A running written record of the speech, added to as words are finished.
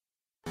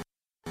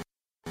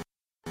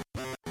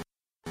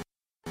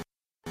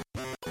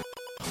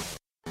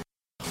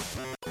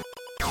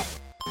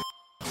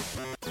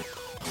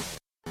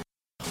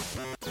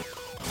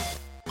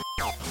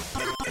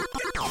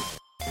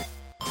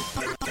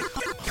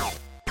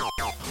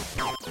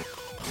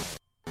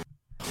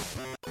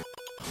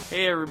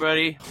Hey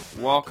everybody,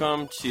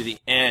 welcome to the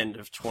end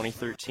of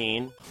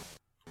 2013.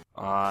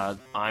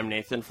 I'm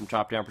Nathan from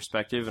Top Down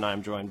Perspective, and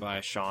I'm joined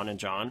by Sean and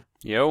John.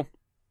 Yo.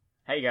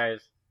 Hey guys.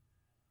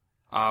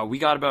 We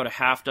got about a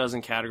half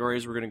dozen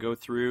categories we're going to go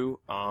through.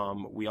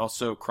 We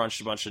also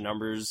crunched a bunch of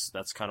numbers.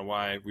 That's kind of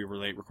why we were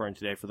late recording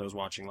today for those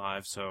watching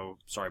live, so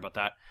sorry about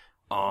that.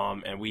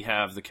 And we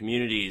have the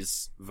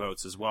community's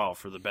votes as well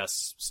for the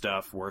best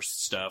stuff,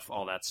 worst stuff,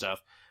 all that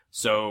stuff.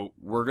 So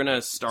we're going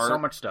to start So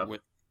much stuff.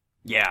 with...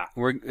 Yeah.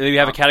 We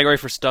have a category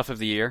for stuff of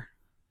the year.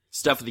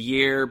 Stuff of the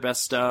year,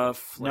 best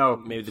stuff. No,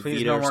 maybe the please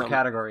Vita no or more something.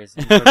 categories.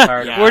 I'm so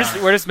tired Yeah. of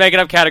it. We're just making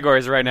up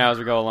categories right now as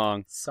we go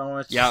along. So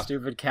much Yeah.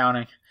 stupid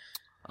counting.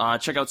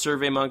 Check out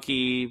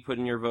SurveyMonkey. Put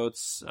in your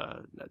votes.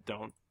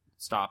 Don't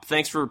stop.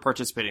 Thanks for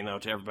participating, though,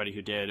 to everybody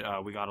who did.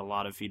 We got a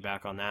lot of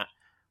feedback on that.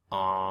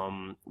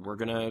 We're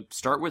going to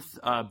start with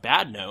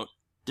bad note,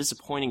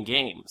 disappointing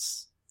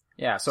games.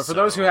 Yeah, so for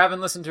those who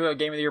haven't listened to a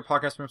Game of the Year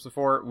podcast from us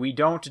before, we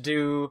don't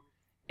do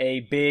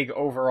a big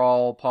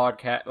overall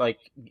podcast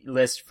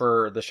list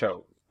for the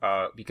show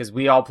because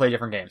we all play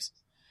different games.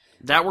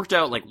 That worked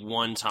out like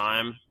one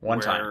time. One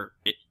where time.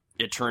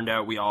 It turned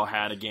out we all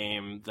had a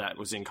game that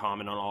was in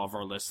common on all of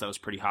our lists that was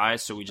pretty high,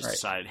 so we just Right.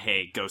 decided,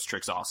 hey, Ghost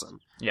Trick's awesome.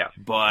 Yeah.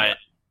 But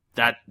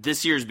that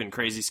this year's been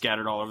crazy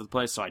scattered all over the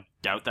place, so I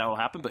doubt that will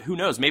happen, but who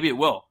knows? Maybe it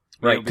will.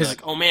 Maybe Right, it'll be because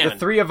like, oh man, the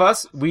three of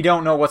us, we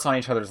don't know what's on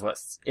each other's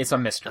lists. It's a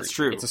mystery. That's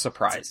true. It's a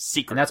surprise. It's a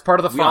secret. And that's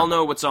part of the fun. We all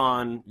know what's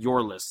on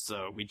your list,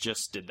 so we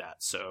just did that.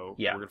 So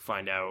Yeah. we're going to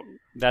find out.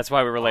 That's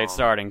why we were late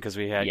starting, because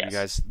we had Yes. you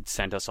guys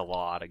sent us a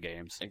lot of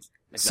games.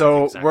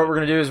 So what we're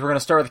going to do is we're going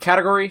to start with the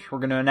category. We're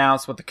going to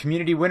announce what the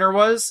community winner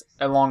was,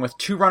 along with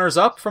 2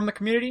 runners-up from the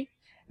community.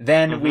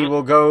 Then we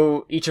will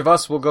go, each of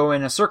us will go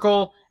in a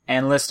circle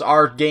and list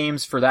our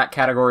games for that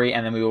category,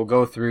 and then we will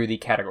go through the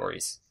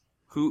categories.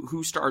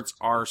 Who starts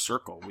our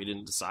circle? We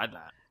didn't decide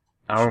that.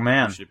 Oh,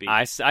 man. Who should it be?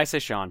 I say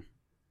Sean.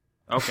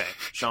 Okay,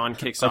 Sean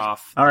kicks Okay.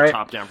 off All the right.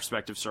 top-down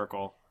perspective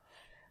circle.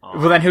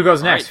 Well, then who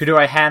goes all next? right. Who do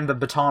I hand the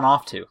baton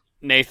off to?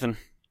 Nathan.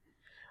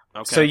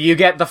 Okay. So you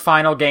get the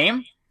final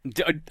game?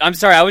 I'm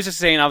sorry, I was just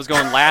saying I was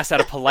going last out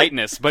of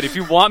politeness, but if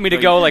you want me to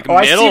go like Oh,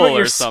 I see middle what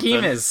your or something,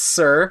 scheme is,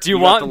 sir. do you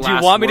You got the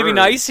want last me to be word.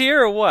 nice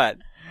here or what?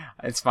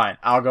 It's fine.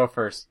 I'll go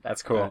first.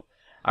 That's cool. Alright.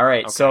 All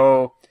right. Okay.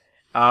 So,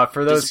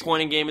 for those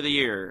disappointing game of the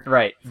year.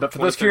 right, but for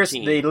those curious,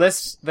 2013. the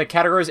list, the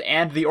categories,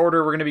 and the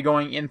order we're going to be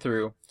going in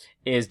through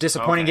is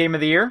disappointing Okay. game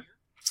of the year,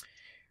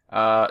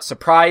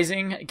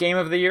 surprising game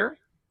of the year,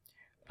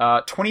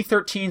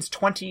 2013's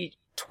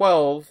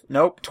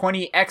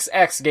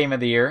 20XX game of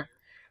the year,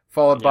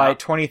 followed by Yeah.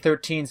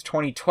 2013's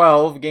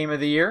 2012 game of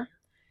the year.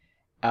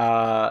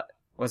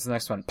 What's the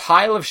next one?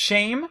 Pile of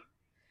Shame,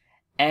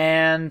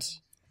 and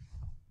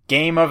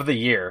Game of the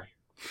Year.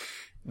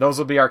 Those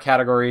will be our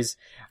categories.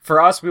 For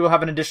us, we will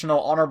have an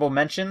additional honorable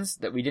mentions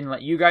that we didn't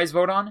let you guys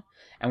vote on,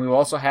 and we will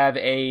also have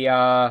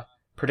a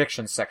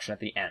predictions section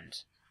at the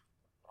end.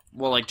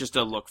 Well, like just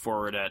a look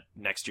forward at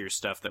next year's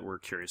stuff that we're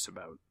curious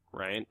about,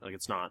 right? Like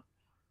it's not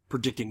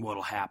predicting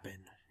what'll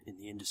happen in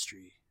the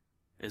industry.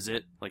 Is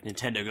it? Like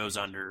Nintendo goes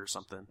under or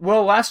something.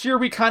 Well, last year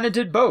we kind of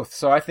did both,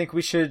 so I think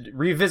we should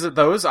revisit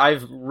those.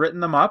 I've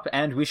written them up,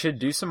 and we should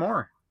do some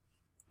more.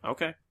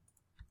 Okay.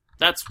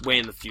 That's way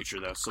in the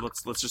future though. So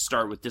let's just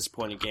start with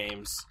disappointing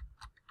games.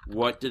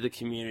 What did the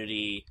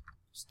community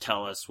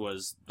tell us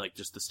was like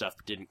just the stuff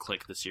that didn't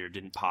click this year,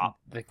 didn't pop?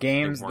 The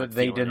games They weren't that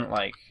they feeling didn't it.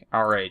 like.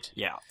 All right.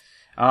 Yeah.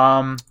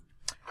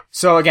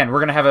 So again, we're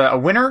gonna have a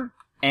winner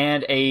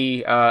and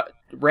a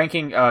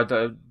ranking,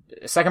 the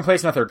second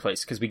place and a third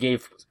place, because we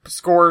gave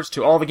scores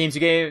to all the games you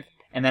gave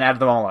and then added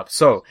them all up.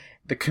 So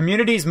the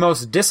community's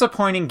most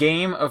disappointing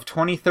game of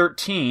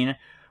 2013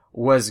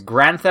 was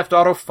Grand Theft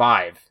Auto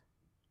 5.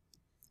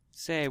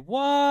 Say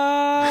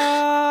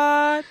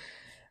what?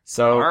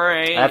 So All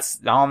right.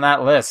 that's on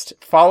that list.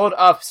 Followed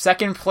up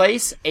second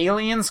place,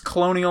 Aliens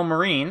Colonial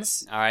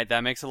Marines. All right,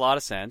 that makes a lot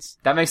of sense.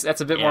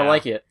 That's a bit more Yeah.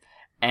 like it.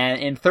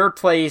 And in third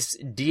place,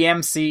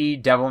 DMC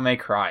Devil May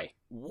Cry.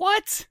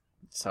 What?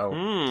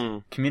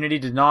 So community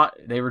did not.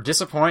 They were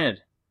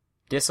disappointed.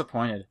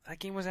 Disappointed. That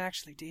game was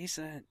actually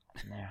decent.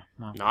 Yeah.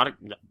 Well,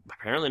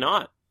 Apparently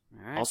not.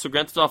 All right. Also,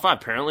 Grand Theft Auto 5,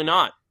 apparently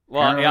not.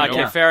 Well, yeah, okay,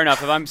 yeah. fair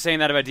enough. If I'm saying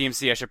that about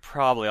DMC, I should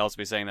probably also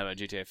be saying that about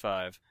GTA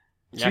 5.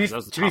 Yeah, to 'cause that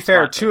was the be top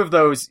fair, spot, two of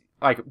those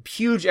like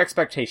huge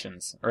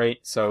expectations, right?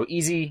 So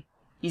easy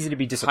to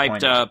be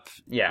disappointed. hyped up,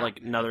 Yeah. like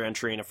another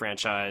entry in a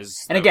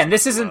franchise. And that again,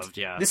 was this isn't loved,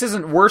 yeah. this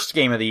isn't worst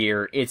game of the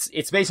year. It's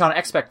based on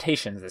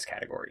expectations. This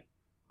category.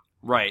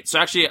 Right. So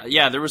actually,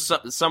 yeah, there was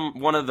some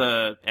one of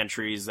the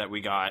entries that we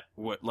got,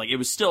 like it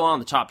was still on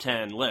the top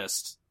 10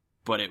 list,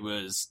 but it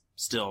was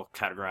still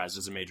categorized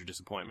as a major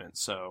disappointment.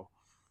 So,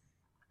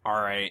 all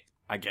right,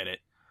 I get it.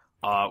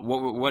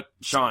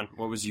 Sean?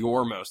 What was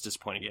your most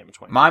disappointing game in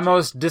 2013? My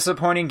most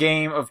disappointing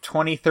game of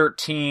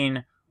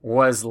 2013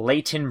 was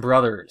Layton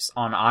Brothers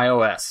on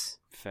iOS.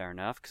 Fair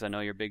enough, because I know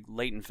you're a big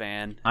Layton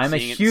fan. I'm a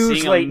Seeing huge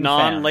seeing Layton a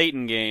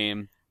non-Layton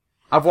game.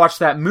 I've watched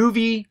that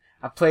movie.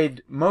 I've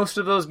played most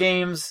of those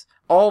games,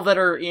 all that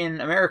are in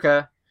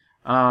America.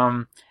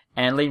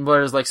 And Leighton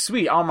Blair is like,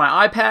 sweet, on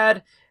my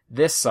iPad,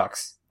 this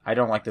sucks. I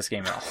don't like this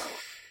game at all.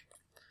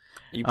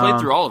 You played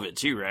through all of it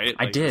too, right?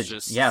 I Like, did, it was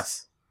just...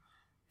 yes.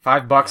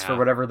 $5 for Yeah.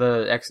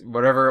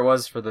 whatever it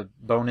was for the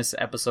bonus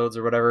episodes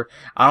or whatever.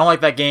 I don't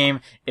like that game.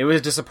 It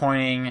was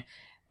disappointing,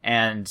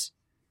 and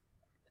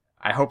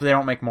I hope they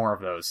don't make more of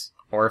those.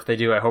 Or if they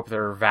do, I hope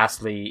they're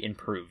vastly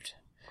improved.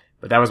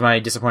 But that was my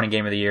disappointing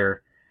game of the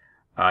year.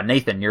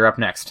 Nathan, you're up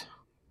next.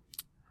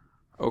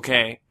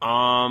 Okay.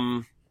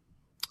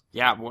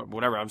 Yeah,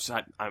 whatever.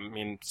 I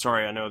mean,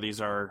 sorry, I know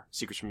these are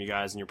secrets from you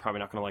guys, and you're probably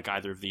not going to like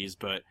either of these,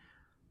 but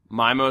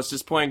my most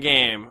disappointing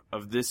game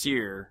of this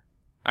year...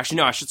 Actually,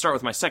 no, I should start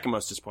with my second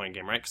most disappointing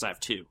game, right? Because I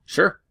have two.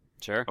 Sure.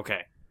 Sure.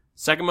 Okay.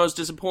 Second most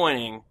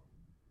disappointing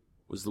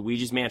was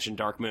Luigi's Mansion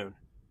Dark Moon.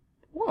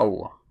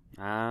 Whoa.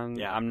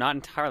 Yeah. I'm not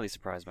entirely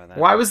surprised by that.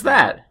 Why was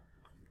that?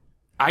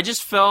 I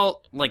just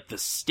felt like the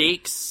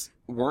stakes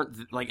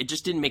weren't... Like, it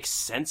just didn't make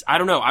sense. I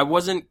don't know. I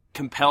wasn't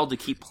compelled to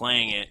keep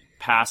playing it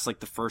past,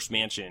 like, the first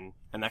mansion,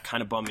 and that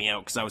kind of bummed me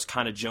out, because I was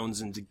kind of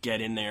jonesing to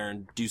get in there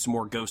and do some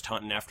more ghost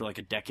hunting after, like,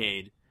 a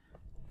decade.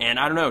 And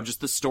I don't know,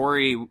 just the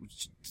story,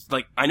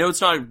 like, I know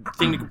it's not a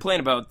thing to complain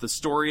about, the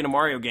story in a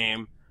Mario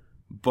game,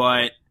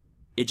 but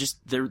it just,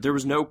 there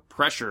was no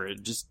pressure.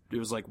 It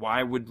was like,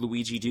 why would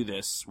Luigi do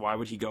this? Why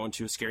would he go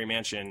into a scary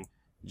mansion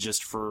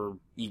just for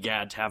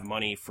EGAD to have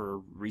money for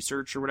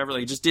research or whatever?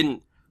 Like, it just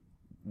didn't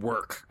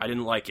work. I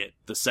didn't like it,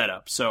 the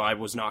setup, so I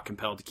was not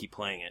compelled to keep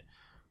playing it.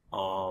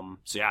 So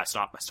yeah, I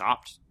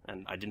stopped,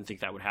 and I didn't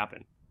think that would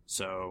happen.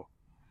 So,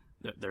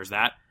 there's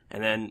that.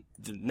 And then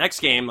the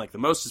next game, like the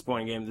most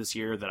disappointing game this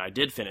year that I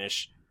did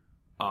finish,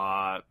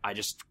 I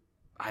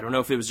don't know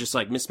if it was just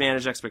like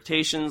mismanaged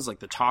expectations, like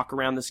the talk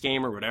around this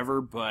game or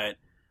whatever, but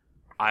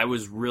I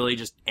was really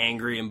just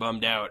angry and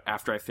bummed out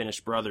after I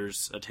finished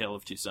Brothers: A Tale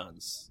of Two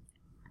Sons.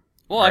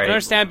 Well, I can Right.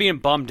 understand being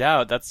bummed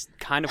out. That's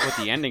kind of what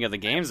the ending of the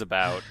game's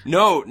about.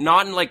 No,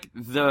 not in like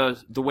the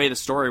way the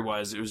story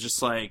was. It was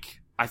just like,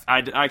 I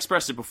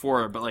expressed it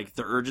before, but like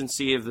the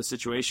urgency of the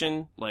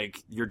situation,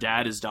 like your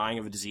dad is dying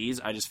of a disease,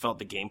 I just felt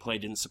the gameplay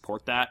didn't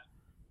support that,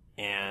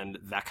 and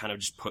that kind of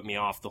just put me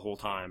off the whole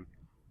time.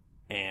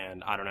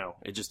 And I don't know,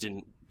 it just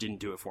didn't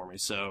do it for me.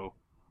 So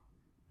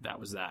that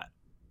was that.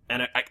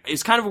 And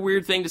it's kind of a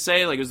weird thing to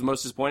say, like it was the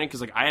most disappointing,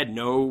 because like I had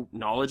no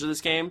knowledge of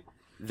this game.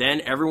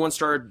 Then everyone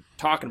started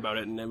talking about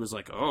it, and it was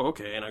like, oh,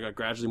 okay, and I got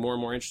gradually more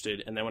and more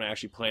interested. And then when I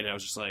actually played it, I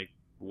was just like,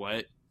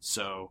 what?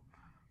 So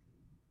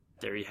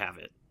there you have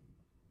it.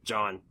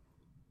 John,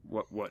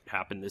 what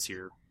happened this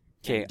year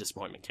in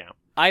disappointment count?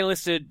 I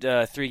listed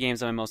 3 games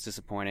that I'm most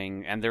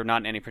disappointing, and they're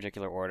not in any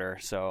particular order,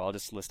 so I'll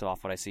just list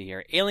off what I see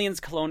here. Aliens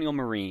Colonial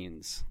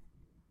Marines.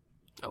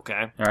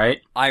 Okay. All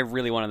right. I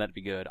really wanted that to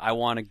be good. I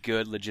want a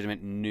good,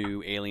 legitimate,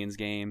 new Aliens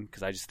game,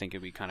 because I just think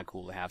it'd be kind of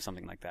cool to have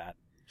something like that.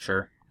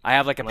 Sure. I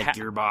have like a...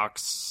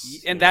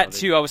 Gearbox. And that,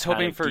 too, I was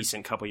hoping had a for...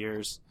 decent couple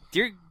years.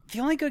 The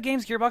only good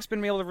games Gearbox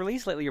been able to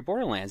release lately are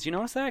Borderlands. You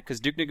notice that? Because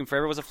Duke Nukem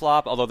Forever was a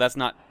flop, although that's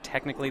not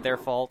technically their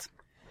fault.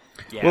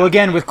 Yeah. Well,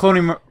 again, with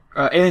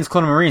Aliens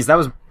Colonial Marines, that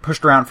was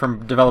pushed around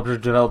from developer to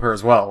developer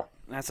as well.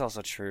 That's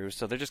also true,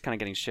 so they're just kind of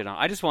getting shit on.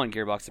 I just want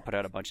Gearbox to put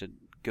out a bunch of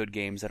good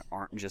games that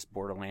aren't just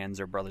Borderlands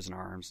or Brothers in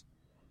Arms.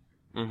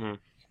 Mm-hmm. All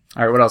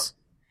right, what else?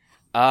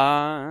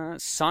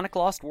 Sonic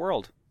Lost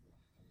World.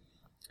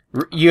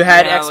 You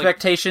had Yeah,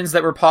 expectations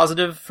that were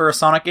positive for a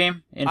Sonic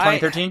game in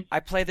 2013? I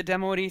played the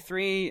demo at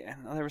E3,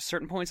 and there were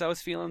certain points I was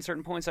feeling,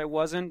 certain points I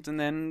wasn't, and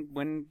then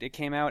when it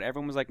came out,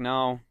 everyone was like,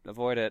 no,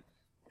 avoid it.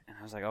 And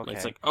I was like, okay.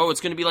 It's like, oh,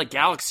 it's going to be like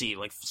Galaxy.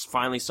 Like,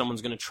 finally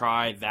someone's going to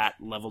try that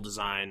level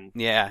design.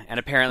 Yeah, and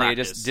apparently it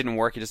practice. just didn't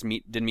work. It just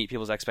didn't meet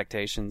people's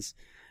expectations.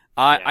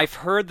 Yeah. I've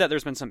heard that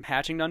there's been some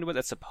patching done to it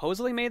that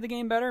supposedly made the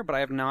game better, but I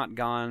have not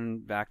gone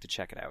back to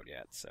check it out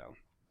yet, so...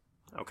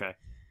 Okay.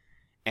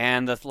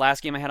 And the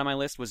last game I had on my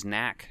list was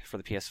Knack for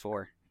the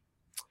PS4.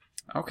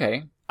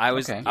 Okay. I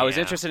was Yeah.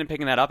 interested in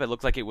picking that up. It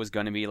looked like it was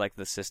going to be like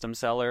the system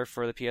seller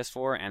for the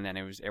PS4, and then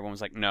everyone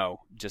was like,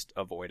 "No, just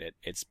avoid it.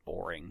 It's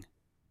boring."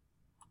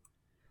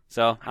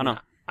 So I don't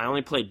know. I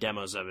only played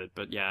demos of it,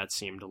 but yeah, it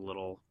seemed a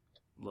little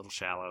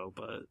shallow.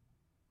 But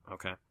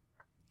okay,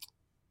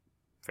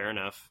 fair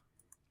enough.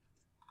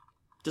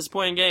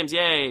 Disappointing games,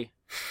 yay!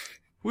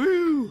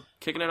 Woo!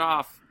 Kicking it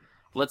off.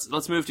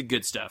 Let's move to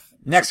good stuff.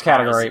 Next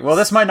category. Well,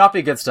 this might not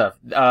be good stuff.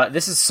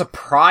 This is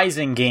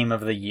surprising game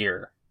of the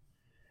year.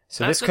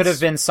 So this could have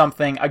been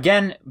something,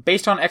 again,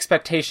 based on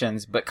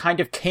expectations, but kind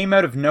of came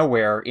out of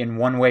nowhere in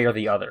one way or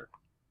the other.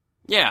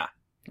 Yeah.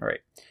 All right.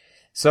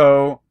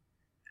 So,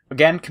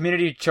 again,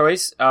 community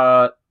choice.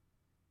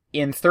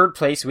 In third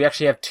place, we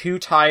actually have 2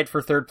 tied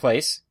for third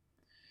place.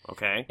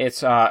 Okay.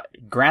 It's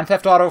Grand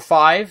Theft Auto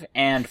 5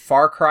 and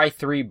Far Cry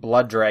 3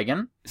 Blood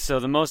Dragon.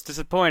 So the most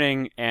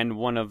disappointing and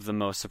one of the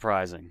most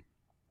surprising.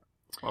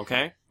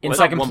 Okay. In Well,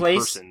 second not one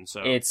place, person,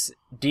 so. it's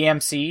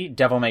DMC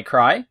Devil May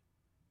Cry.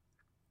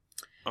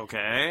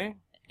 Okay.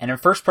 And in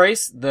first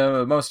place,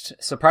 the most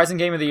surprising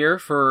game of the year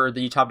for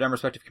the top-down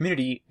respective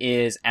community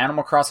is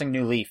Animal Crossing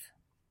New Leaf.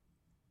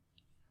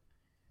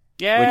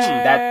 Yeah. Which,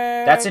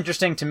 that's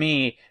interesting to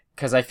me,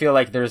 because I feel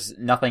like there's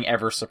nothing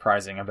ever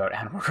surprising about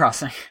Animal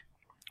Crossing.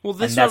 Well,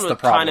 this And that's one the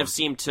kind problem. of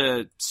seemed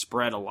to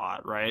spread a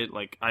lot, right?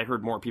 Like, I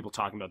heard more people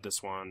talking about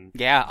this one.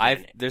 Yeah,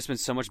 than there's been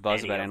so much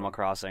buzz any about of Animal them.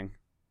 Crossing.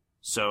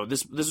 So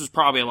this was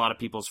probably a lot of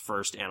people's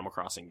first Animal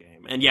Crossing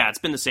game. And yeah, it's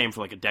been the same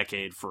for like a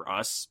decade for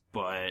us,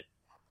 but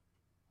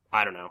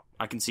I don't know.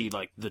 I can see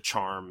like the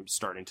charm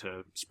starting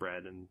to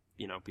spread and,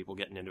 you know, people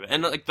getting into it.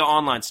 And like the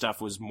online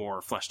stuff was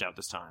more fleshed out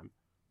this time.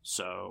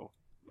 So,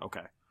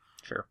 okay.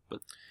 Sure. But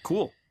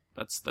cool.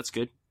 That's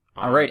good.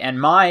 All right,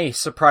 and my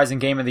surprising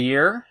game of the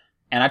year,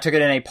 and I took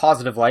it in a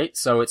positive light,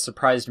 so it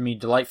surprised me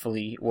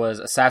delightfully, was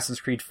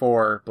Assassin's Creed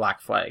 4 Black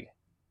Flag.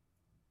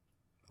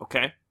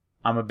 Okay.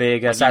 I'm a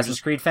big Assassin's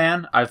Creed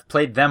fan. I've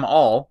played them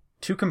all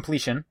to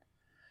completion,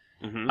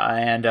 Mm-hmm.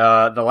 and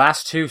the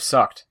last two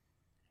sucked.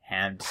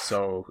 And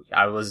so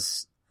I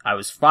was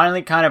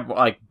finally kind of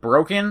like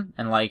broken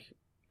and like,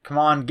 come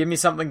on, give me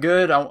something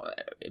good.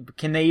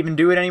 Can they even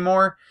do it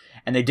anymore?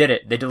 And they did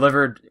it. They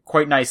delivered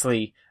quite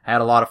nicely. I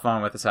had a lot of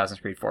fun with Assassin's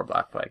Creed 4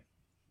 Black Flag.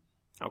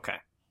 Okay.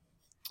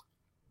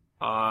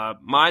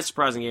 My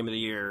surprising game of the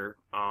year,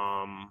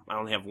 I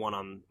only have one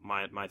on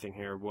my thing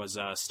here, was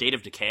State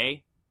of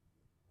Decay,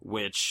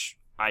 which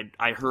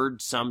I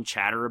heard some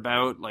chatter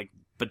about, like,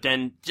 but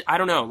then, I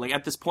don't know, like,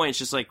 at this point, it's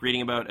just like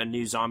reading about a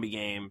new zombie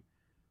game.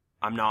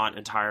 I'm not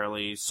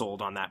entirely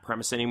sold on that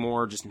premise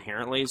anymore, just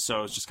inherently,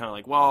 so it's just kind of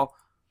like, well,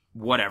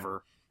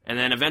 whatever. And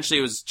then eventually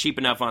it was cheap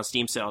enough on a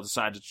Steam sale, I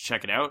decided to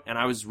check it out, and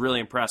I was really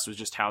impressed with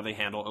just how they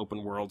handle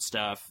open world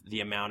stuff,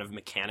 the amount of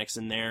mechanics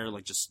in there,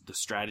 like just the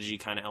strategy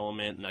kind of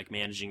element, and like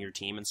managing your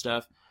team and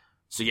stuff.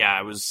 So yeah,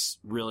 I was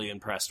really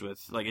impressed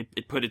with, like,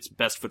 it put its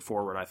best foot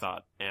forward, I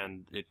thought,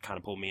 and it kind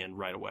of pulled me in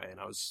right away, and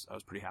I was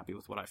pretty happy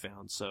with what I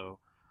found. So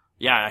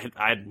yeah,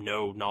 I had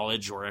no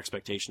knowledge or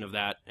expectation of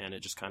that, and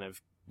it just kind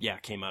of, yeah,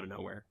 came out of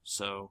nowhere.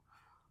 So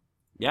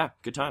yeah,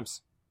 good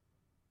times.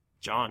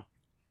 John,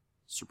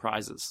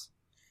 surprises.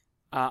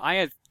 I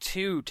had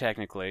two,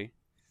 technically.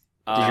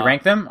 Did you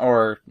rank them,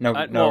 or no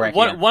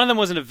ranking? One of them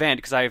was an event,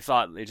 because I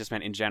thought it just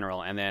meant in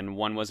general, and then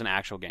one was an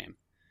actual game.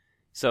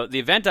 So the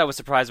event I was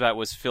surprised about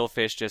was Phil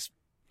Fish just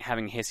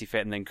having a hissy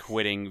fit and then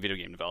quitting video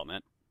game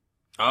development.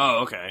 Oh,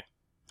 okay.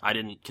 I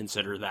didn't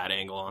consider that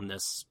angle on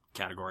this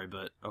category,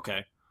 but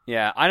okay.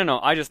 Yeah, I don't know.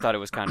 I just thought it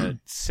was kind of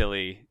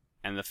silly,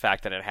 and the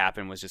fact that it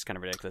happened was just kind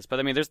of ridiculous.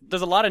 But I mean,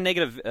 there's a lot of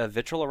negative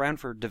vitriol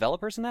around for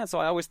developers in that, so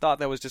I always thought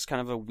that was just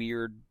kind of a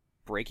weird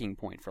breaking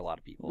point for a lot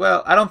of people.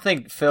 Well, I don't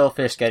think Phil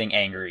Fish getting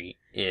angry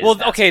is.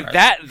 Well, okay,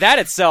 surprising. that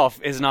itself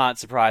is not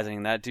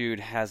surprising. That dude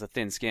has a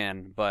thin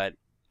skin, but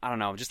I don't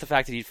know. Just the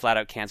fact that he flat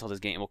out canceled his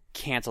game. Well,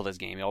 canceled his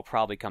game. He'll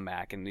probably come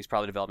back, and he's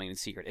probably developing in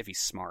secret if he's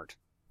smart.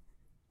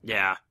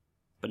 Yeah.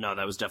 But no,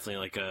 that was definitely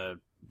like a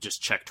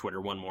just check Twitter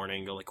one morning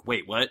and go like,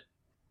 wait, what?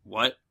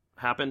 What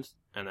happened?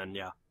 And then,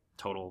 yeah,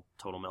 total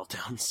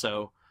meltdown.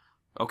 So,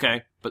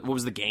 okay. But what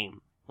was the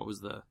game? What was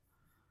the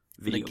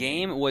video The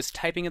game was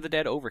Typing of the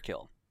Dead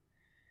Overkill.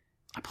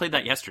 I played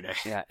that yesterday.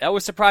 Yeah, that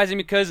was surprising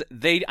because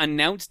they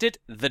announced it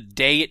the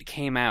day it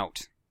came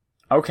out.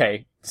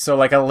 Okay, so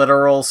like a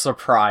literal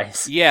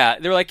surprise. Yeah,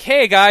 they were like,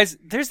 hey guys,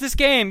 there's this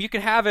game, you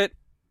can have it.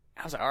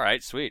 I was like,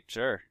 alright, sweet,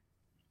 sure.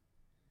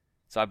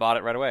 So I bought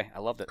it right away. I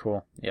loved it.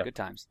 Cool. Yep. Good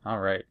times. All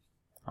right.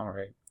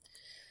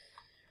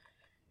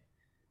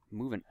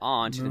 Moving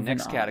on to the Moving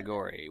next on.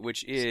 category,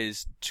 which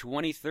is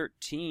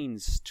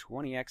 2013's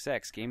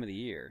 20XX Game of the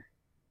Year.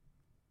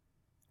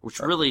 Which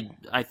really,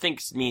 I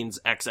think, means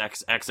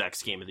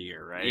XXXX Game of the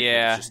Year, right?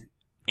 Yeah. It's just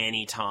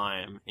any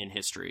time in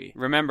history.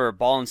 Remember,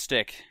 ball and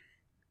stick.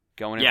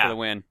 Going in Yeah. for the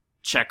win.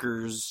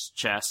 Checkers,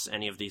 chess,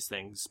 any of these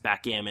things.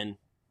 Backgammon.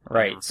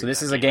 Right. So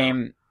this is a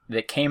game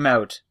that came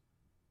out,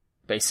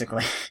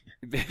 basically.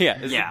 Yeah,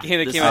 it's Yeah, a game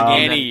that this came out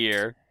is- any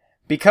year.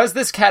 Because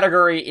this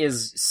category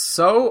is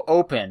so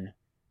open,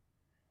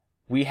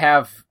 we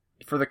have,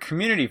 for the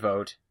community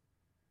vote,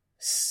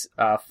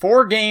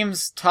 4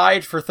 games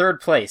tied for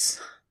third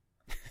place.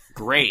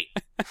 Great.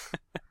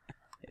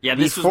 Yeah,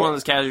 this was Before- one of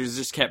those categories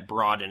that just kept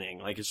broadening.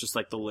 Like, it's just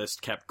like the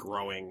list kept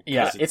growing.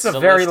 Yeah, 'Cause it's a The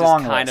very list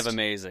long is kind list. of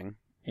amazing.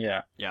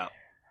 Yeah. Yeah.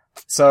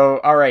 So,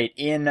 alright,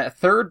 in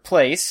third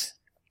place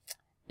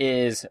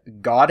is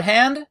God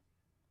Hand,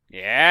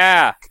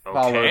 Yeah!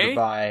 followed Okay.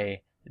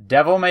 by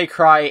Devil May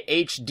Cry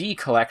HD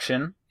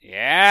Collection,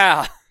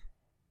 Yeah!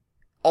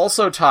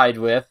 also tied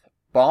with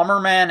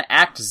Bomberman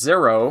Act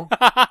Zero,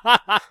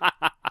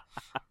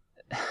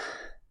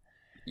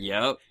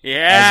 Yep.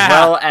 yeah! as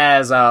well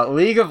as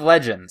League of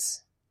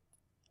Legends.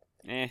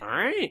 Eh. All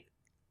right.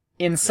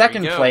 In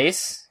second go.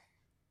 place,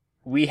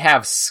 we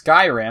have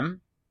Skyrim.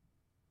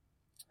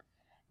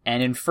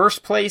 And in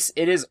first place,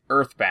 it is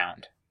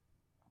Earthbound.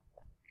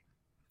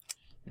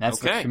 And that's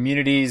the Okay.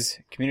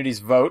 community's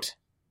vote.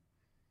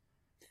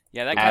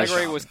 Yeah, that As-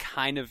 category was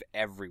kind of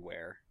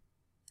everywhere.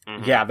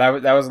 Mhm. Yeah,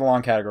 that was a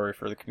long category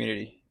for the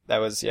community. That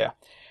was, yeah.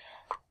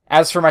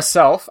 As for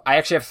myself, I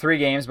actually have 3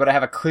 games, but I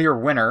have a clear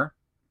winner.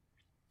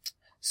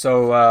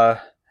 So,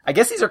 I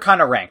guess these are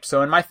kind of ranked.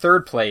 So in my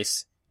third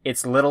place,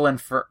 it's Little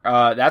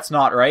that's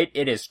not right.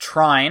 It is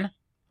Trine.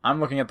 I'm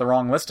looking at the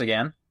wrong list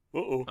again.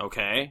 Uh-oh.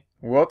 Okay.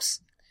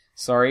 Whoops.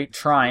 Sorry,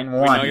 Trine We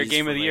won. know your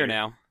game of the year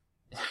now.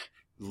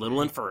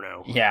 Little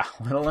Inferno. Yeah,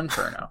 Little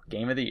Inferno,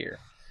 game of the year.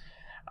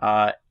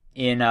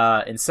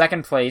 In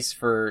second place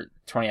for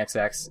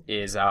 20XX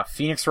is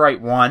Phoenix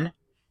Wright 1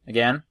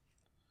 again,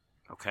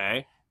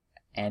 Okay.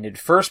 and in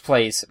first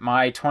place,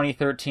 my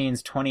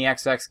 2013's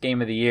 20XX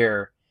game of the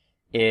year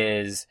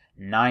is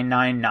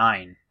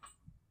 999.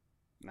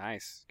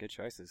 Nice. Good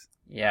choices.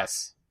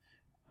 Yes.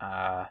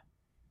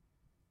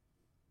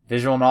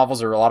 Visual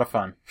novels are a lot of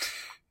fun,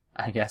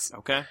 I guess.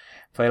 Okay.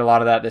 Played a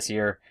lot of that this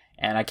year,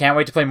 and I can't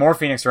wait to play more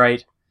Phoenix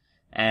Wright.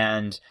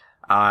 And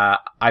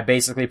I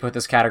basically put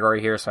this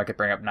category here so I could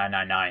bring up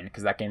 999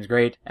 because that game's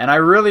great. And I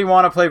really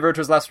want to play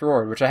Virtue's Last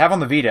Reward, which I have on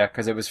the Vita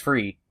because it was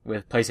free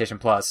with PlayStation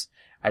Plus.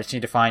 I just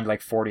need to find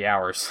like 40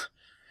 hours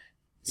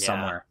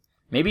somewhere.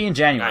 Maybe in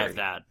January. I have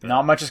that. But...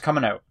 Not much is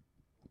coming out.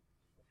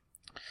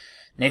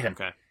 Nathan.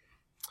 Okay.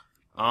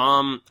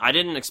 I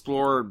didn't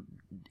explore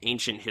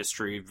ancient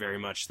history very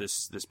much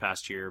this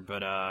past year,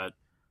 but I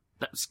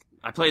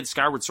played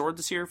Skyward Sword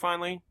this year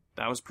finally.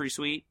 That was pretty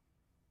sweet.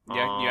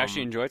 Yeah, you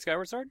actually enjoyed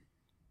Skyward Sword?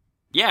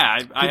 Yeah,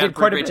 I had a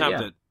quite a great bit, time yeah.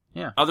 with it.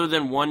 Yeah. Other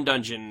than one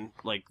dungeon,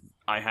 like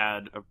I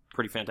had a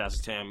pretty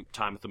fantastic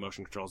time with the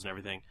motion controls and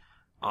everything.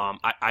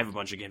 I have a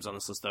bunch of games on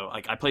this list though.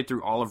 Like I played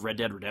through all of Red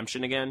Dead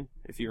Redemption again,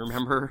 if you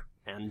remember,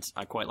 and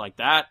I quite like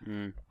that.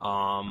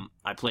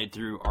 I played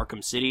through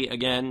Arkham City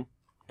again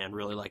and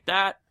really liked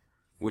that,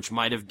 which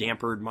might have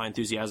dampened my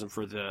enthusiasm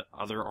for the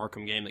other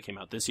Arkham game that came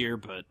out this year,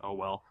 but oh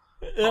well.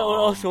 That one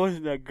also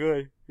wasn't that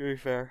good, to be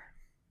fair.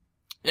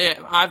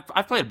 Yeah,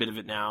 I've played a bit of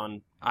it now,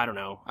 and I don't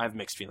know. I have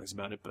mixed feelings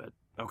about it, but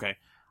okay.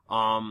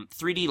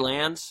 3D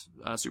Land,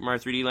 Super Mario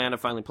 3D Land. I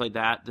finally played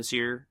that this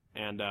year,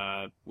 and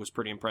was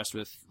pretty impressed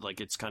with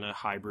like its kind of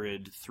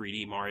hybrid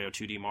 3D Mario,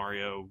 2D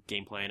Mario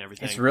gameplay and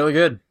everything. It's really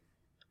good.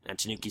 And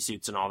Tanuki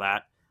suits and all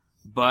that.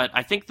 But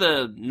I think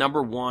the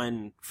number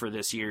one for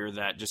this year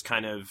that just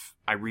kind of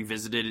I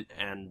revisited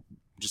and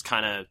just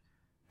kind of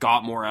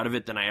got more out of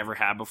it than I ever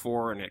had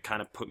before, and it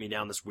kind of put me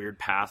down this weird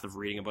path of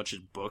reading a bunch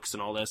of books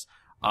and all this.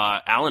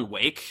 Alan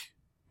Wake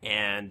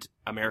and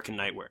American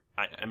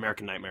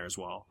Nightmare as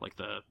well, like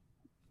the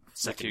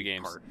second two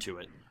games. part to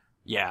it.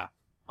 Yeah.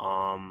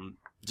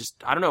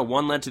 Just, I don't know,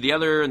 one led to the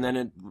other, and then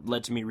it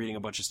led to me reading a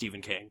bunch of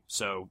Stephen King.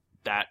 So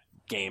that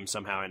game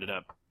somehow ended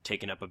up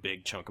taking up a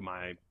big chunk of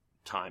my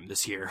time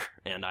this year,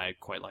 and I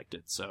quite liked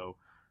it. So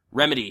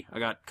Remedy, I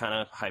got kind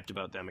of hyped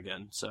about them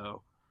again,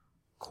 so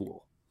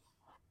cool.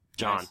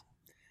 John. Nice.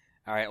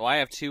 All right, well, I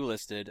have two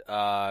listed.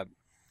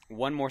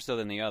 One more so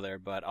than the other,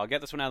 but I'll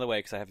get this one out of the way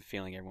because I have a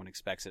feeling everyone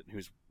expects it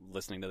who's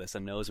listening to this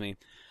and knows me.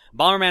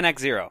 Bomberman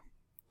X-Zero.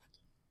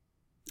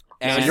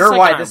 So And you're it's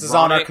why like this is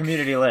on our ironic.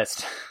 community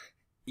list.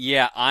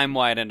 Yeah, I'm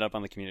why it ended up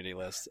on the community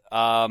list.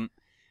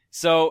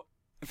 So,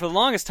 for the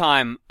longest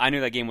time, I knew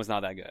that game was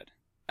not that good.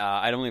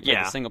 I'd only played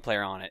Yeah. the single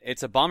player on it.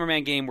 It's a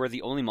Bomberman game where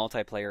the only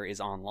multiplayer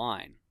is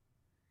online.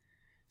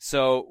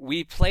 So,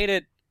 we played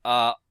it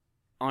on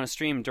a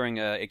stream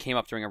it came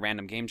up during a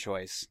random game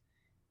choice.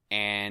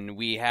 And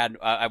we had,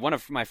 one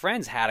of my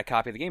friends had a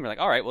copy of the game. We're like,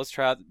 all right, well, let's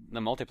try out the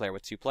multiplayer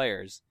with 2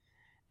 players.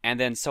 And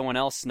then someone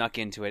else snuck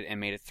into it and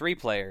made it 3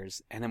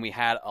 players. And then we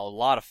had a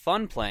lot of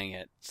fun playing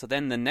it. So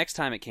then the next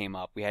time it came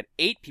up, we had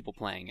 8 people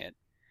playing it.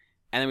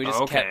 And then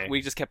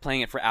we just kept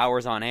playing it for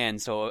hours on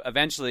end. So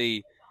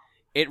eventually,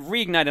 it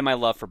reignited my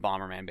love for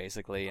Bomberman,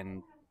 basically.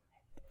 And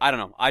I don't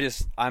know.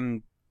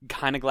 I'm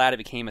kind of glad it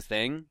became a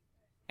thing.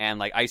 And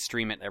like I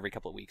stream it every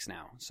couple of weeks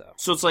now.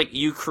 So it's like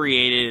you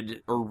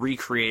created or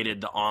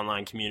recreated the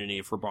online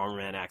community for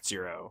Bomberman Act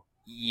Zero.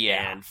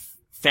 yeah, And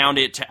found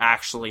it to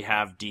actually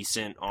have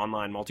decent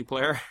online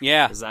multiplayer.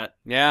 yeah, Is that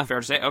yeah.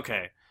 fair to say?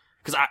 Okay.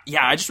 Because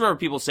I just remember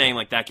people saying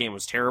like that game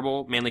was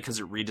terrible, mainly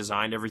because it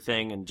redesigned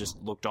everything and just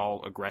looked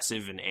all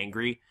aggressive and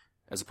angry,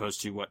 as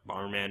opposed to what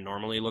Bomberman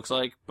normally looks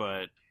like.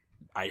 But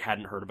I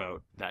hadn't heard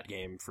about that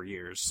game for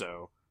years,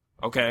 so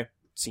okay,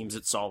 seems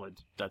it's solid.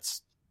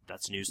 That's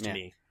news to Yeah.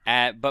 me.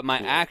 But my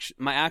Cool.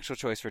 my actual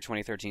choice for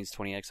 2013's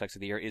 20XX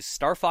of the year is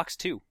Star Fox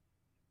 2.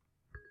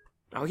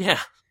 Oh yeah,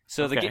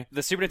 So Okay.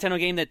 the Super Nintendo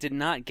game that did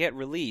not get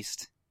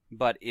released,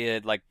 but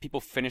it like people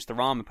finished the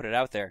ROM and put it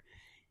out there.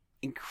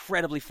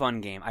 Incredibly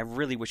fun game. I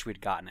really wish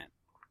we'd gotten it.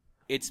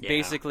 It's Yeah.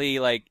 basically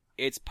like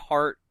it's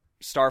part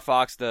Star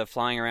Fox, the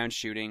flying around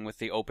shooting with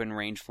the open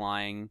range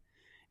flying,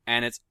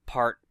 and it's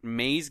part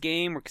maze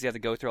game because you have to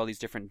go through all these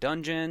different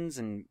dungeons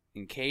and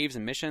caves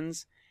and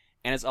missions.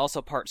 And it's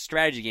also part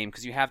strategy game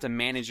because you have to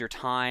manage your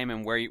time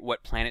and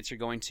what planets you're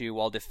going to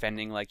while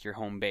defending like your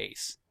home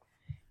base.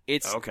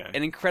 It's Okay.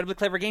 an incredibly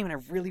clever game, and I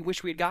really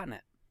wish we had gotten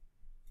it.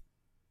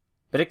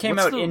 But it came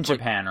What's out the, in like-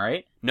 Japan,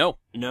 right? No,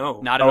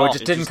 No, not at Oh, all. it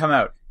just didn't come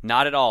out.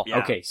 Not at all. Yeah.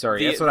 Okay, sorry.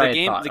 The, That's what the I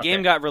game, thought. The Okay.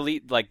 game got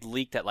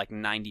leaked at like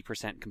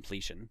 90%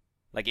 completion.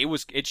 Like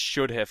it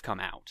should have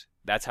come out.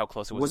 That's how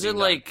close it was. Was to it being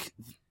done. like?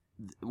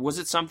 Was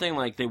it something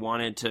like they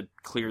wanted to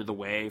clear the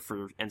way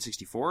for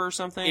N64 or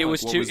something? It Like,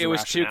 was what too the it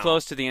was too rationale?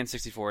 close to the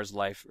N64's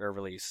life or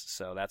release,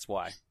 so that's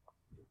why.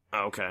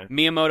 Oh, okay.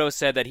 Miyamoto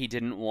said that he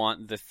didn't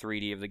want the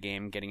 3D of the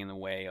game getting in the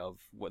way of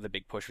what the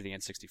big push for the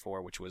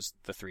N64, which was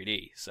the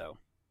 3D. So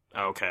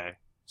Okay.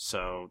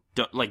 So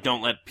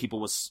don't let people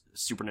with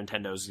Super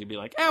Nintendos be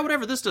like,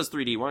 whatever, this does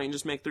 3D. Why don't you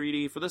just make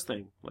 3D for this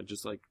thing?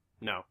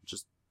 No,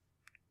 just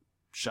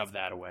shove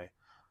that away.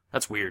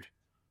 That's weird,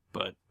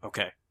 but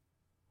okay,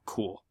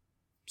 cool.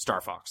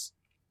 Star Fox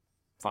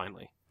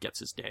finally gets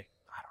his day.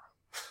 I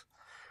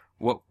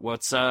don't know.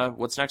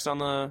 What's next on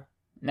the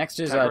Next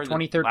is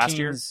category? Last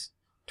year? 2013's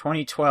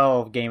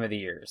 2012 Game of the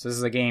Year. So this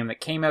is a game that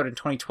came out in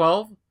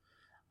 2012,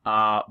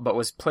 but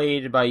was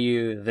played by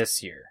you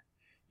this year.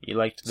 You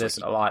liked this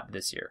a lot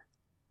this year.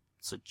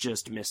 So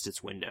just missed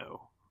its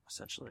window,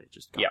 essentially. It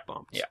just got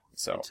bumped. Yeah.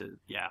 So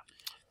yeah.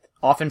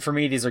 Often for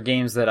me, these are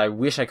games that I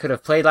wish I could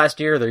have played last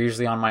year. They're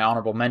usually on my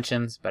honorable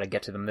mentions, but I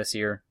get to them this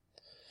year.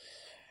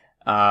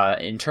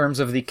 In terms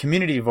of the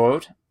community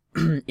vote,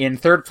 in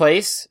third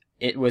place,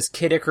 it was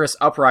Kid Icarus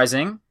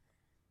Uprising,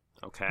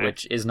 Okay.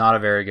 which is not a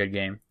very good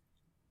game.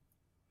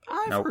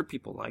 I've heard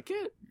people like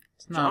it.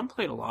 It's John not.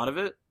 played a lot of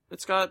it.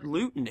 It's got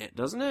loot in it,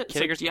 doesn't it? It's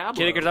like Diablo.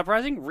 Kid Icarus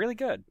Uprising, really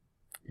good.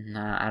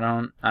 Nah, I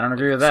don't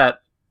agree with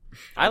that.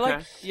 I Okay.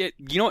 like. Yeah,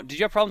 you know what? Did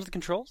you have problems with the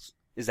controls?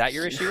 Is that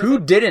your issue? Who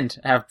with it? didn't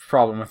have a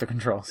problem with the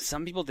controls?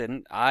 Some people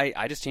didn't.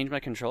 I just changed my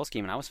control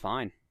scheme and I was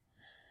fine.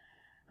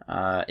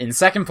 In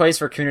second place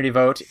for community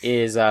vote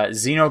is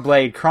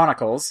Xenoblade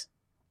Chronicles.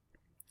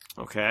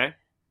 Okay.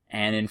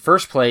 And in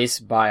first place,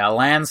 by a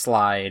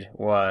landslide,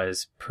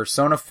 was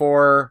Persona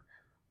 4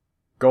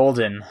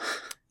 Golden.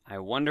 I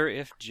wonder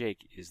if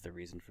Jake is the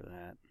reason for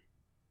that.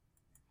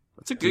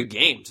 It's a good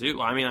game,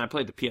 too. I mean, I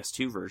played the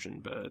PS2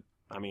 version, but,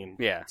 I mean,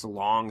 Yeah. it's a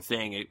long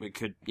thing. It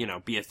could,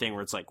 be a thing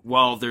where it's like,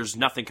 well, there's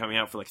nothing coming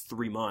out for like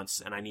 3 months,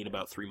 and I need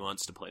about 3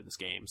 months to play this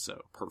game,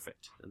 so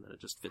perfect. And then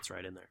it just fits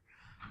right in there.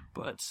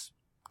 But,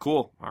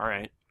 cool. All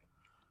right.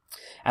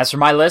 As for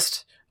my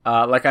list,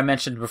 like I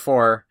mentioned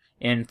before,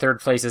 in third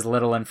place is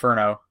Little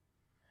Inferno,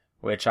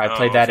 which I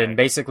played that in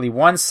basically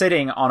one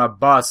sitting on a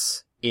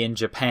bus in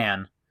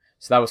Japan.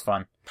 So that was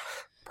fun.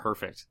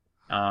 Perfect.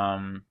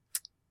 And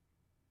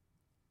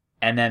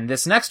then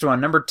this next one,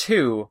 number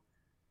 2,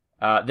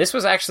 this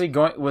was actually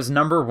was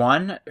number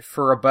 1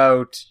 for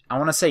about, I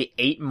want to say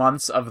 8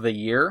 months of the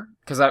year.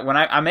 Cause when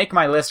I make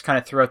my list kind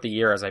of throughout the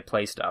year as I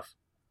play stuff.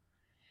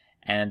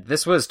 And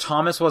this was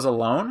Thomas Was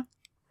Alone.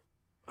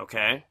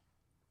 Okay.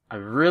 I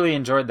really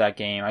enjoyed that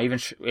game. I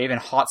even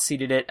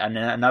hot-seated it in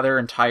another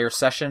entire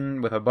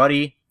session with a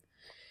buddy.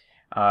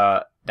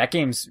 That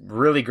game's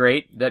really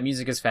great. That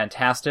music is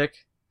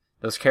fantastic.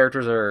 Those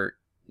characters are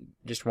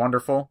just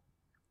wonderful.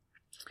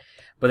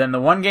 But then the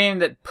one game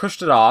that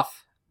pushed it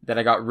off, that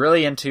I got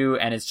really into,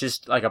 and it's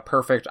just like a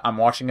perfect, I'm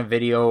watching a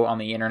video on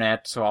the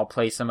internet, so I'll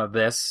play some of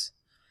this,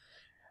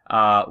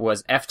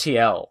 was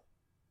FTL.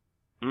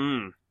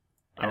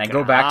 And I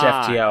go back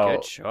to FTL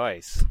Good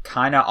choice.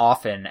 kind of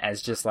often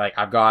as just like,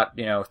 I've got,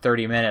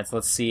 30 minutes,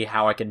 let's see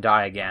how I can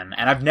die again.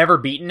 And I've never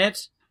beaten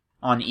it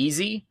on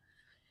easy.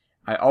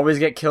 I always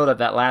get killed at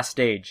that last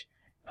stage.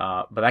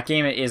 But that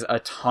game is a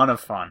ton of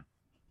fun.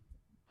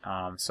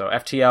 So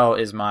FTL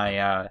is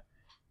my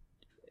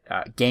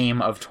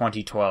game of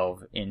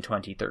 2012 in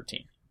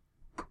 2013.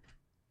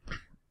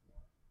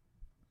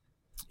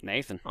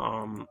 Nathan.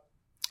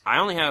 I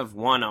only have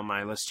one on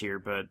my list here,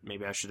 but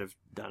maybe I should have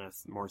done a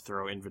more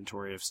thorough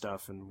inventory of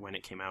stuff and when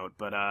it came out.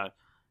 But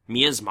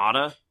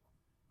Miasmata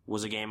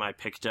was a game I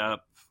picked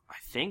up, I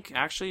think,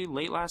 actually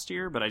late last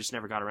year, but I just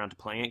never got around to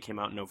playing it. It came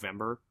out in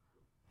November.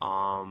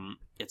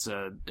 It's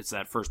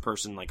that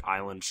first-person like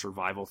island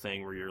survival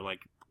thing where you're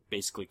like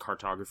basically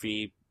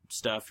cartography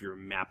stuff. You're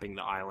mapping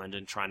the island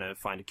and trying to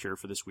find a cure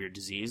for this weird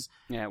disease.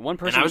 Yeah, one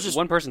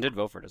person did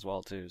vote for it as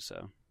well too.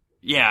 So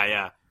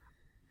yeah.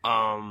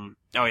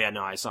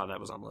 I saw that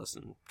was on the list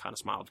and kind of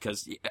smiled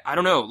because I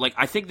don't know, like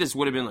I think this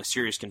would have been a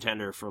serious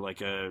contender for like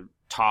a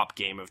top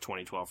game of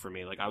 2012 for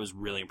me. Like I was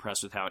really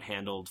impressed with how it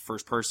handled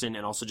first person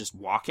and also just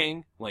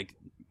walking, like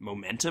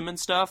momentum and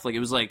stuff. Like it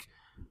was like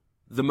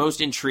the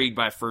most intrigued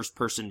by first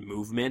person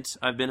movement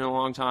I've been in a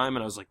long time,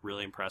 and I was like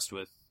really impressed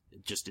with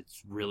just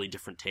its really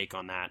different take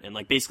on that. And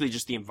like basically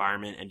just the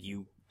environment and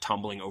you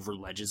tumbling over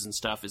ledges and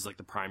stuff is like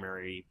the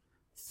primary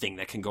thing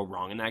that can go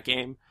wrong in that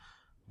game.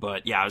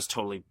 But yeah, I was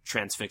totally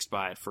transfixed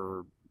by it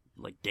for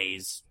like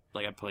days.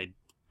 Like I played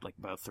like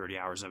about 30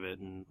 hours of it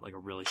in like a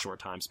really short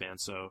time span.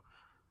 So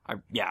I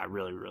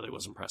really, really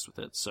was impressed with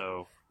it.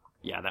 So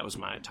yeah, that was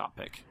my top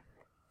pick.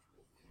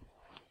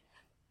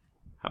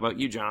 How about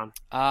you, John?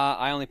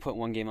 I only put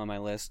one game on my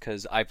list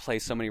because I play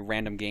so many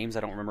random games.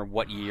 I don't remember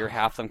what year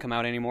half of them come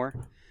out anymore.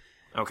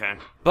 Okay.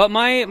 But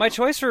my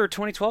choice for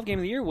 2012 Game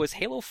of the Year was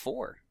Halo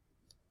 4.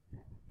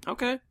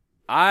 Okay.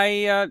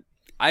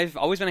 I've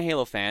always been a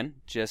Halo fan,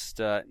 just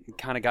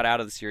kind of got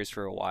out of the series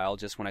for a while,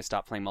 just when I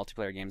stopped playing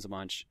multiplayer games a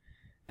bunch.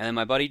 And then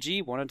my buddy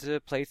G wanted to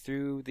play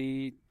through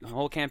the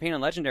whole campaign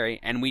on Legendary,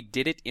 and we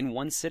did it in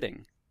one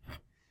sitting.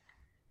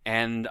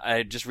 And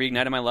I just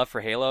reignited my love for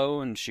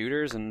Halo and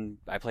shooters, and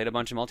I played a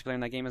bunch of multiplayer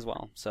in that game as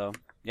well. So,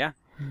 yeah.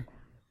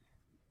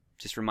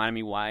 Just reminded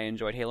me why I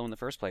enjoyed Halo in the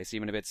first place,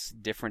 even if it's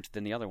different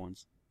than the other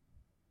ones.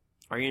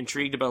 Are you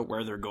intrigued about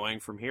where they're going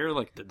from here?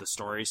 Like, did the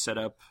story set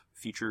up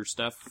future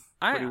stuff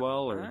pretty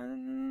well? Or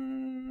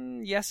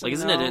yes, like, and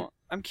isn't no. it?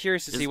 I'm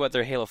curious to see what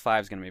their Halo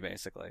 5 is going to be,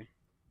 basically.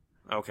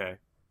 Okay, like,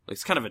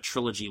 it's kind of a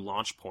trilogy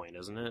launch point,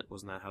 isn't it?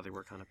 Wasn't that how they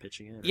were kind of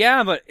pitching it?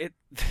 Yeah, but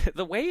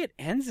the way it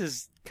ends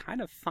is kind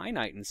of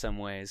finite in some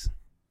ways.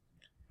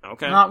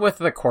 Okay. Not with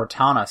the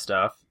Cortana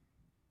stuff.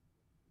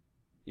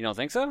 You don't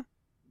think so?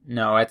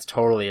 No, it's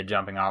totally a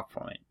jumping off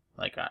point.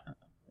 Like,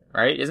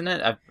 right? Isn't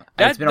it?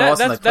 It's been a while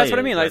since I played that's what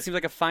I mean. it, Like, but it seems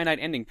like a finite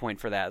ending point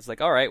for that. It's like,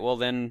 all right, well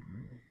then,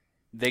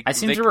 I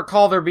seem to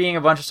recall there being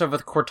a bunch of stuff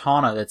with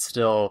Cortana that's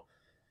still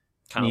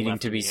Kinda needing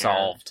left to in be the air.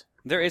 solved.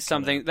 there is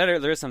something that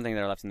there is something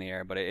that are left in the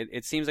air, but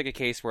it seems like a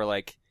case where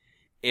like,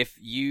 if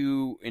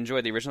you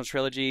enjoyed the original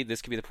trilogy,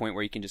 this could be the point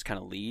where you can just kind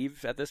of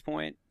leave at this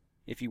point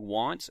if you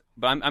want.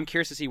 But I'm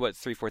curious to see what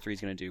 343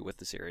 is going to do with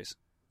the series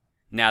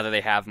now that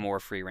they have more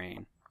free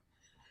reign.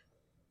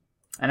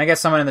 And I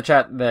guess someone in the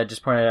chat that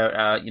just pointed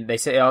out, they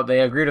say they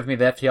agreed with me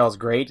that FTL is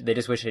great. They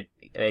just wish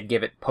they'd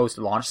give it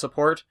post-launch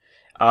support.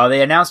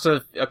 They announced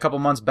a couple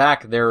months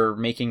back they're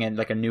making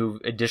a new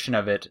edition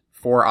of it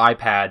for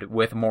iPad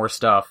with more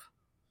stuff.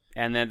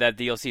 And then that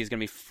DLC is going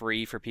to be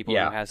free for people who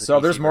has the so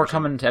PC there's more version.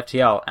 coming to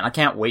FTL, and I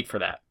can't wait for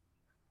that.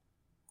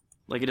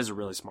 Like, it is a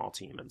really small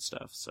team and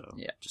stuff, so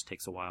Yeah. it just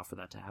takes a while for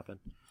that to happen.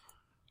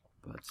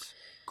 But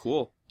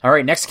cool. All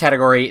right, next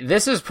category.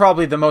 This is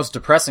probably the most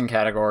depressing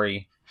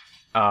category.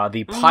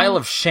 The Pile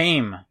of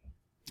Shame.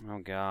 Oh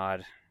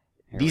God.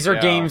 Here These we are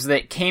go. games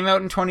that came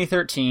out in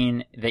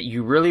 2013 that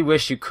you really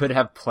wish you could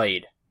have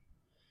played.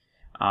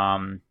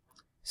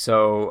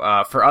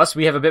 So for us,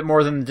 we have a bit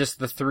more than just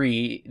the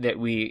three that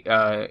we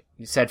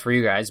said for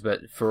you guys,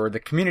 but for the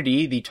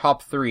community, the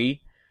top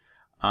three.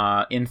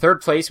 In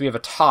third place, we have a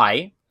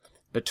tie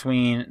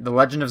between The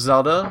Legend of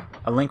Zelda: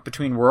 A Link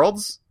Between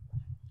Worlds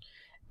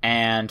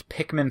and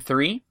Pikmin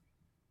 3.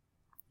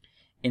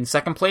 In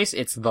second place,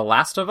 it's The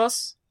Last of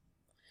Us.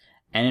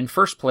 And in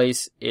first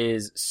place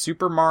is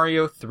Super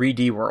Mario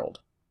 3D World.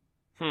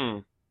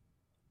 So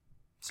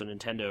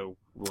Nintendo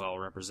well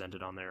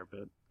represented on there,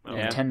 but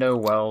Yeah. Nintendo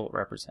well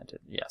represented,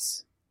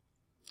 yes.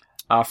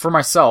 For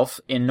myself,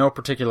 in no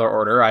particular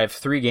order, I have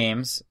 3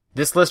 games.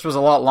 This list was a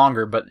lot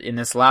longer, but in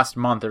this last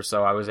month or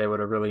so, I was able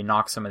to really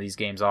knock some of these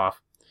games off.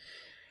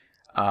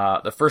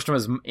 The first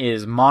one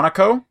is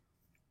Monaco.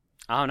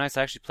 Oh, nice!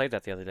 I actually played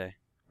that the other day.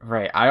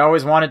 Right, I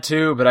always wanted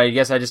to, but I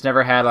guess I just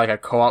never had like a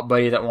co-op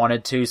buddy that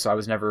wanted to, so I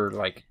was never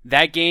like...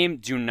 That game,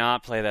 do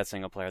not play that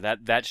single player.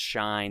 That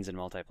shines in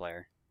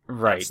multiplayer.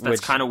 Right. that's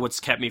kind of what's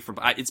kept me from...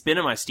 it's been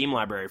in my Steam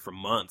library for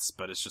months,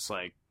 but it's just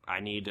like, I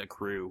need a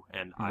crew,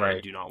 and I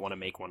Right. do not want to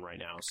make one right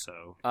now,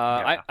 so...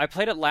 I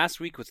played it last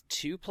week with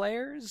 2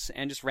 players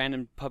and just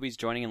random puppies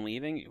joining and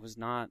leaving. It was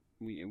not...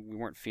 We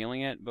weren't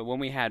feeling it. But when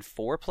we had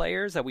 4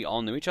 players that we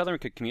all knew each other and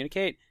could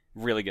communicate,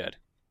 really good.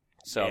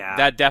 So Yeah.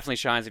 that definitely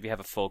shines if you have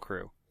a full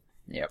crew.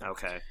 Yep.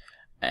 Okay.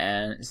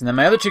 And so then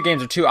my other 2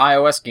 games are 2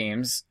 iOS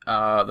games.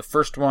 The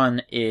first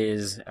one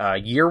is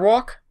Year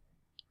Walk.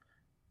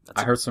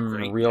 That's I heard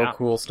some real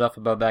cool stuff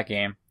about that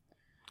game.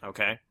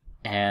 Okay.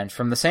 And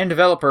from the same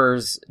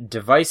developers,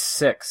 Device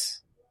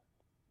 6.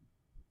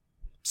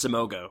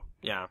 Simogo.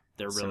 Yeah,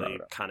 they're really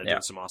Simogo. kind of Yeah.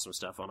 doing some awesome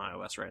stuff on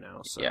iOS right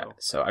now, so... Yeah,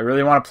 so I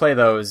really want to play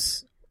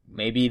those.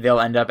 Maybe they'll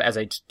end up as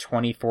a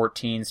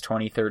 2014's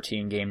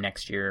 2013 game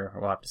next year.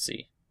 We'll have to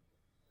see.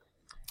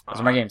 Those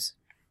are my games.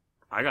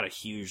 I got a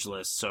huge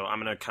list, so I'm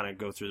going to kind of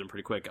go through them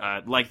pretty quick.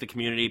 Like the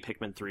community,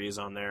 Pikmin 3 is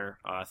on there.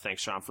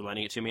 Thanks, Sean, for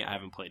lending it to me. I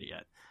haven't played it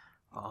yet.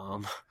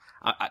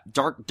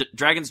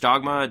 Dragon's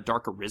Dogma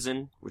Dark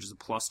Arisen, which is a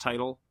Plus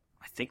title.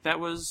 I think that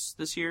was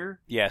this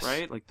year. Yes.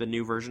 Right? Like the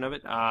new version of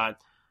it.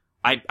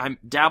 I'm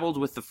dabbled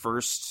with the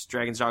first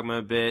Dragon's Dogma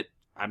a bit.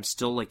 I'm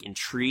still like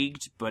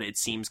intrigued, but it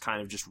seems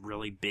kind of just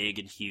really big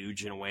and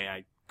huge in a way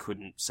I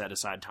couldn't set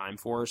aside time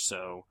for,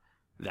 so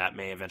that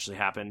may eventually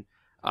happen.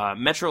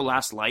 Metro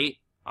Last Light.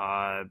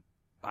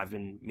 I've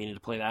been meaning to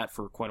play that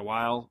for quite a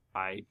while.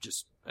 I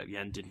just,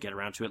 again, didn't get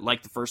around to it.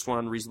 Liked the first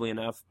one reasonably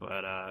enough,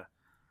 but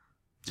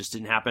just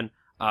didn't happen.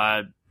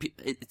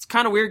 It's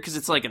kind of weird because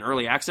it's like an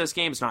early access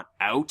game. It's not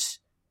out,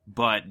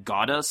 but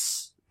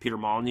Godus, Peter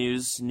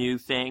Molyneux's new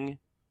thing.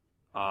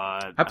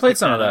 I played picked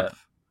some of up. that.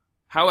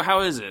 How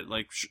is it?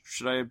 Like,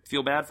 should I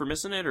feel bad for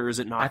missing it, or is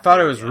it not? I thought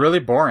it there was yet? really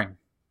boring.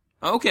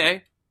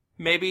 Okay.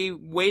 Maybe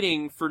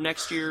waiting for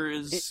next year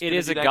is. It gonna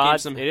is do a that game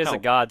god. some It is a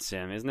help. god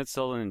sim, isn't it?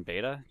 Still in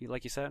beta,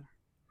 like you said.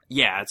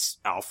 Yeah, it's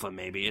alpha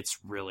maybe. It's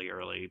really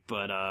early,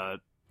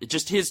 but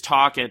just his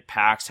talk at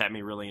PAX had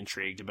me really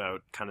intrigued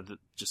about kind of the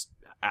just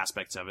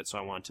aspects of it, so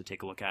I wanted to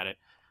take a look at it.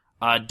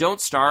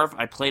 Don't Starve,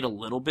 I played a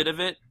little bit of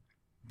it,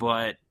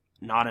 but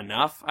not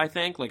enough, I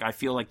think. Like, I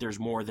feel like there's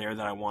more there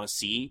that I want to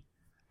see.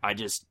 I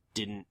just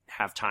didn't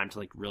have time to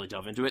like really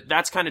delve into it.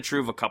 That's kind of true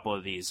of a couple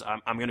of these.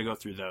 I'm going to go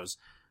through those.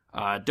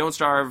 Don't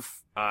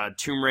Starve,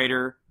 Tomb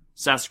Raider,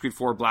 Assassin's Creed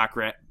 4, Black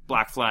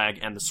Flag,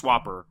 and The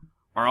Swapper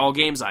are all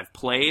games I've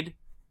played,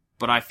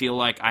 but I feel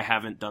like I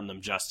haven't done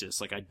them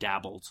justice. Like, I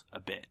dabbled a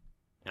bit,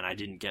 and I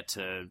didn't get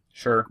to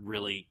Sure.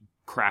 really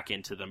crack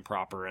into them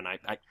proper, and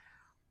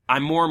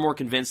I'm more and more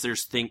convinced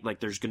there's going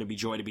to be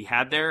joy to be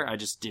had there. I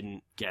just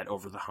didn't get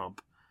over the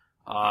hump.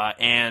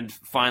 And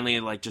finally,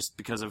 like, just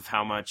because of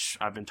how much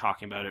I've been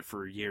talking about it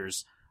for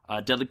years,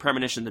 Deadly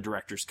Premonition, the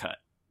director's cut.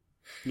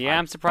 Yeah,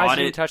 I'm surprised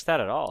you didn't touch that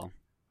at all.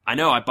 I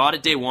know, I bought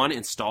it day one,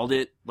 installed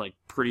it, like,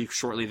 pretty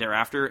shortly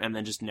thereafter, and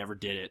then just never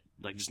did it.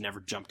 Like, just never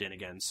jumped in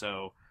again.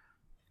 So,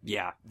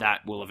 yeah,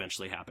 that will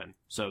eventually happen.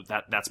 So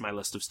that's my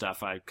list of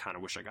stuff I kind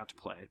of wish I got to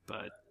play,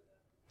 but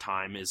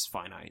time is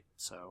finite,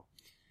 so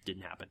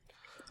didn't happen.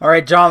 All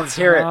right, John, let's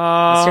hear it.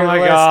 Let's hear Oh the my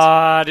list.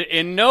 god!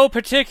 In no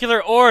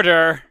particular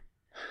order: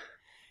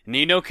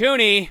 Ni no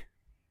Kuni,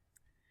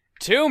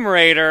 Tomb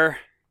Raider,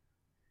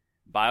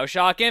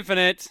 BioShock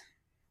Infinite,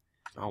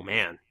 Oh,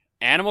 man.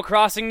 Animal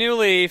Crossing New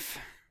Leaf,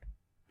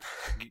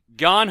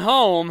 Gone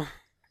Home,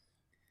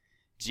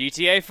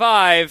 GTA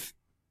 5.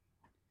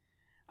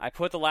 I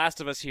put The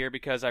Last of Us here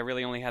because I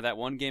really only had that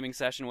one gaming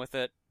session with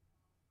it.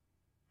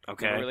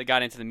 Okay. Never really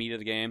got into the meat of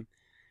the game.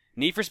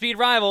 Need for Speed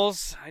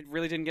Rivals. I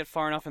really didn't get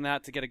far enough in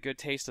that to get a good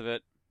taste of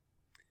it.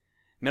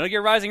 Metal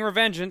Gear Rising: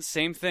 Revengeance,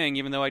 same thing,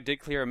 even though I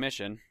did clear a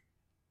mission.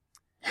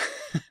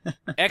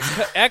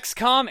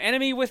 XCOM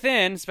Enemy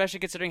Within, especially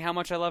considering how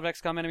much I loved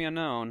XCOM Enemy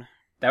Unknown.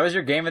 That was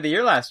your game of the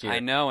year last year. I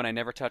know, and I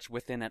never touched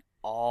Within at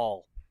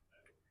all.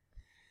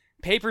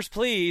 Papers,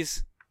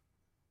 Please.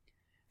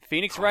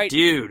 Phoenix Wright.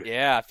 Dude.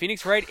 Yeah,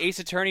 Phoenix Wright, Ace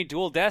Attorney,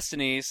 Dual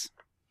Destinies.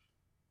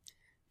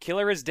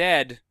 Killer is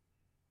Dead.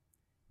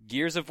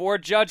 Gears of War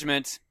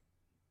Judgment.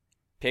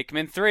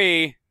 Pikmin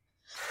 3.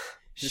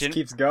 Just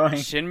keeps going.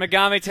 Shin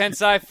Megami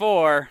Tensei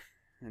 4.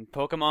 And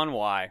Pokemon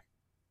Y.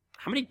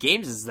 How many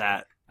games is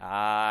that?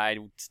 I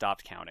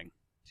stopped counting.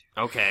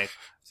 Okay.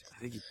 I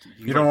think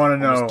You don't want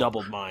to almost know.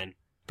 doubled mine.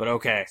 But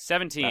okay.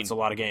 17. That's a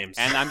lot of games.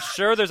 And I'm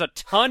sure there's a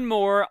ton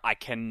more I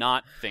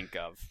cannot think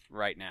of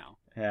right now.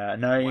 Yeah,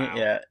 no, Wow.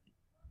 yeah.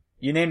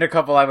 You named a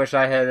couple I wish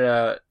I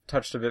had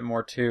touched a bit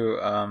more too.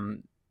 I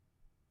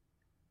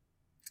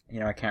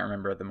can't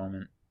remember at the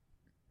moment.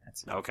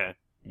 That's Okay.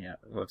 yeah.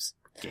 Whoops.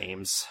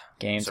 Games.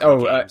 Games.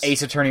 Several Oh, games.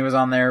 Ace Attorney was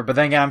on there, but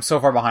then again, I'm so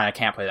far behind I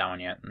can't play that one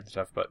yet and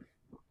stuff. But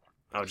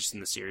Oh, just in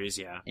the series,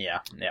 yeah. yeah.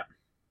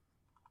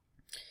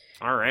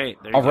 All right.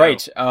 There you All go.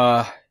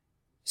 right.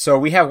 So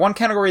we have one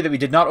category that we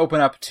did not open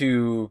up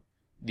to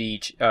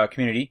the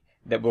community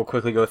that we'll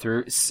quickly go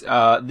through.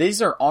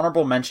 These are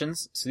honorable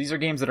mentions. So these are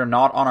games that are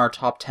not on our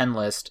top 10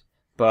 list,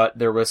 but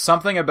there was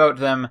something about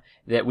them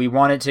that we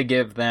wanted to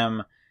give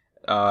them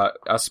a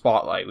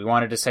spotlight. We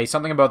wanted to say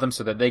something about them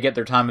so that they get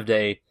their time of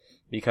day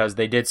because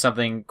they did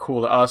something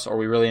cool to us or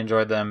we really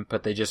enjoyed them,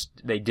 but they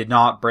did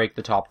not break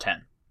the top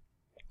 10.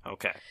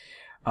 Okay.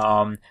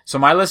 So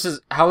my list is,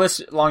 how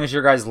long is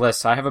your guys'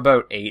 list? I have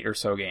about 8 or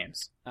so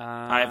games.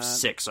 I have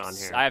 6 on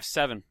here. I have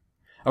 7.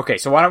 Okay,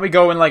 so why don't we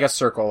go in like a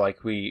circle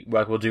like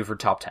we'll do for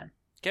top 10.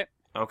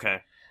 Okay.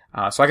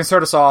 So I can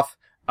start us off.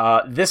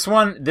 This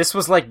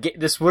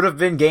would have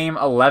been game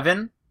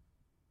 11,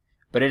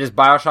 but it is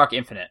BioShock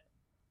Infinite.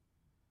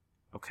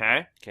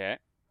 Okay. Okay.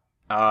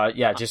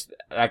 Just,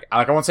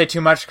 I won't say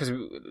too much because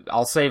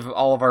I'll save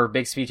all of our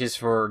big speeches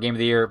for Game of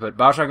the Year, but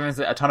BioShock Infinite is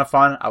a ton of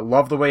fun. I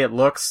love the way it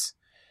looks.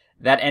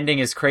 That ending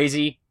is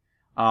crazy.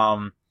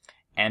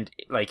 And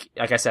like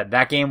I said,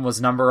 that game was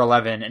number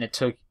 11 and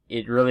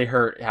it really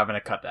hurt having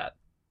to cut that.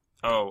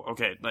 Oh,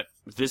 okay. But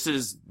this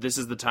is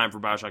the time for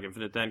BioShock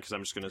Infinite then, because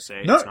I'm just gonna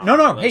say No. it's not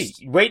on my Hey,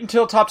 list. wait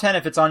until top 10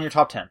 if it's on your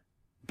top 10.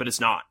 But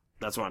it's not.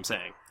 That's what I'm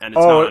saying, and it's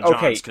not on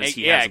John's because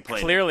he yeah, hasn't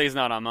played. clearly it's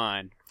not on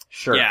mine.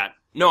 Sure. Yeah.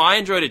 No, I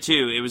enjoyed it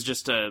too. It was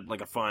just a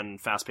fun,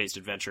 fast-paced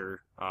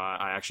adventure.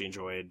 I actually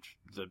enjoyed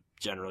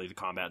generally the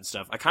combat and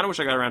stuff. I kind of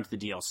wish I got around to the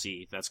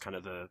DLC. That's kind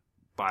of the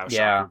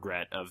BioShock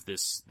regret of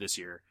this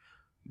year.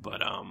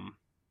 But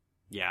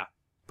yeah,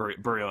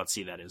 Burial at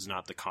Sea, that is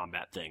not the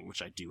combat thing,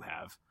 which I do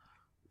have.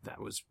 That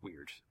was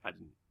weird. I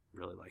didn't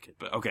really like it,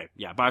 but okay,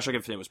 yeah, BioShock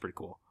Infinite was pretty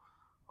cool.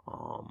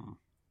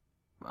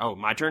 Oh,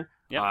 my turn.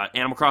 Yep.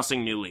 Animal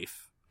Crossing New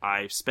Leaf.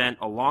 I spent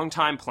a long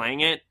time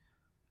playing it.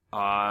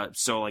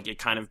 So like it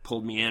kind of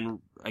pulled me in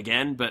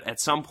again, but at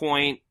some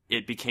point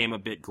it became a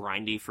bit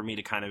grindy for me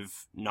to kind of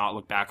not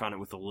look back on it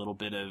with a little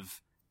bit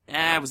of,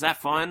 was that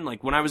fun?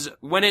 Like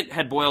when it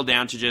had boiled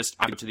down to just,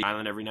 I go to the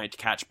island every night to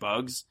catch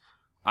bugs,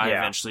 I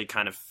eventually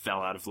kind of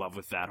fell out of love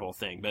with that whole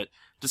thing. But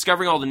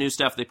discovering all the new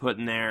stuff they put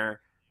in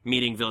there,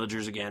 meeting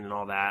villagers again and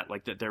all that,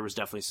 like that, there was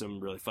definitely some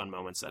really fun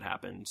moments that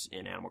happened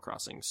in Animal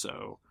Crossing.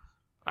 So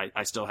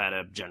I still had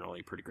a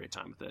generally pretty great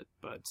time with it,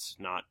 but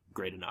not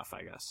great enough,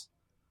 I guess.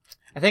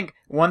 I think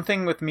one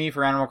thing with me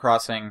for Animal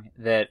Crossing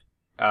that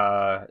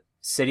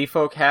City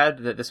Folk had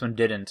that this one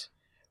didn't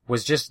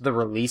was just the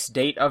release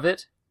date of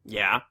it.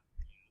 Yeah.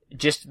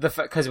 Just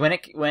because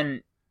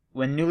when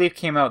New Leaf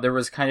came out, there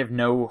was kind of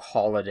no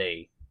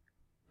holiday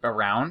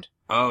around.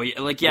 Oh yeah,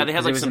 they had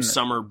Because it like was some in the-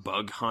 summer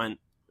bug hunt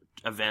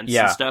events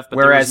Yeah. and stuff. But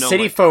Whereas there was no,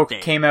 City like, Folk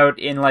thing. came out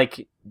in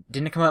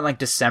didn't it come out in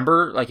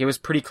December? Like it was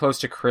pretty close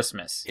to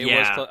Christmas. It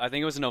Yeah. was. I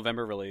think it was a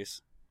November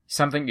release.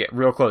 something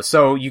real close.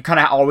 So you kind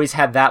of always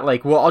had that,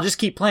 like, well, I'll just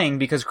keep playing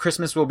because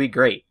Christmas will be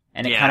great.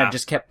 And it kind of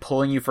just kept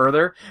pulling you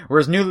further.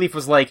 Whereas New Leaf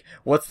was like,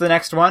 what's the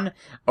next one?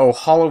 Oh,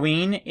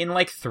 Halloween in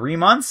like 3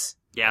 months?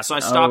 Yeah, so I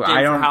stopped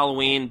in for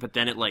Halloween, but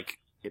then it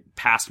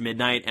passed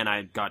midnight, and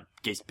I got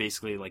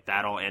basically like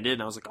that all ended,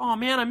 and I was like, oh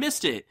man, I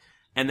missed it.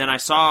 And then I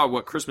saw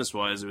what Christmas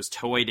was. It was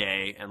Toy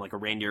Day, and like a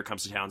reindeer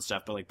comes to town and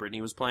stuff, but like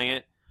Brittany was playing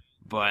it.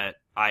 But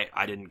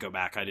I didn't go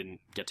back. I didn't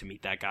get to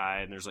meet that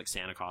guy, and there's like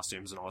Santa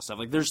costumes and all that stuff.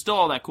 Like there's still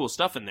all that cool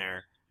stuff in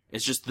there.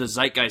 It's just the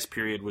Zeitgeist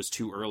period was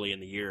too early in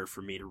the year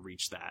for me to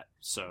reach that.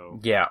 So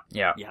yeah,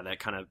 that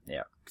kind of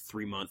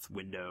 3-month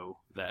window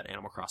that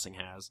Animal Crossing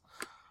has.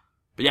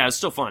 But yeah, it's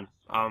still fun.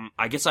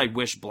 I guess I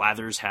wish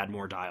Blathers had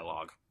more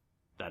dialogue.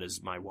 That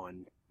is my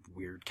one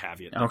weird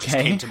caveat that just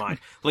came to mind.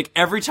 Like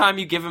every time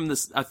you give him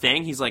a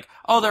thing, he's like,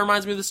 "Oh, that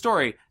reminds me of the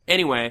story."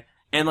 Anyway,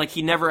 and like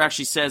he never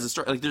actually says a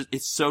story. Like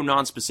it's so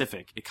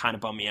non-specific. It kind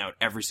of bummed me out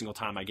every single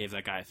time I gave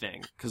that guy a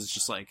thing, because it's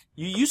just like,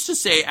 you used to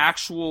say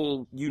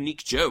actual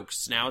unique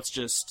jokes. Now it's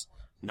just,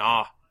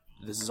 nah,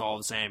 this is all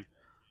the same.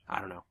 I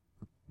don't know.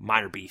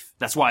 Minor beef.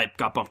 That's why it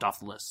got bumped off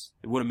the list.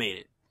 It would have made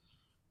it.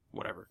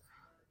 Whatever.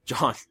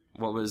 John,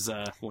 what was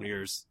one of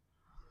yours?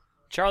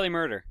 Charlie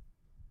Murder.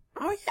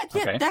 Oh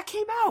yeah, that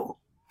came out.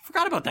 I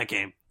forgot about that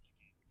game.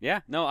 Yeah,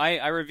 no,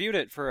 I reviewed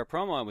it for a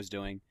promo I was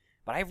doing.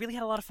 But I really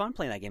had a lot of fun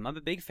playing that game. I'm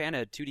a big fan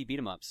of 2D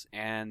beat-em-ups,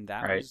 and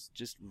that was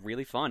just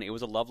really fun. It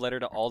was a love letter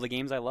to all the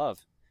games I love.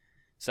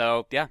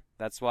 So, yeah,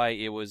 that's why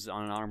it was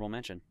on an honorable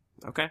mention.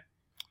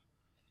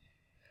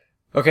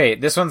 Okay,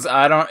 this one's,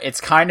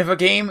 it's kind of a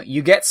game.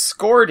 You get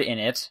scored in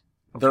it.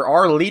 There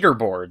are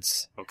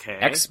leaderboards. Okay.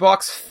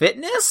 Xbox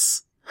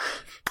Fitness?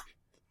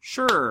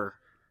 Sure.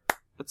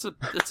 It's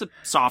a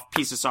soft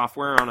piece of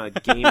software on a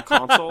game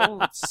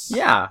console. It's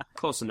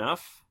close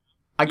enough.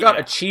 I got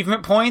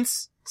achievement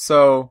points,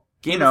 so...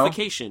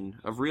 Gamification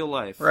of real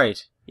life.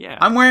 Right. Yeah.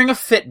 I'm wearing a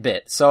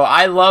Fitbit, so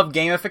I love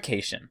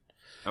gamification.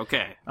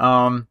 Okay.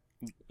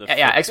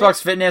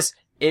 Xbox Fitness,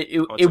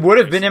 it would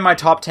have been in my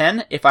top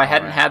 10 if I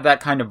hadn't had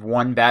that kind of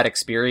one bad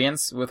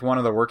experience with one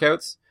of the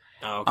workouts.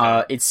 Oh,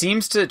 okay. It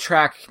seems to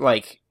track,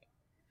 like,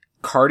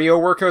 cardio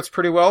workouts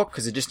pretty well,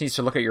 because it just needs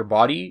to look at your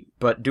body,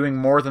 but doing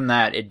more than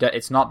that,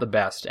 it's not the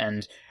best,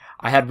 and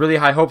I had really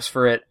high hopes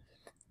for it,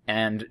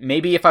 and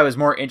maybe if I was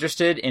more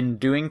interested in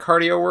doing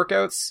cardio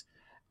workouts,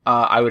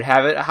 I would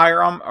have it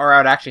higher on, or I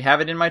would actually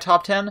have it in my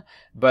top 10,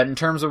 but in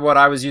terms of what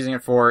I was using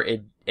it for,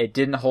 it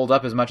didn't hold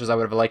up as much as I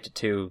would have liked it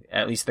to,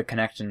 at least the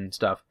connection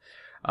stuff.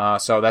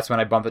 So that's when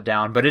I bumped it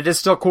down, but it is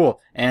still cool,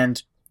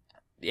 and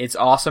it's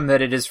awesome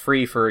that it is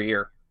free for a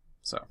year,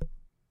 so.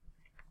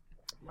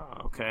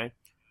 Okay.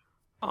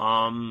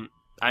 I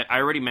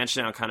already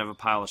mentioned I'm kind of a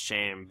pile of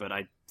shame, but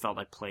I felt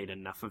I played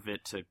enough of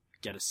it to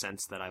get a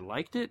sense that I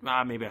liked it.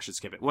 Maybe I should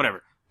skip it.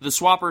 Whatever. The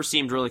Swapper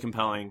seemed really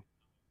compelling,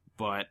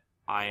 but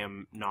I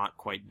am not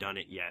quite done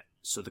it yet.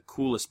 So the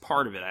coolest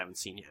part of it I haven't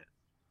seen yet.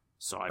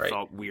 So I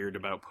felt weird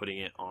about putting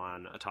it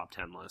on a top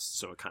 10 list,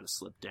 so it kind of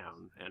slipped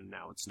down, and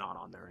now it's not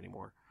on there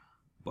anymore.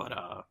 But,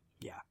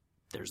 yeah,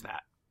 there's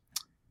that.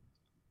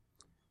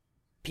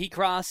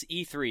 P-Cross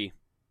E3.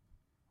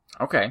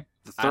 Okay.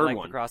 The third I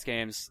one. The cross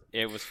games.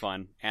 It was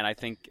fun, and I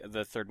think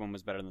the third one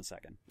was better than the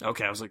second.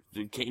 Okay, I was like,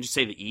 can't you just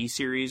say the E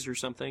series or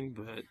something?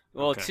 But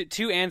well,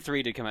 2 and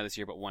 3 did come out this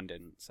year, but 1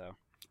 didn't. So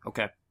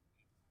okay.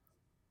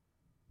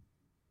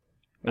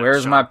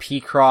 Where's my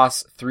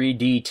P-Cross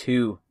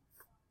 3D2?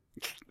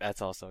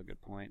 That's also a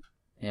good point.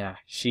 Yeah,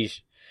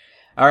 sheesh.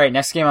 Alright,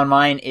 next game on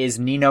mine is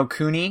Ni no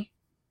Kuni.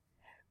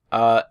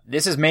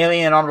 This is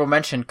mainly an honorable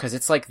mention because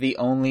it's like the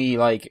only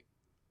like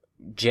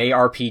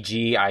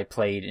JRPG I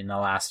played in the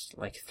last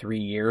like 3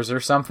 years or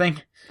something.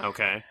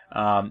 Okay.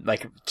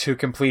 Like to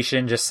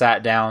completion, just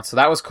sat down. So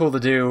that was cool to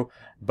do,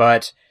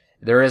 but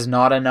there is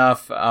not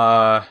enough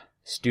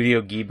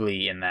Studio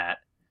Ghibli in that.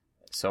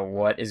 So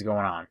what is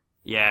going on?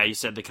 Yeah, you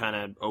said they kind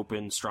of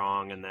open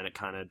strong, and then it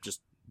kind of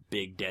just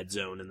big dead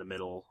zone in the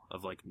middle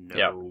of like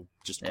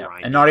just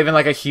grind. And not even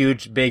like a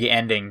huge big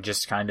ending,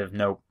 just kind of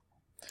nope.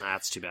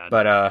 That's too bad.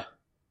 But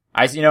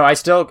I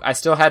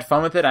still had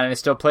fun with it, and I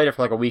still played it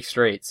for like a week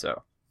straight,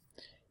 so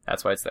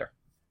that's why it's there.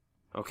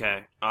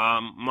 Okay.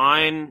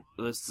 Mine,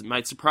 this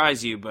might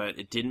surprise you, but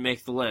it didn't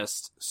make the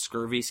list.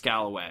 Scurvy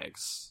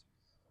Scalawags.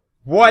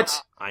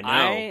 What? I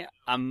know.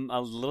 I'm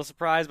a little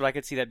surprised, but I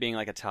could see that being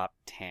like a top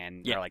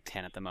 10, or like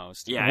 10 at the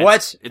most. Yeah.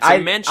 What? It's a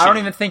mention. I don't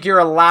even think you're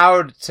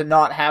allowed to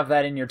not have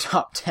that in your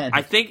top 10.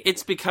 I think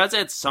it's because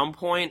at some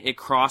point it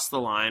crossed the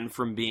line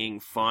from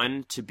being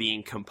fun to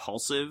being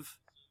compulsive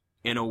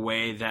in a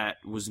way that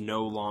was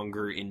no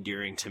longer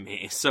endearing to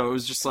me. So it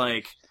was just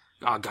like,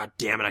 oh god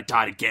damn it, I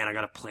died again. I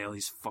gotta play all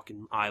these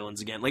fucking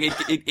islands again. Like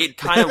it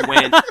kind of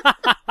went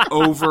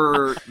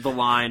over the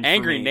line.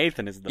 Angry for me.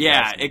 Nathan is the best.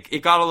 Yeah,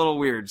 it got a little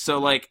weird. So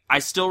like, I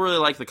still really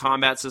like the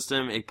combat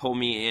system. It pulled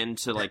me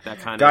into like that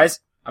kind of. Guys,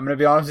 I'm gonna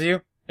be honest with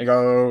you. It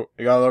got a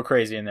little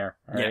crazy in there.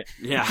 All right?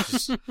 Yeah.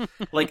 Just,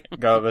 like,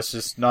 let's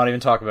just not even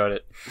talk about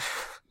it.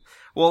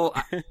 Well,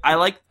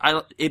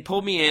 it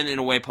pulled me in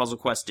a way Puzzle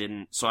Quest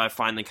didn't, so I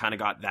finally kind of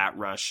got that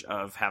rush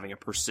of having a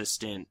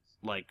persistent,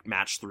 like,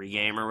 match 3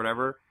 game or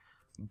whatever.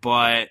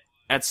 But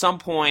at some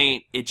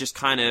point, it just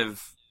kind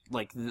of,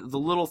 like, the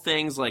little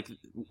things, like,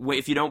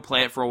 if you don't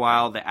play it for a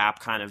while, the app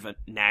kind of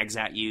nags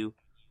at you.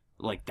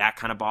 Like, that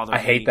kind of bothers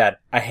me.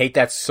 I hate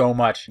that so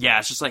much. Yeah,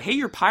 it's just like, hey,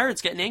 your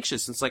pirate's getting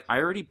anxious. And it's like, I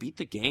already beat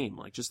the game.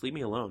 Like, just leave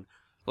me alone.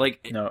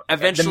 Like, No.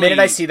 eventually... The minute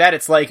I see that,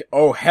 it's like,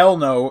 oh, hell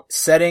no.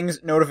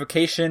 Settings,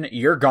 notification,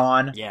 you're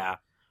gone. Yeah.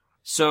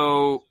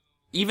 So,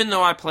 even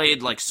though I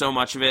played, like, so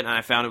much of it, and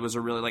I found it was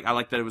a really, like, I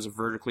like that it was a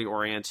vertically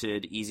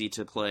oriented, easy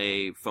to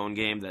play phone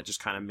game that just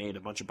kind of made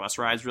a bunch of bus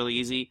rides really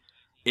easy,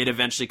 it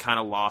eventually kind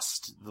of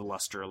lost the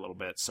luster a little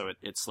bit, so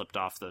it slipped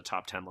off the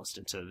top 10 list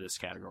into this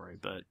category.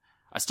 But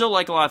I still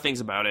like a lot of things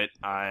about it.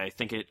 I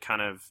think it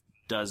kind of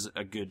does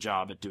a good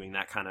job at doing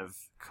that kind of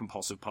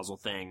compulsive puzzle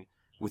thing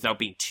without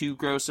being too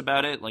gross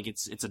about it. Like,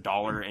 it's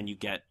 $1 and you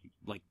get,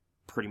 like,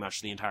 pretty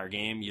much the entire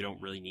game. You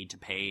don't really need to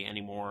pay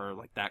anymore.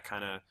 Like, that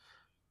kind of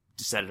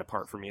set it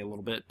apart for me a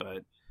little bit.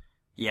 But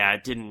yeah,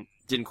 it didn't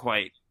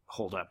quite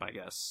hold up, I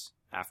guess,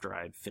 after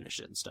I'd finished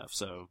it and stuff.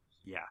 So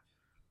yeah,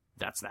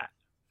 that's that.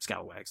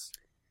 Scalawags.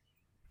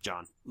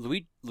 John.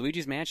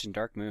 Luigi's Mansion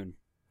Dark Moon.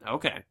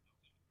 Okay.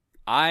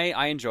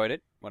 I enjoyed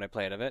it when I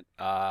played of it.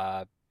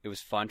 It was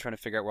fun trying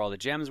to figure out where all the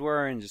gems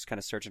were and just kind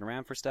of searching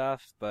around for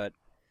stuff. But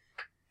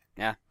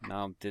yeah,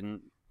 no,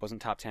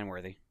 wasn't top 10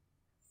 worthy.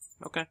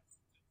 Okay.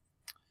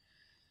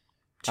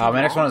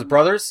 My next one is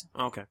Brothers.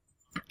 Okay.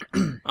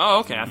 Oh,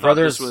 okay. I thought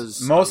Brothers this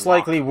was most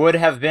likely would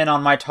have been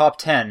on my top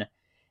 10,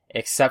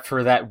 except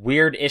for that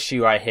weird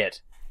issue I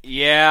hit.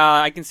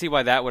 Yeah, I can see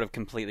why that would have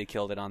completely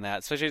killed it on that.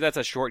 Especially if that's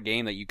a short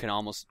game that you can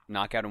almost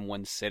knock out in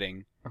one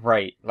sitting.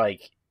 Right,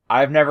 like,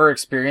 I've never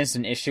experienced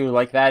an issue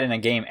like that in a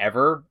game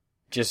ever.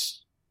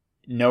 Just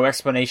no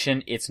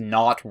explanation, it's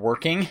not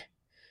working.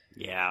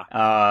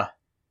 Yeah.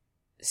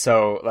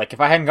 So, like,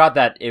 if I hadn't got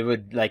that, it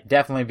would, like,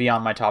 definitely be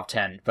on my top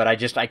 10. But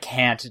I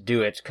can't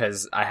do it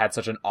because I had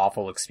such an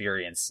awful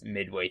experience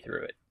midway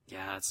through it.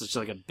 Yeah, it's just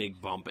like a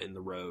big bump in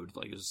the road.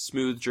 Like, it was a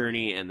smooth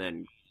journey and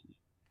then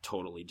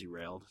totally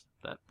derailed.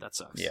 That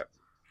sucks. Yep.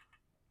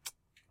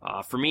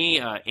 For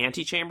me,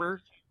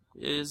 Antichamber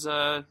is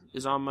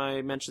on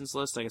my mentions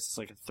list. I guess it's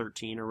like a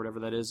 13 or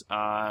whatever that is.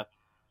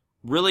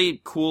 Really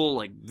cool,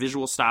 like,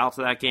 visual style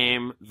to that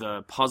game.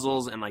 The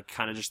puzzles and, like,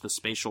 kind of just the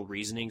spatial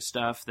reasoning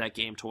stuff that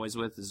game toys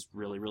with is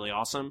really, really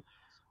awesome.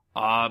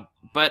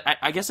 But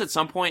I guess at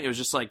some point it was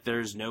just like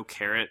there's no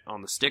carrot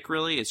on the stick,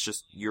 really. It's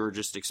just you're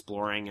just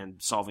exploring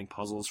and solving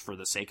puzzles for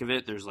the sake of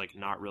it. There's, like,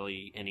 not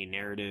really any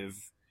narrative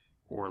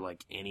or,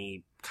 like,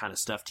 any kind of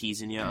stuff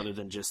teasing you other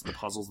than just the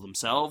puzzles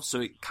themselves. So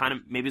it kind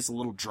of, maybe it's a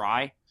little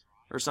dry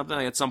or something.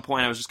 Like, at some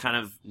point I was just kind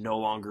of no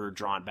longer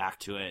drawn back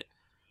to it.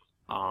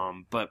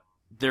 But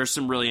there's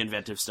some really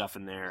inventive stuff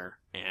in there,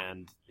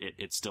 and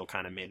it still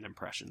kind of made an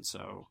impression.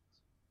 So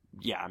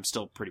yeah, I'm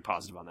still pretty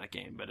positive on that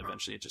game, but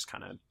eventually it just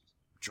kind of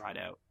dried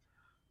out.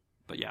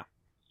 But yeah,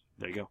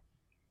 there you go.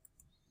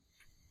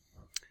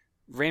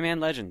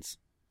 Rayman Legends.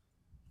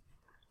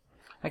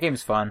 That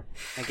game's fun.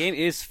 That game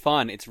is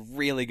fun. It's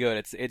really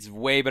good. It's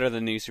way better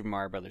than the new Super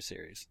Mario Brothers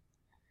series.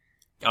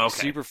 Okay.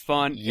 Super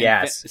fun.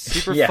 Yes.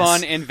 Super Yes.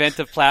 fun,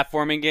 inventive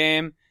platforming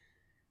game.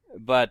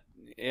 But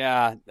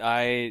yeah,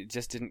 I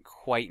just didn't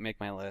quite make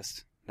my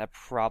list. That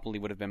probably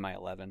would have been my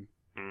 11.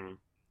 Mm.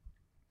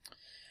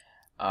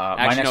 My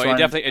Actually, next no,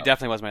 one, it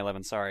definitely was my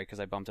 11. Sorry, because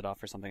I bumped it off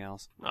for something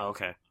else. Oh,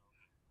 okay.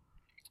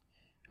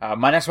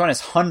 my next one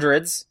is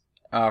Hundreds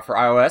for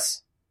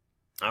iOS.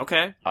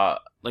 Okay.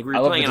 Like, were I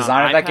you love playing the it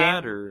design on of that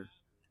iPad game. or?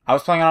 I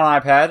was playing on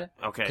an iPad.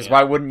 Okay. Because Yeah.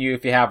 why wouldn't you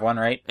if you have one,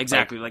 right?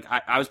 Exactly. Like,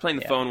 I was playing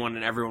the Yeah. phone one,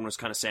 and everyone was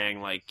kind of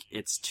saying, like,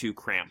 it's too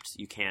cramped.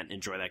 You can't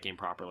enjoy that game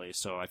properly.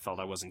 So I felt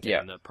I wasn't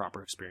getting the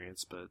proper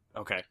experience. But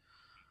okay.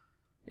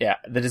 Yeah,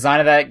 the design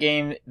of that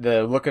game,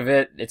 the look of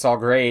it, it's all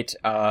great.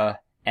 And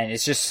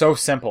it's just so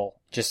simple.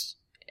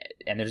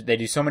 And they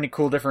do so many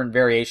cool different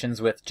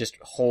variations with just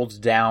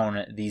hold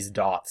down these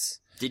dots.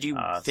 Did you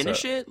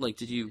finish it? Like,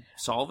 did you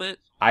solve it?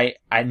 I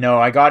know,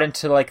 I got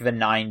into like the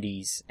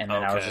 90s, and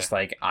then I was Okay. just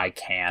like, I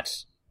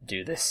can't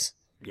do this.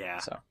 Yeah.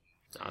 So,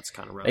 That's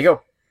kind of rough. there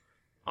you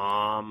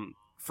go.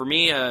 For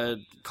me,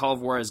 Call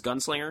of Juarez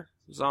Gunslinger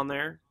was on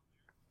there.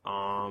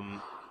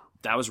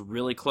 That was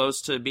really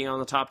close to being on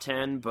the top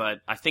 10,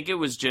 but I think it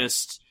was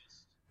just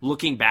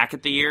looking back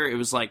at the year, it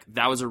was like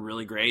that was a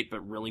really great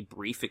but really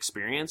brief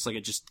experience. Like,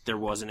 there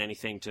wasn't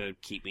anything to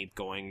keep me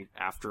going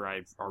after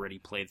I've already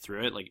played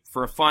through it. Like,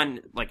 for a fun,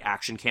 like,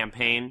 action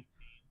campaign,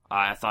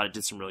 I thought it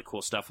did some really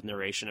cool stuff with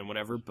narration and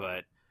whatever,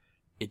 but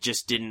it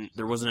just didn't,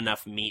 there wasn't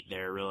enough meat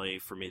there really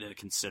for me to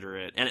consider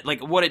it. And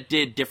like what it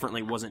did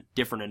differently wasn't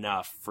different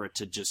enough for it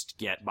to just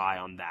get by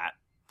on that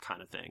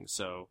kind of thing.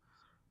 So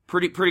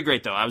pretty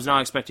great though. I was not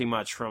expecting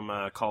much from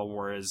a Call of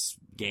Juarez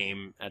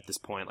game at this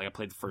point. Like, I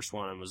played the first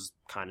one and was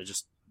kind of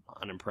just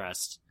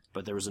unimpressed,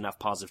 but there was enough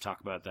positive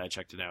talk about it that I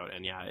checked it out.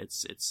 And yeah,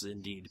 it's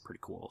indeed pretty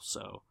cool.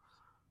 So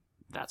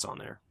that's on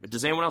there. But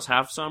does anyone else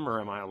have some,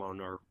 or am I alone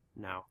or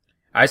now?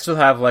 I still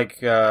have like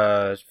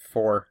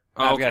 4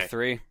 Oh, I've got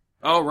 3.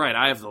 Oh, right.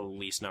 I have the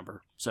least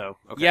number. So,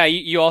 okay. Yeah,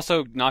 you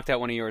also knocked out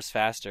one of yours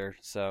faster,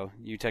 so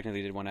you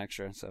technically did 1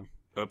 extra. So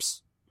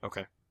Oops.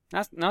 Okay.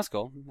 that's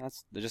cool.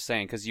 They're just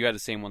saying because you had the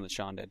same one that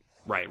Sean did.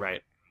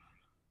 Right.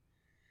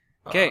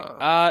 Okay.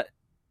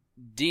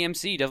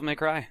 DMC Devil May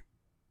Cry.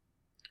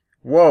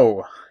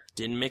 Whoa.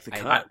 Didn't make the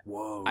cut.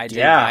 Whoa. I did.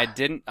 Yeah.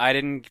 I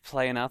didn't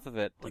play enough of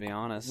it to be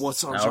honest.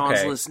 What's on Okay.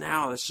 John's list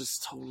now? That's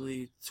just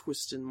totally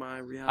twisting my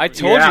reality. I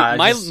told Yeah, you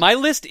my just- my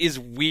list is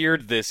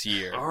weird this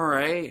year. All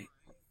right.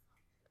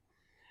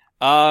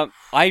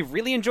 I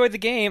really enjoyed the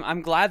game.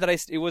 I'm glad that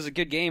it was a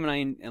good game,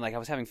 and I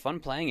was having fun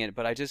playing it.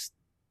 But I just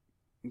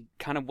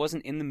kind of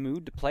wasn't in the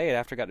mood to play it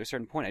after I got to a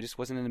certain point. I just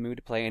wasn't in the mood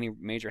to play any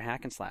major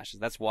hack and slashes.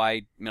 That's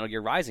why Metal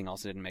Gear Rising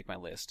also didn't make my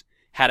list.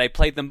 Had I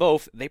played them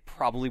both, they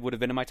probably would have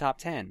been in my top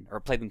 10 or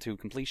played them to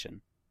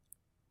completion.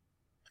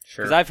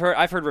 Sure. Because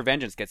I've heard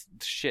Revengeance gets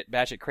shit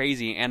batshit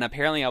crazy, and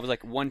apparently I was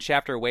like 1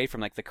 chapter away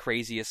from like the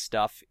craziest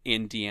stuff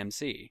in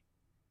DMC.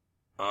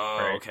 Oh,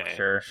 Right. okay.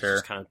 Sure.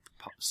 Just kind of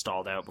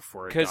stalled out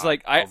before it Because got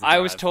like I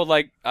was overdrive.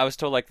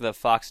 told like the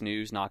Fox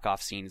News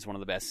knockoff scene is one of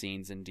the best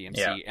scenes in DMC,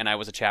 Yeah. and I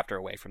was a chapter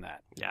away from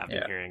that. Yeah,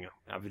 Yeah.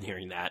 I've been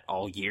hearing that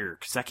all year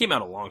because that came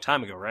out a long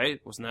time ago, right?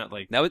 Wasn't that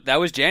like? That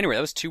was January.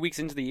 That was 2 weeks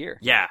into the year.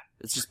 Yeah,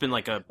 it's just been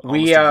like almost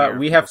we a year of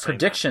we people have saying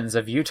predictions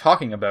of you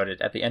talking about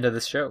it at the end of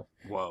this show.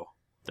 that. Whoa,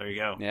 there you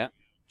go. Yeah,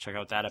 Check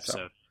out that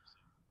So.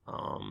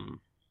 episode.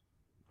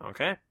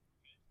 Okay.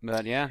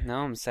 but yeah, no,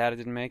 I'm sad I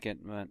didn't make it,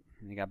 but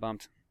he got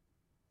bumped.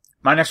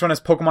 My next one is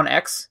Pokemon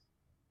X.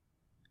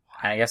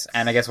 I guess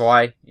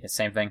why? Yeah,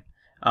 same thing.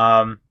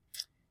 I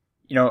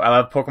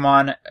love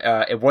Pokemon.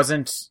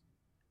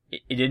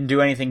 It didn't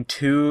do anything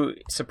too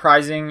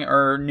surprising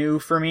or new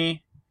for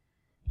me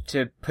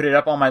to put it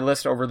up on my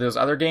list over those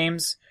other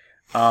games.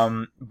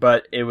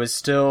 But it was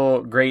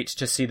still great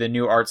to see the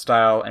new art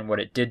style and what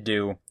it did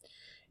do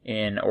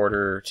in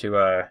order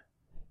to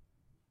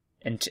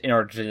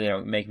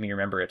make me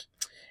remember it.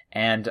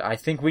 And I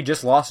think we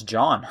just lost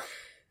John.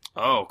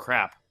 Oh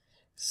crap.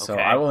 So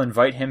Okay. I will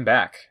invite him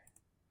back.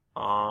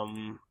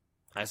 I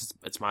guess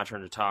it's my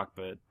turn to talk,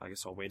 but I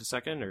guess I'll wait a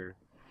second or.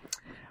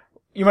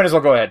 You might as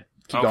well go ahead.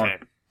 Keep Okay.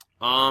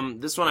 going.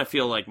 This one I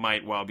feel like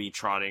might well be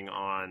trotting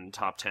on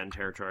top 10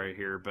 territory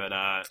here, but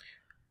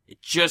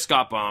it just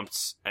got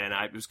bumped, and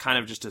it was kind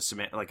of just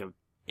a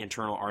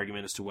internal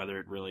argument as to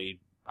whether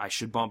I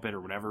should bump it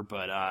or whatever.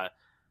 But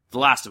The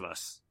Last of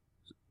Us,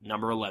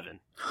 number 11.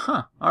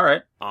 Huh. All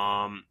right.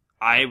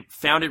 I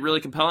found it really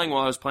compelling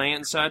while I was playing it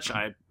and such.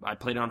 I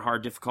played it on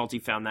hard difficulty,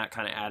 found that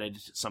kind of added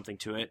something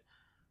to it.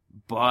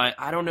 But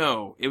I don't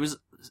know. It was,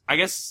 I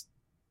guess,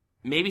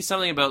 maybe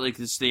something about like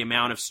the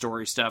amount of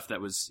story stuff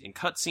that was in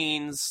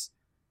cutscenes.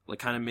 Like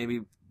kind of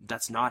maybe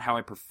that's not how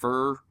I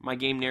prefer my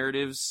game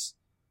narratives.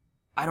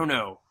 I don't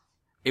know.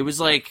 It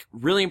was like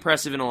really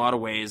impressive in a lot of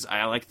ways.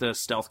 I like the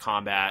stealth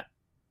combat,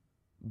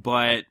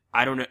 but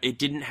I don't know. It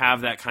didn't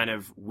have that kind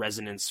of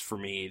resonance for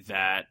me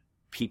that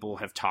people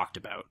have talked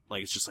about.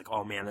 Like it's just like,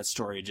 oh man, that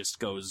story just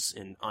goes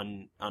in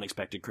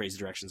unexpected crazy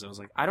directions. I was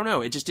like, I don't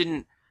know. It just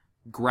didn't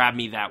grab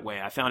me that way.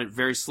 I found it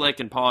very slick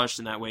and polished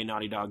in that way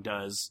Naughty Dog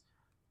does,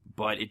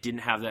 but it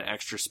didn't have that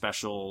extra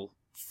special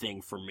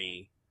thing for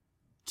me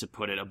to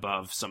put it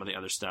above some of the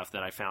other stuff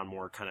that I found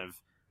more kind of,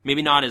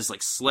 maybe not as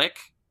like slick,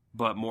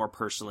 but more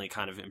personally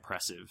kind of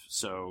impressive.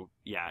 So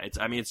yeah,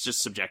 it's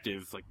just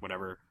subjective, like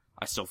whatever.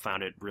 I still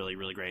found it really,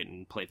 really great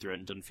and played through it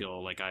and didn't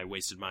feel like I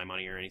wasted my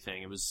money or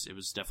anything. It was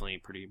definitely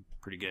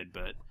pretty good,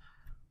 but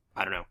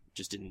I don't know,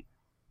 just didn't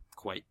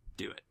quite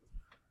do it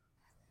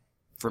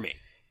for me.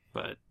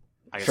 But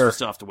I guess Sure. we'll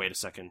still have to wait a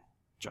second.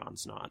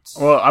 John's not.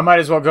 Well, I might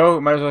as well go.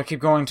 Might as well keep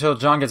going until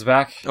John gets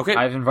back. Okay.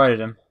 I've invited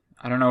him.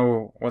 I don't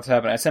know what's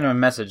happening. I sent him a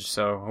message,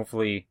 so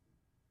hopefully...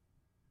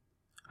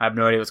 I have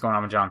no idea what's going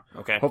on with John.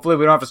 Okay. Hopefully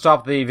we don't have to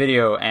stop the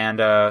video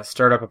and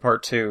start up a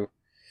part 2.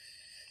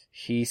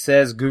 He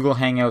says Google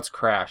Hangouts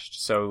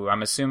crashed, so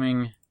I'm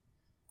assuming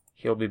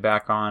he'll be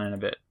back on in a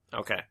bit.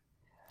 Okay.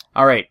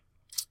 Alright.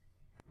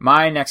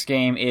 My next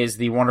game is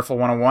The Wonderful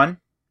 101.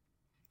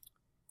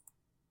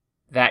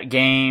 That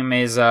game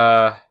is,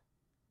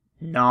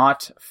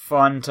 not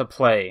fun to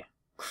play.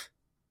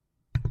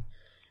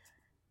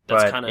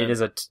 That's But kind of, it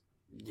is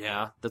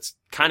yeah, that's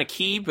kind of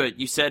key, but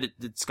you said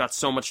it's got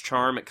so much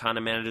charm, it kind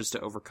of manages to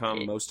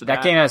overcome most of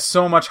that game has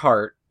so much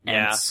heart and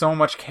Yeah. so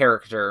much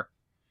character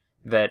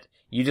that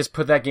you just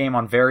put that game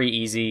on very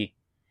easy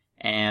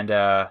and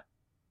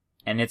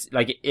it's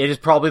like, it is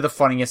probably the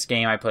funniest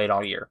game I played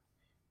all year.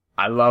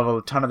 I love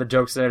a ton of the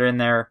jokes that are in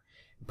there,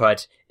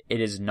 but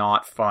it is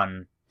not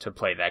fun to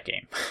play that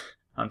game,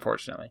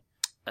 unfortunately.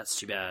 That's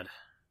too bad.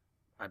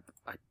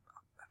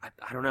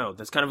 I don't know.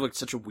 That's kind of like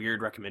such a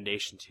weird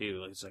recommendation too.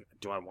 Like, it's like,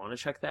 do I want to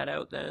check that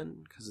out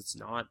then? Because it's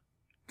not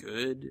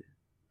good,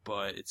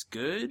 but it's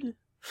good.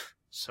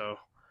 So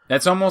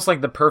That's almost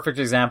like the perfect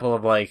example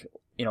of like,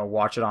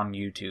 watch it on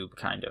YouTube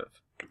kind of.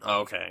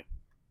 okay.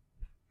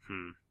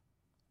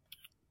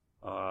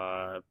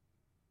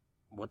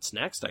 What's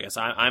next? I guess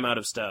I'm out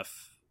of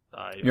stuff.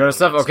 You know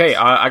stuff? Okay,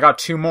 I got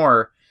 2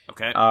 more.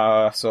 Okay.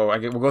 So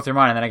we'll go through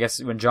mine, and then I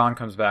guess when John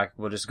comes back,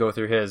 we'll just go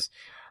through his.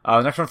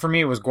 The next one for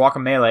me was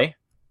Guacamelee.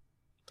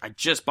 I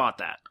just bought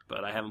that,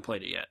 but I haven't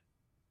played it yet.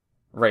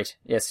 Right.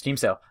 Yeah, Steam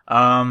sale.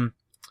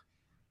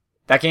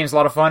 That game's a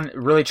lot of fun.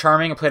 Really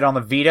charming. I played it on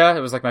the Vita.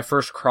 It was like my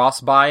first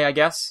cross-buy, I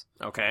guess.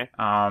 Okay.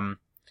 I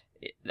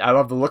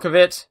love the look of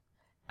it.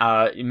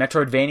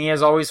 Metroidvania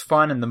is always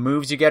fun, and the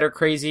moves you get are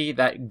crazy.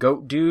 That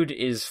goat dude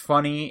is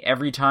funny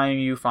every time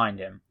you find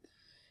him.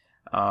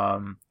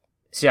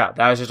 So yeah,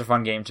 that was just a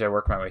fun game to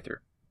work my way through.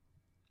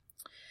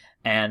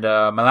 And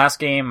my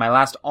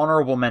last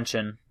honorable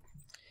mention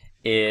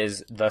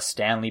is The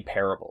Stanley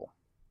Parable.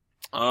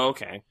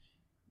 Okay.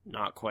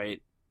 Not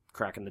quite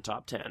cracking the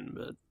top 10,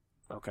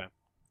 but okay.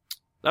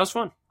 That was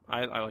fun.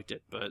 I liked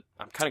it, but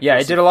I'm kind of... Yeah,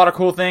 it did a lot of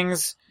cool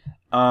things,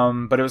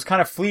 but it was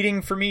kind of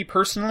fleeting for me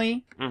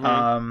personally.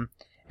 Mm-hmm.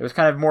 It was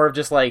kind of more of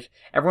just like,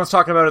 everyone's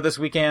talking about it this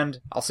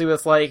weekend, I'll see what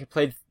it's like,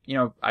 played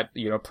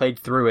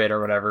through it or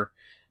whatever,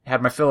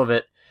 had my fill of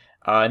it,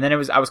 and then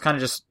I was kind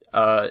of just,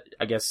 I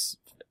guess,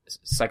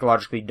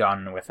 psychologically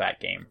done with that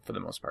game for the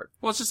most part.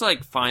 Well, it's just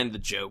like find the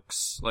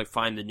jokes, like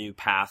find the new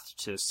path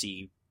to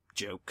see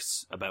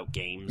jokes about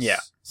games. Yeah.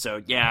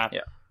 So yeah.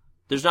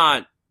 There's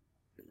not,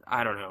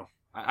 I don't know.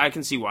 I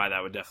can see why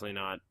that would definitely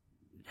not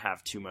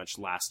have too much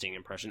lasting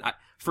impression.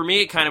 For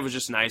me, it kind of was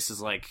just nice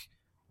as like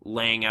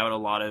laying out a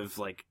lot of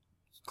like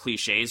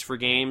cliches for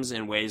games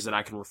in ways that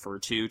I can refer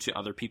to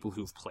other people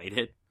who've played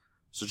it.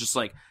 So just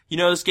like,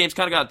 this game's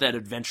kind of got that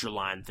adventure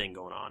line thing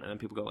going on, and then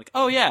people go like,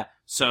 oh yeah.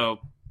 So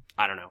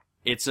I don't know.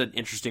 It's an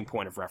interesting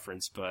point of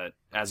reference, but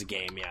as a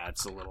game, yeah,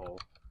 it's a little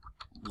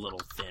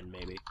thin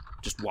maybe.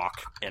 Just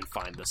walk and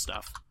find this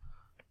stuff.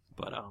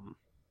 But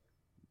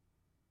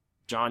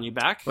John, you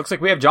back? Looks like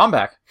we have John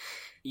back.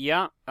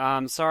 Yeah,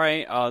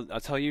 sorry.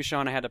 I'll tell you,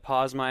 Sean, I had to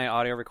pause my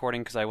audio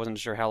recording because I wasn't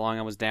sure how long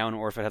I was down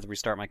or if I had to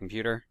restart my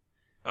computer.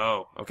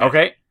 Oh, okay.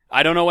 Okay.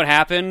 I don't know what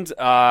happened.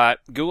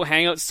 Google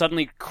Hangouts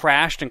suddenly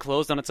crashed and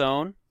closed on its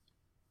own,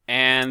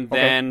 and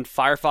then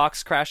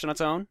Firefox crashed on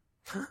its own.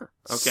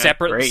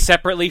 Okay.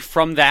 Separately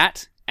from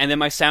that, and then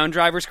my sound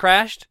drivers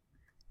crashed,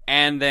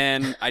 and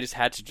then I just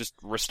had to just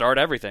restart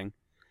everything.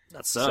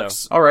 That sucks.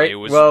 So, all right. it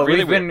was Well,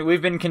 really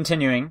we've been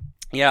continuing.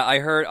 Yeah, I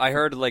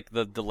heard like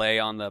the delay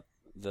on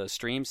the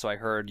stream, so I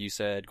heard you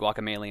said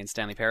Guacamelee and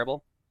Stanley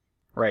Parable.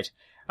 Right.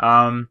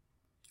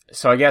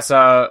 So I guess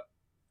I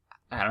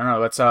don't know.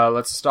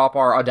 Let's stop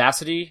our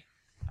Audacity.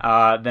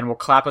 Then we'll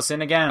clap us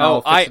in again. And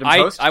I'll fix it in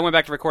post. I went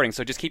back to recording,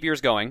 so just keep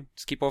yours going.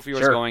 Just keep both of yours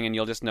Sure. going, and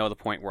you'll just know the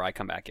point where I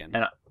come back in.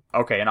 And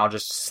I'll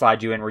just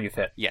slide you in where you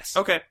fit. Yes.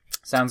 Okay.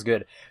 Sounds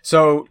good.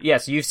 So,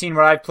 yes, you've seen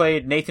what I've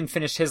played. Nathan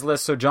finished his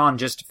list, so John,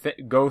 just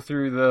go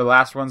through the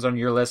last ones on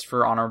your list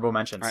for honorable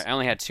mentions. All right, I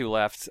only had 2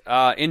 left.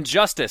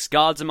 Injustice: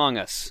 Gods Among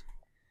Us.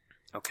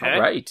 Okay.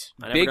 All right.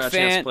 I never Big got a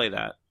chance fan. to play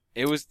that.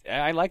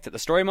 I liked it. The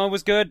story mode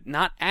was good.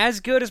 Not as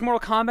good as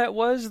Mortal Kombat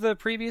was the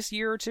previous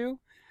year or two.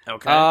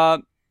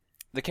 Okay.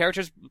 The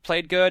characters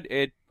played good.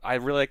 I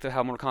really liked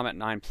how Mortal Kombat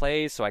 9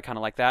 plays, so I kind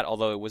of like that,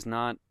 although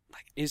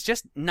it's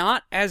just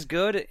not as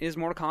good as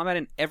Mortal Kombat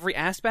in every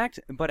aspect,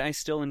 but I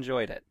still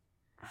enjoyed it.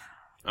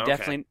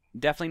 Okay.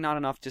 Definitely not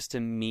enough just to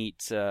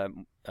meet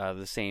the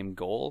same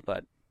goal,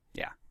 but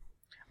yeah.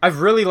 I've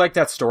really liked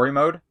that story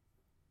mode.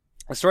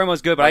 The story mode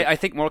was good, but I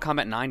think Mortal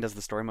Kombat 9 does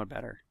the story mode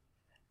better.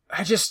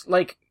 I just,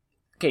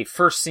 okay,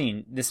 first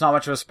scene. It's not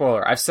much of a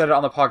spoiler. I've said it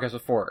on the podcast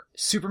before.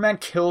 Superman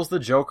kills the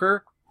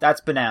Joker. That's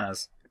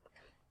bananas.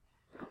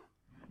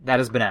 That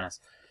is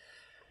bananas.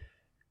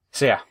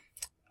 So yeah.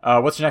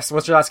 What's your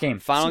last game?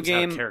 Final Seems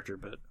out of game. character,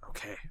 but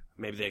okay.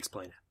 Maybe they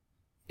explain it.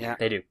 Yeah,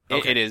 They do.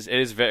 It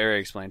is very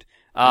explained.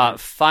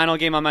 Final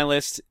game on my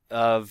list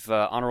of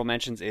honorable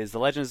mentions is The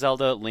Legend of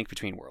Zelda: Link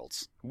Between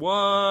Worlds.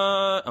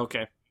 What?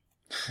 Okay.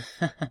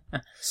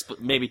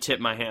 Maybe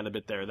tip my hand a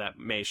bit there. That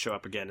may show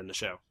up again in the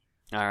show.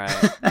 All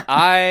right.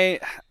 I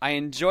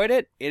enjoyed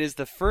it. It is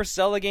the first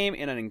Zelda game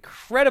in an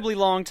incredibly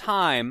long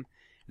time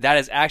that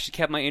has actually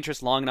kept my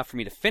interest long enough for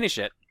me to finish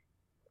it.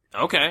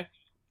 Okay.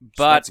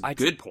 But so that's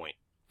a good point.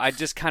 I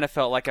just kind of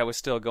felt like I was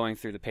still going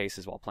through the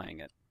paces while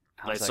playing it.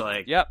 I was It's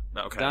like, yep.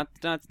 okay.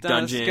 This is good.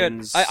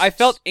 Dungeons. I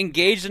felt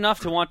engaged enough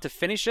to want to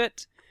finish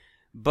it,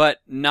 but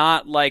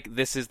not like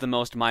this is the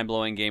most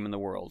mind-blowing game in the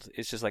world.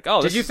 It's just like,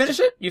 oh, Did you finish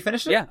it? You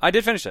finished it? Yeah, I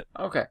did finish it.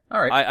 Okay.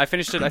 All right. I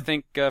finished it, I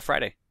think,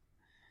 Friday.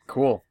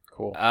 Cool.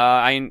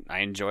 I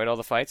enjoyed all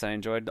the fights. I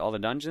enjoyed all the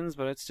dungeons,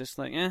 but it's just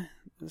like,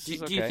 this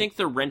is okay. Do you think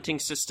the renting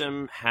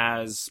system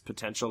has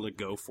potential to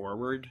go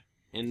forward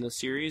in the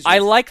series? I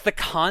like the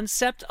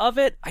concept of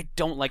it. I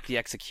don't like the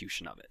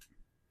execution of it.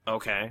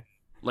 Okay.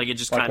 Like it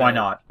just Like, kind of... why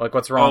not? Like,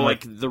 what's wrong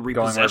like with the going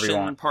wherever you repossession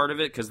want? part of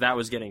it? Because that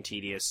was getting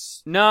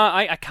tedious. No,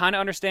 I kind of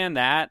understand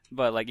that,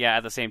 but like, yeah,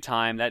 at the same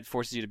time, that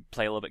forces you to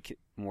play a little bit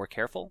more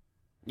careful.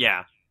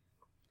 Yeah.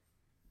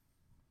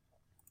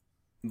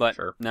 But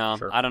Sure.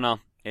 I don't know.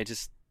 It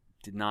just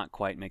did not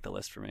quite make the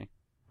list for me.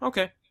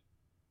 Okay.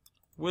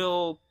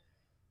 We'll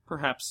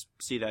perhaps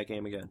see that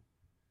game again.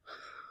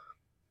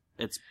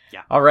 It's...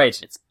 Yeah. All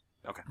right. It's...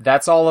 Okay.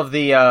 That's all of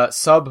the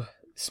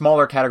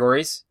smaller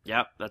categories.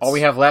 Yep. That's All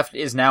we have left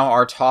is now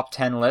our top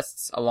 10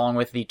 lists, along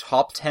with the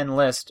top 10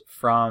 list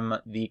from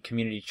the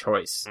community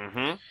choice.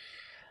 Mm-hmm.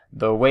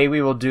 The way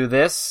we will do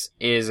this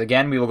is,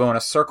 again, we will go in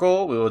a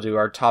circle. We will do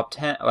our top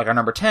 10, like our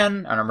number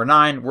 10, our number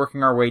 9,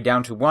 working our way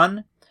down to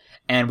 1.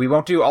 And we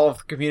won't do all of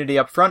the community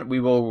up front. We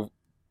will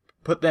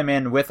put them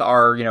in with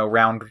our,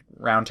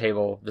 round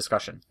table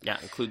discussion. Yeah,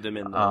 include them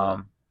in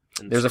the...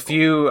 There's a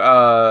few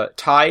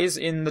ties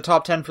in the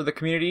top 10 for the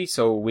community,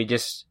 so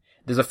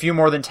there's a few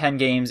more than 10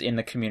 games in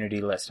the community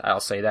list. I'll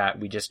say that.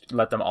 We just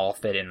let them all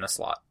fit in the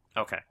slot.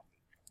 Okay.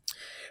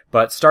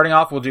 But starting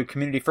off, we'll do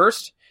community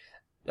first.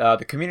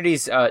 The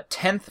community's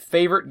 10th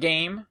favorite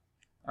game,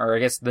 or I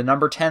guess the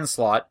number 10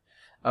 slot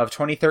of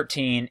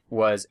 2013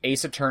 was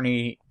Ace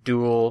Attorney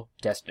Dual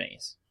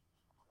Destinies.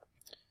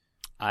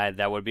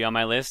 That would be on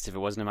my list if it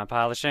wasn't in my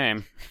pile of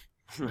shame.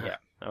 Yeah.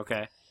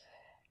 Okay.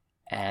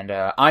 And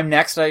I'm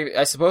next,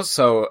 I suppose.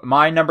 So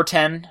my number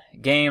 10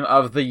 game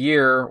of the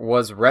year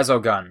was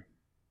Resogun.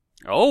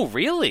 Oh,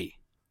 really?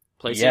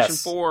 PlayStation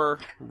Yes. 4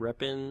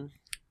 repping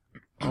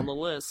on the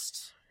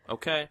list.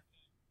 Okay.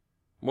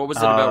 What was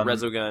it about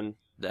Resogun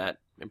that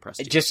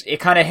impressed you? It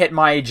kind of hit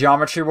my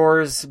Geometry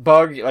Wars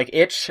bug,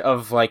 itch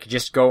of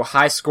just go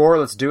high score,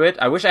 let's do it.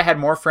 I wish I had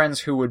more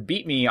friends who would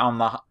beat me on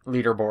the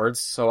leaderboards,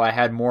 so I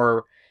had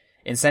more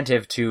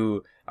incentive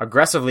to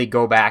aggressively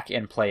go back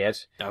and play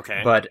it.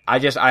 Okay. But I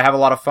have a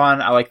lot of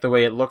fun. I like the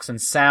way it looks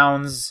and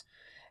sounds.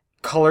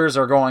 Colors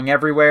are going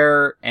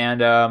everywhere,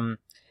 and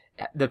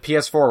the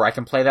PS4, I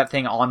can play that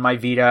thing on my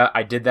Vita.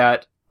 I did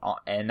that,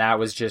 and that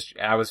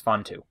was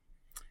fun too.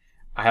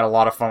 I had a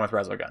lot of fun with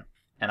Resogun.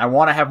 And I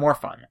want to have more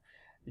fun.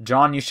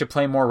 John, you should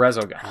play more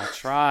Resogun. I'll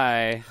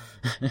try.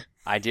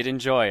 I did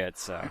enjoy it,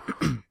 so.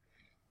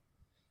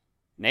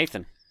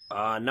 Nathan.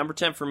 Number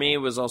 10 for me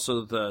was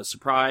also the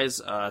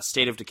surprise,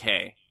 State of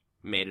Decay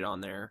made it on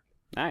there.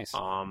 Nice.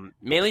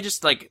 Mainly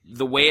just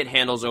the way it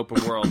handles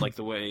open world,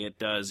 the way it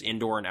does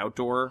indoor and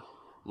outdoor,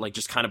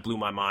 just kind of blew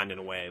my mind in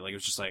a way. It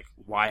was just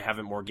why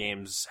haven't more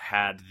games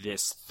had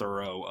this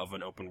thorough of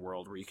an open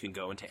world where you can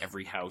go into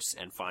every house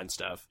and find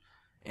stuff?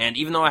 And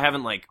even though I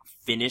haven't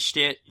finished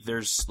it,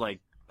 there's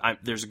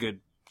there's a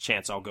good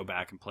chance I'll go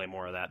back and play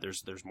more of that.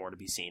 There's more to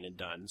be seen and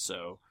done.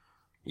 So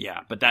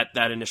yeah, but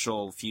that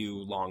initial few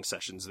long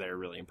sessions there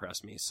really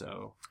impressed me.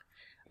 So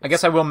I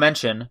guess I will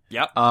mention,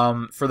 yep.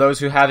 For those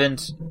who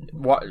haven't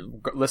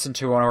listened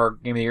to one of our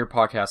Game of the Year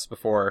podcasts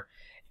before,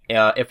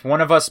 if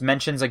one of us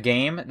mentions a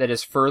game that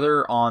is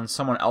further on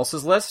someone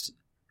else's list,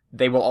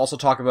 they will also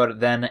talk about it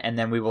then, and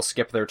then we will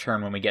skip their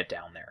turn when we get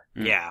down there.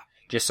 Yeah.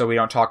 Just so we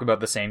don't talk about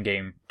the same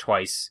game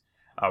twice.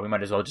 We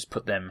might as well just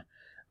put them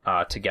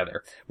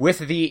together. With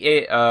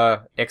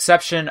the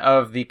exception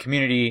of the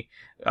community,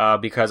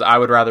 because I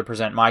would rather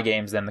present my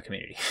games than the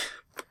community.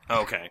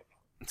 Okay.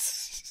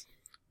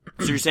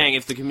 So you're saying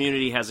if the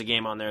community has a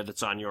game on there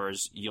that's on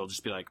yours, you'll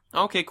just be like,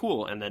 okay,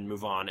 cool, and then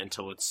move on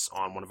until it's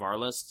on one of our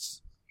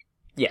lists?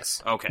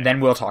 Yes. Okay.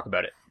 Then we'll talk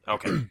about it.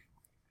 Okay.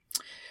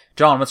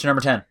 John, what's your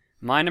number 10?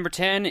 My number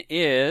 10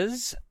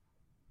 is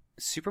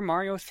Super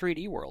Mario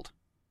 3D World.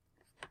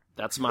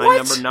 That's my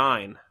number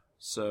 9.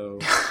 So,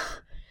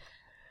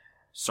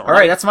 sorry. All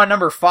right, that's my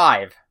number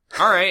 5.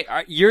 All right.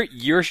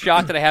 You're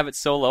shocked that I have it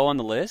so low on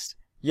the list?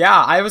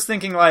 Yeah, I was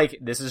thinking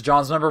this is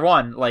John's number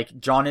 1.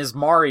 John is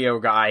Mario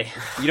guy.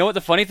 You know what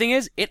the funny thing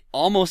is? It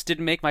almost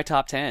didn't make my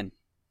top 10.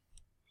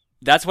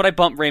 That's what I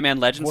bumped Rayman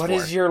Legends What for.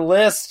 is your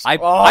list? I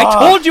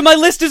told you my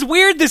list is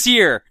weird this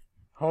year!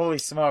 Holy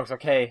smokes,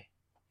 okay.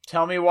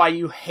 Tell me why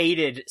you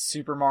hated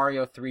Super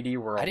Mario 3D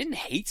World. I didn't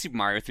hate Super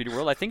Mario 3D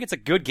World. I think it's a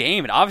good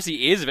game. It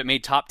obviously is if it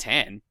made top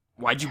 10.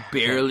 Why'd you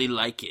barely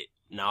like it?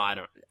 No, I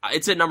don't.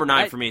 It's at number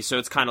 9 for me, so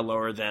it's kind of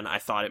lower than I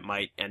thought it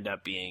might end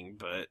up being,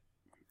 but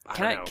I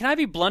don't know. Can I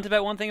be blunt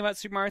about one thing about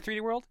Super Mario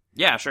 3D World?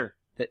 Yeah, sure.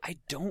 I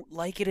don't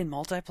like it in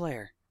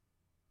multiplayer.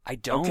 I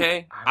don't.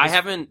 Okay, I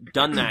haven't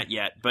done that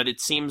yet, but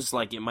it seems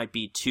like it might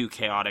be too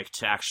chaotic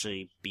to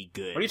actually be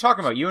good. What are you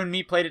talking about? You and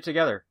me played it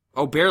together.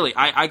 Oh, barely.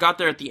 I got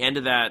there at the end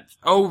of that.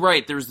 Oh,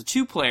 right, there was the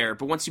 2-player,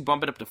 but once you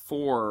bump it up to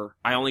 4,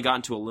 I only got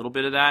into a little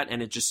bit of that,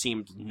 and it just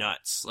seemed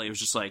nuts. It was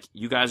just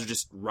you guys are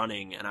just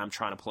running, and I'm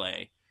trying to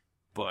play.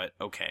 But,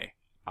 okay,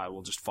 I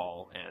will just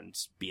fall and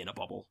be in a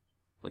bubble.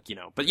 But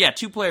yeah,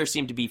 2 players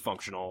seem to be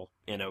functional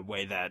in a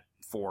way that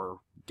 4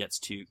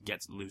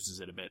 loses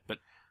it a bit. But,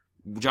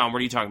 John, what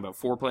are you talking about?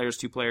 4 players,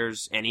 2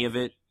 players, any of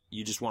it?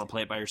 You just want to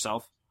play it by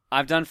yourself?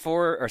 I've done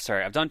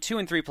 2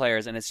 and 3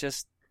 players, and it's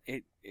just,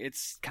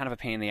 it's kind of a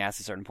pain in the ass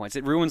at certain points.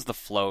 It ruins the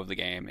flow of the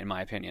game, in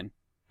my opinion.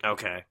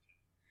 Okay.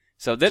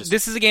 So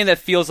this is a game that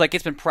feels like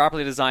it's been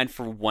properly designed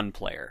for 1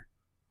 player.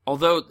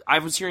 Although, I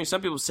was hearing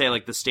some people say,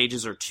 the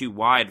stages are too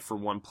wide for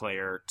 1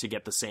 player to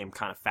get the same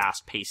kind of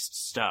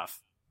fast-paced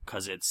stuff,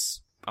 because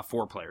it's a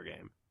 4-player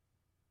game.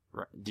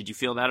 Right. Did you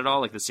feel that at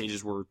all? The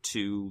stages were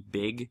too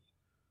big?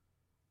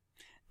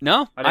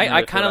 No,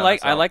 I kind of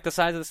myself. I like the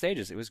size of the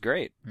stages. It was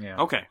great. Yeah.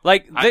 Okay.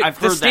 The I've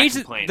heard stage,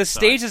 that complaint, the so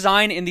stage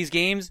design in these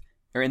games,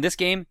 or in this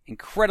game,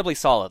 incredibly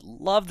solid.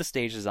 Love the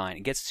stage design.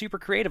 It gets super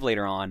creative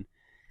later on.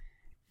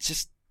 It's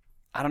just,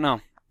 I don't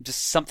know.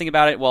 just something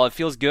about it. Well, it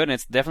feels good, and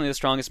it's definitely the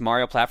strongest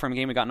Mario platform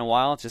game we got in a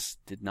while. It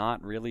just did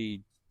not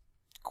really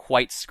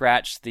quite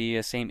scratch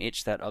the same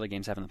itch that other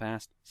games have in the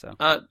past. So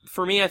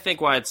for me, I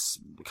think why it's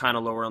kind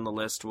of lower on the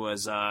list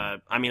was, I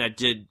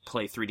did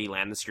play 3D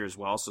Land this year as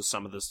well, so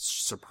some of the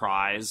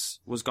surprise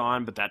was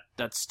gone, but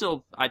that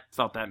still, I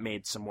felt that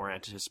made some more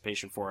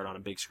anticipation for it on a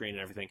big screen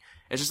and everything.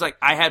 It's just like,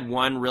 I had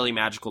one really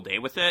magical day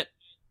with it,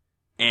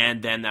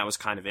 and then that was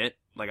kind of it.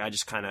 Like, I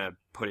just kind of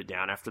put it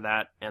down after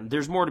that, and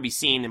there's more to be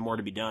seen and more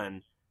to be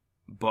done,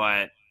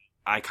 but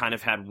I kind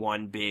of had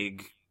one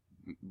big,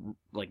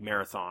 like,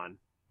 marathon,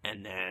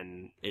 and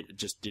then it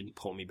just didn't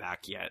pull me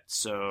back yet.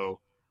 So,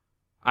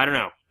 I don't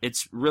know.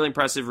 It's really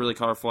impressive, really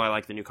colorful. I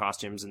like the new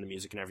costumes and the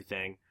music and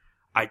everything.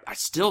 I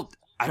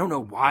don't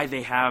know why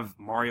they have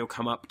Mario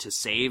come up to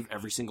save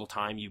every single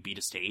time you beat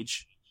a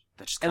stage.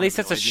 That just at least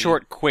it's a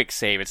short, quick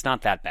save. It's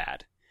not that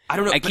bad. I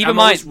don't know. And keep in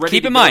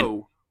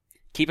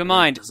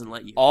mind, doesn't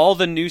let you. all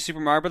the new Super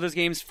Mario Bros.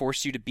 Games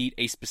force you to beat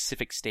a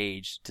specific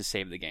stage to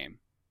save the game.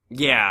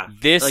 Yeah.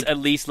 This at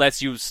least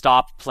lets you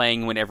stop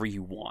playing whenever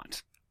you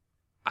want.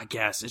 I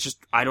guess. It's just,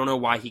 I don't know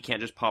why he can't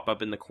just pop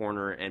up in the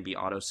corner and be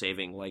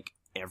auto-saving like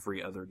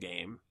every other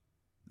game.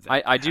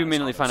 I do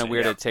mainly find it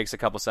weird it takes a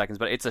couple seconds,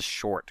 but it's a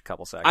short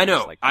couple seconds. I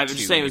know. Like I was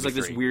just saying it was like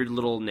 3. this weird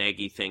little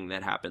naggy thing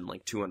that happened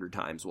like 200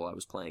 times while I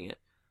was playing it.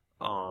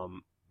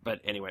 But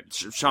anyway,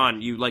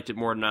 Sean, you liked it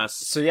more than us.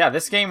 So yeah,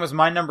 this game was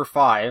my number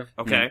 5.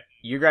 Okay.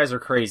 You guys are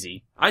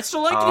crazy. I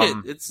still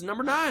liked it. It's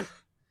number 9.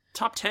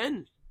 Top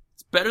 10.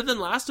 It's better than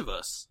Last of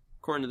Us,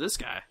 according to this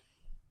guy.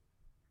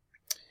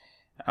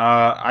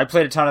 I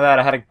played a ton of that.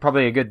 I had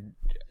probably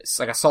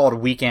a solid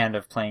weekend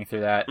of playing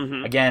through that.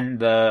 Mm-hmm. Again,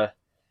 I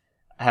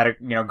had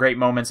great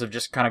moments of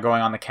just kind of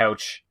going on the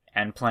couch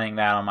and playing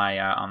that on my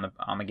on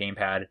the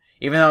gamepad.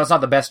 Even though it's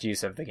not the best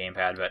use of the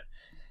gamepad,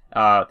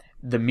 but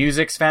the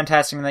music's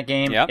fantastic in that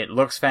game. Yep. It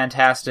looks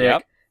fantastic.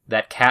 Yep.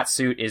 That cat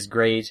suit is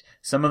great.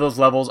 Some of those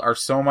levels are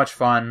so much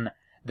fun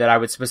that I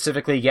would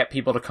specifically get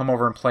people to come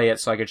over and play it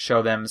so I could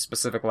show them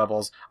specific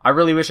levels. I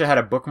really wish I had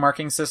a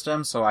bookmarking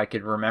system so I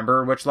could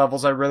remember which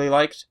levels I really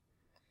liked.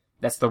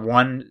 That's the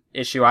one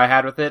issue I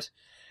had with it.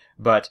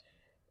 But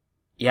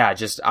yeah,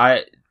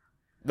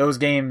 those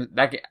games,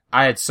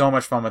 I had so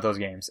much fun with those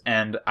games.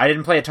 And I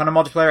didn't play a ton of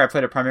multiplayer. I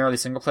played it primarily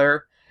single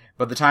player.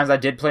 But the times I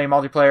did play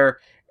multiplayer,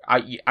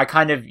 I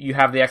kind of, you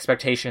have the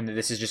expectation that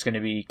this is just going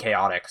to be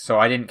chaotic. So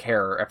I didn't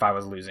care if I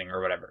was losing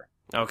or whatever.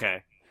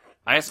 Okay.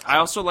 I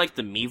also like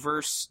the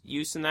Miiverse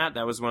use in that.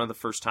 That was one of the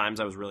first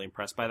times I was really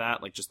impressed by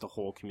that. Like, just the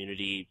whole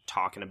community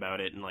talking about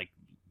it and, like,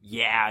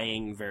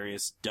 yaing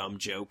various dumb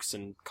jokes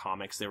and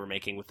comics they were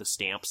making with the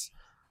stamps.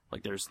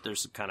 Like, there's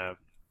some kind of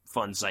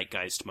fun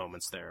zeitgeist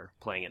moments there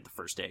playing it the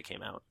first day it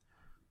came out.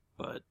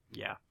 But,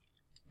 yeah.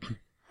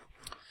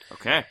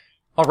 Okay.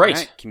 All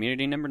right.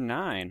 Community number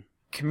 9.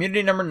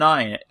 Community number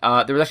 9.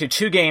 There was actually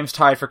 2 games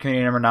tied for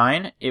community number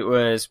 9. It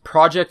was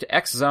Project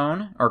X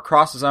Zone, or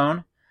Cross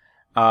Zone,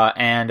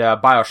 and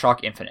BioShock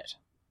Infinite.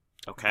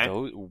 Okay.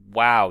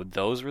 Wow,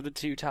 those were the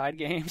 2 tied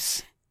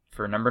games?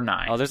 For number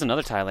 9. Oh, there's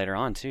another tie later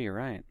on, too, you're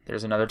right.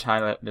 There's one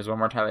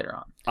more tie later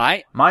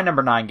on. My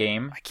number 9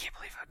 game. I can't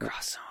believe a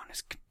Cross Zone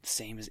is the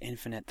same as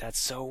Infinite. That's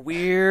so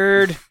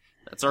weird.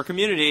 That's our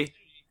community.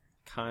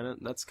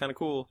 That's kind of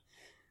cool.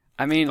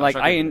 I mean, like,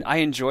 I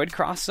enjoyed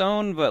Cross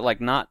Zone, but, like,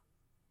 not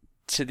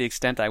to the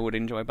extent I would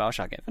enjoy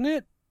BioShock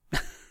Infinite.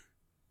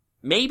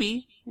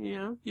 Maybe.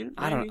 Yeah.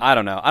 I don't know. I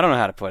don't know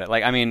how to put it.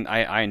 Like, I mean,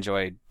 I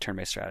enjoy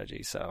turn-based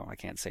strategy, so I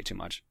can't say too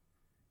much.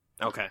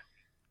 Okay.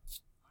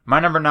 My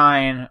number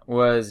 9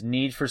 was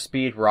Need for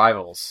Speed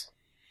Rivals.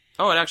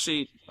 Oh, it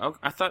actually... Oh,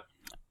 I thought...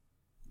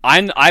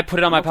 I put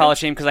it on my pile of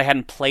shame because I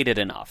hadn't played it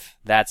enough.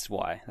 That's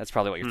why. That's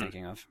probably what you're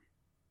thinking of.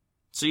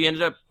 So you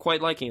ended up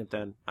quite liking it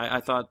then. I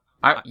thought...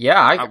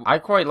 I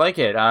quite like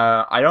it.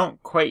 I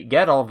don't quite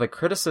get all the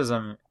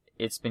criticism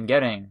it's been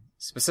getting,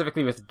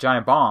 specifically with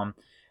Giant Bomb,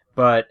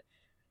 but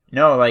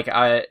no, like,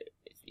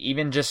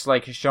 even just,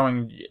 like,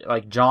 showing,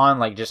 like, John,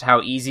 like, just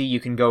how easy you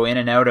can go in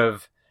and out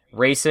of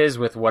races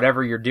with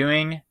whatever you're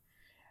doing.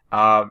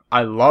 I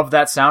love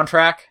that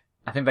soundtrack.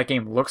 I think that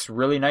game looks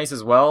really nice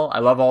as well. I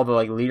love all the,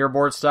 like,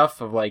 leaderboard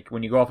stuff of, like,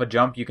 when you go off a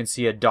jump, you can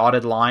see a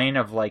dotted line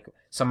of, like,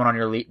 someone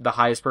on the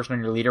highest person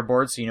on your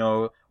leaderboard, so you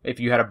know if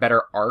you had a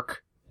better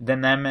arc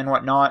than them and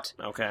whatnot.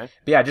 Okay.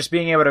 But yeah, just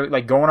being able to,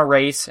 like, go in a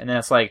race, and then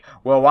it's like,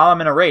 well, while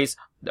I'm in a race,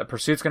 the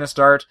pursuit's gonna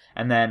start,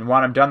 and then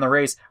when I'm done the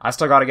race, I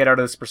still gotta get out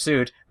of this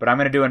pursuit, but I'm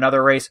gonna do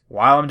another race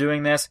while I'm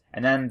doing this,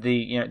 and then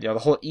the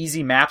whole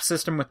easy map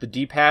system with the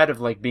D-pad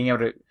of, like, being able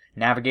to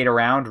navigate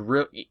around,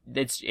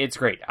 it's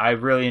great. I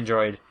really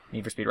enjoyed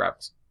Need for Speed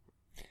Rivals.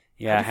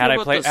 Yeah, had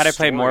I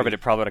played more of it,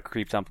 it probably would have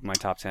creeped up in my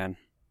top 10.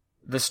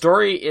 The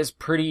story is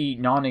pretty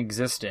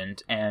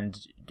non-existent and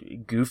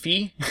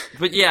goofy.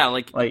 But yeah,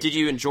 like did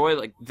you enjoy,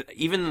 like,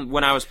 even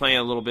when I was playing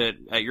a little bit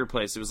at your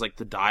place, it was like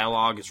the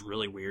dialogue is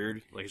really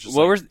weird. Like, it's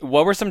just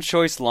what were some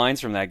choice lines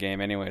from that game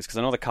anyways? Because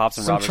I know the cops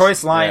and robbers... Some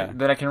choice line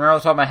that I can remember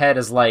off the top of my head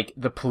is like,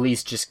 the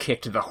police just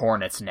kicked the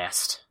hornet's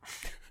nest.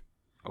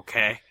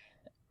 Okay.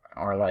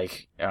 or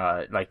like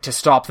to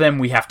stop them,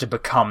 we have to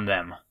become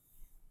them.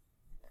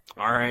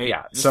 All right.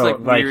 Yeah, Just so, like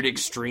like- weird,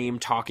 extreme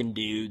talking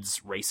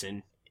dudes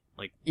racing.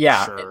 Like,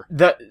 Yeah, sure.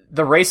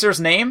 the racer's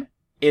name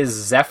is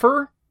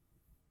Zephyr,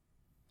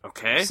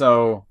 Okay.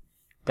 so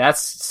that's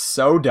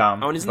so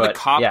dumb. Oh, and isn't but the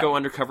cop yeah, go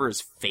undercover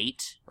as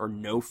Fate or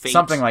No Fate?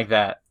 something like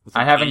that? With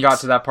I an haven't 8? got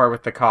to that part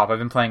with the cop. I've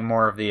been playing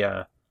more of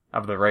the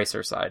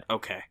racer side.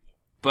 Okay.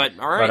 But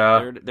all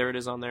right, there it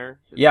is on there.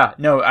 Yeah,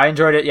 no, I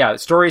enjoyed it. Yeah, the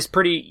story's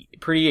pretty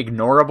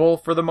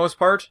ignorable for the most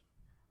part.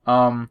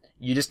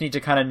 You just need to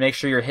kind of make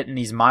sure you're hitting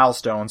these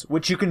milestones,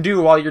 which you can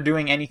do while you're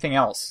doing anything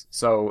else.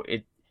 So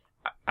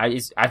I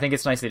think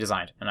it's nicely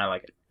designed, and I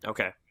like it.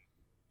 Okay.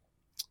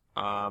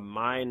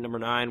 My number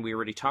 9 we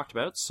already talked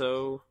about.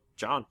 So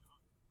John,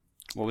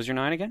 What was your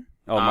 9 again?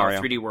 Oh,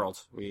 Mario. 3D World.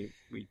 We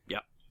yeah.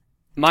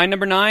 My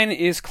number 9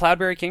 is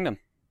Cloudberry Kingdom.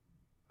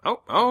 Oh,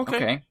 okay.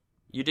 Okay,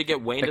 You did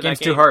get way into that that game's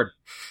game. too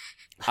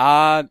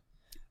hard.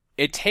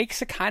 It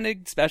takes a kind of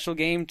special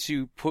game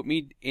to put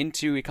me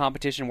into a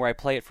competition where I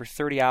play it for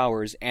 30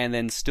 hours and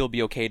then still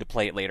be okay to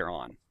play it later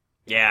on.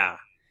 Yeah.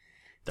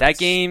 That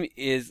game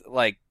is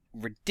like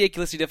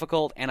ridiculously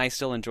difficult, and I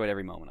still enjoyed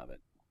every moment of it.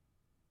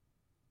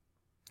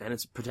 And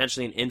it's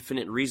potentially an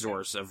infinite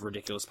resource of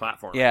ridiculous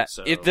platforming. Yeah,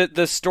 So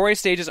the story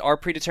stages are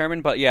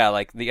predetermined, but yeah,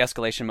 like the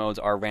escalation modes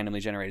are randomly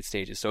generated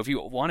stages. So if you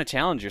want to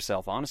challenge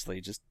yourself, honestly,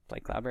 just play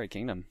Cloudberry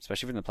Kingdom,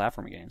 especially for the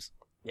platforming games.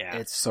 yeah.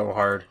 It's so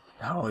hard.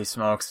 Holy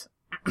smokes.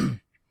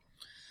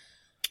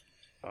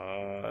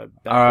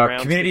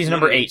 Community's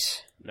number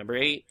 8. Number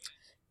 8.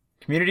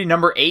 Community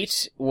number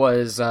 8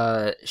 was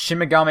Shin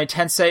Megami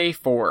Tensei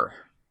 4.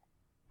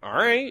 All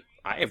right.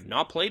 I have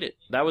not played it.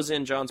 That was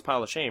in John's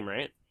pile of shame,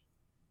 right?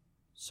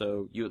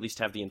 So you at least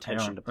have the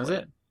intention to play Was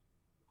it?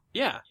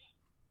 Yeah.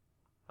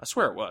 I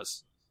swear it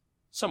was.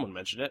 Someone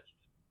mentioned it.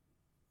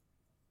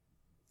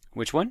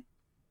 Which one?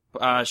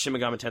 Shin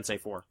Megami Tensei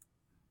 4.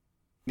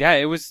 Yeah,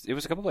 it was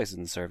a couple places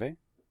in the survey.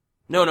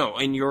 No,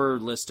 in your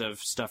list of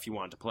stuff you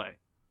wanted to play.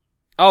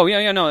 Oh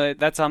yeah, no,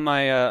 that's on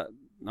my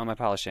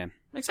pile of shame.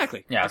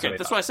 Exactly. Yeah, okay,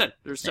 that's that's what I what I said.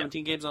 There's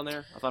 17 games on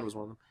there. I thought it was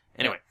one of them.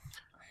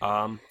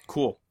 Anyway,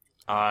 cool.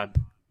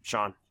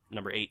 Sean,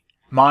 number 8.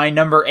 My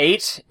number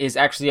 8 is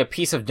actually a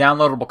piece of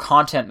downloadable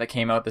content that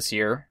came out this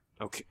year.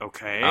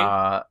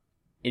 Okay.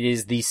 It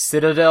is the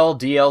Citadel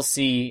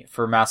DLC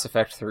for Mass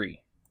Effect 3.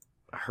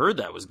 I heard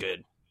that was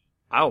good.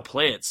 I'll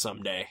play it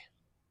someday.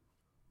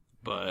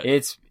 But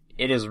It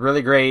is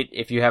really great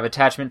if you have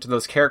attachment to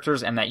those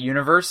characters and that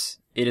universe.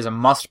 It is a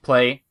must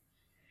play.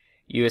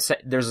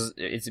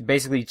 It's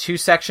basically 2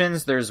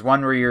 sections. There's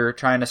one where you're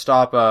trying to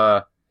stop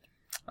a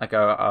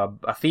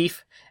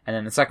thief, and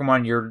then the second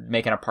one you're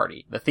making a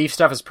party. The thief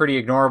stuff is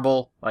pretty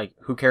ignorable. Like,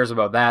 who cares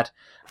about that?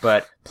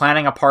 But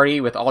planning a party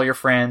with all your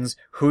friends,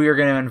 who you're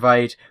going to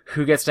invite,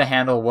 who gets to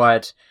handle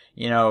what,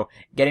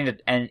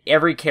 and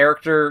every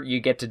character you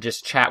get to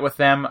just chat with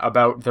them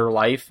about their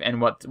life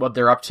and what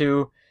they're up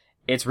to.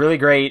 It's really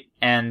great,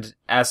 and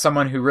as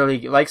someone who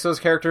really likes those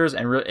characters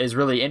and is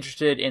really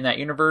interested in that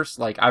universe,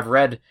 like, I've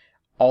read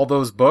all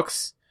those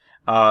books,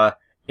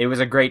 it was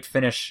a great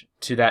finish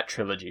to that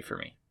trilogy for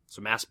me.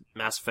 So Mass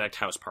Effect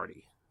House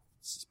Party.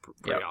 This is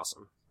pretty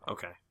awesome.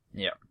 Okay.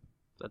 Yeah.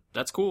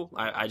 That's cool.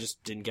 I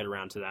just didn't get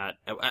around to that.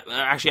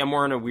 Actually, I'm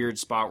more in a weird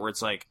spot where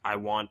it's like, I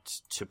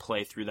want to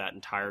play through that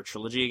entire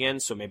trilogy again,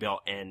 so maybe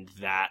I'll end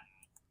that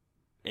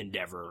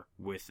endeavor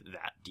with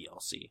that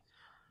DLC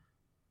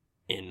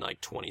in like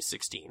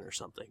 2016 or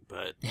something.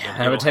 But Yeah,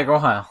 that would take a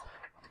while.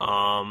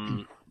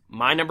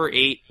 My number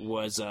 8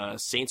 was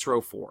Saints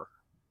Row 4.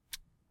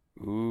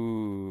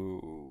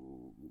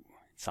 Ooh,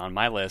 it's on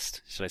my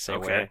list. Should I say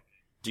Okay. where?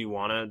 Do you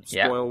want to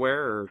Yeah. spoil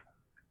where? Or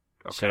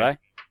okay. Should I?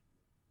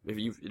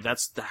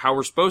 That's how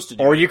we're supposed to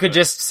do it. Or you could but-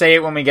 just say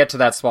it when we get to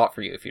that spot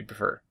for you, if you'd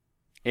prefer.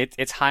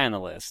 It's high on the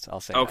list. I'll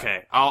say. that.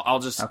 Okay, I'll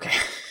just. Okay.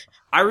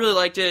 I really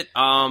liked it.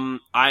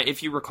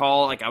 If you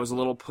recall, like, I was a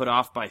little put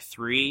off by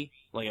 3.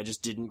 Like, I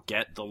just didn't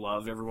get the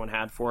love everyone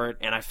had for it,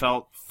 and I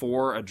felt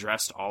 4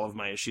 addressed all of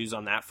my issues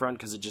on that front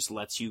because it just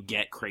lets you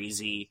get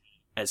crazy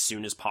as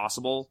soon as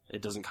possible.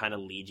 It doesn't kind of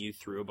lead you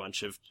through a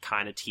bunch of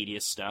kind of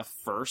tedious stuff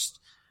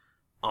first.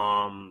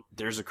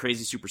 There's a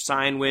crazy Super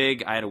Saiyan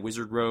wig. I had a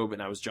wizard robe,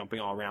 and I was jumping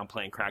all around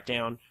playing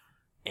Crackdown.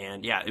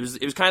 And yeah, it was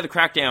kind of the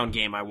Crackdown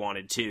game I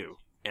wanted too,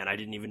 and I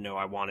didn't even know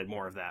I wanted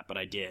more of that, but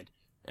I did.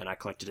 And I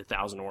collected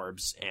 1,000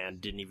 orbs and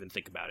didn't even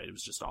think about it. It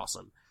was just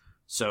awesome.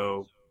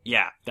 So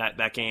yeah,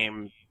 that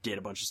game did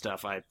a bunch of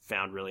stuff I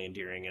found really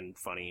endearing and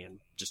funny, and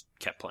just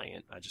kept playing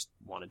it. I just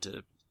wanted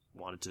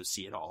to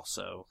see it all.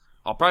 So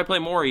I'll probably play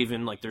more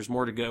even. Like, there's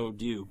more to go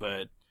do,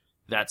 but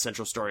that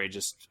central story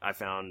just I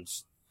found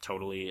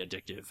totally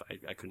addictive.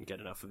 I couldn't get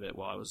enough of it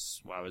while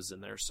I was in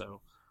there.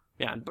 So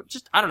yeah, but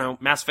just, I don't know,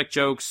 Mass Effect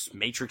jokes,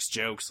 Matrix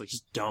jokes, like,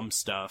 just dumb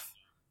stuff,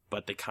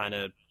 but they kind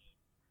of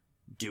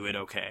do it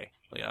okay.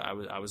 Like,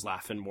 I was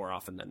laughing more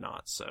often than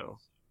not. So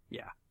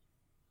yeah,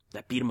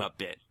 that beat 'em up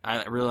bit,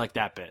 I really like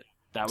that bit.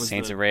 That was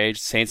Saints of Rage.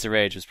 Saints of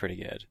Rage was pretty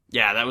good.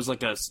 Yeah, that was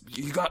like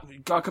you got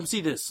to come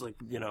see this. Like,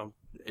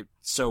 it's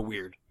so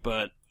weird,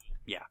 but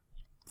yeah,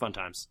 fun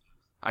times.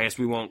 I guess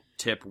we won't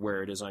tip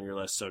where it is on your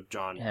list. So,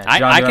 John, Yeah, I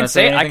John, do you can wanna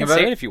say anything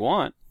about it if you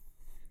want.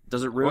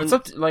 does it Well, ruin? it's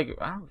up to, like,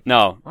 I don't,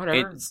 No,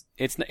 whatever.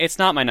 it's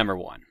not my number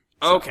one.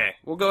 So. Okay,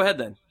 well, go ahead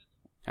then.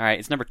 All right,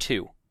 it's number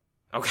 2.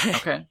 Okay,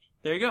 Okay.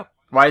 there you go.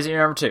 Why is it your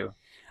number 2?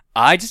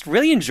 I just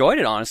really enjoyed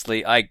it,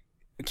 honestly. I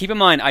keep in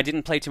mind I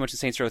didn't play too much of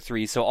Saints Row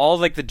 3, so all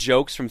like the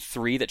jokes from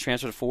 3 that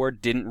transferred to 4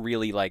 didn't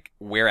really like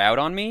wear out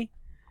on me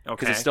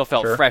because Okay, it still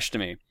felt Sure. fresh to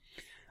me.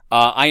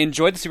 I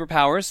enjoyed the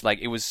superpowers. Like,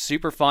 it was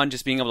super fun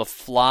just being able to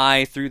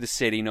fly through the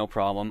city, no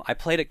problem. I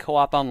played it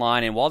co-op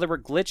online, and while there were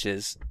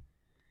glitches,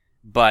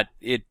 but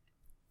it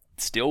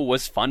still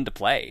was fun to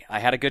play. I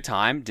had a good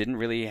time. Didn't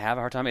really have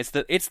a hard time.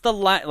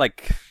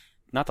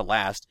 Not the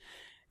last.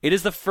 It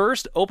is the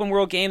first open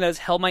world game that has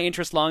held my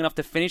interest long enough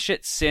to finish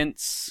it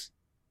since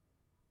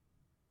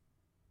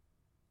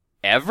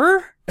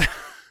ever.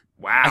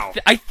 wow.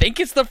 I think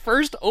it's the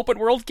first open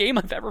world game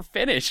I've ever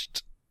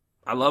finished.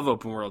 I love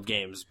open world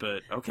games,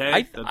 but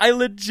okay. I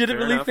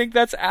legitimately enough. think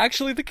that's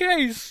actually the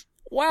case.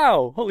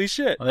 Wow, holy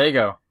shit. Well, there you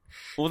go.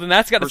 Well, then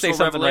that's got to say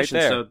Personal something right revelation,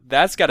 there. so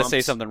That's got to say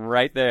bumps. something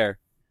right there.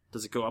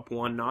 Does it go up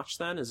one notch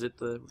then? Is it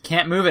the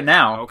Can't move it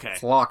now. Okay.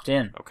 It's locked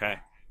in. okay?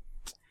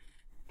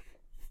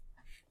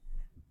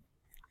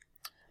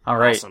 All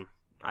right. Awesome.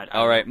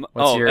 All right.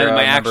 What's your, and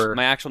my number-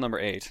 my actual number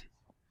 8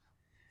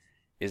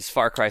 is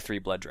Far Cry 3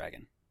 Blood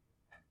Dragon.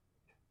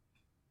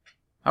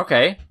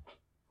 Okay.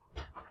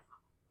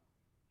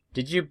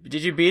 Did you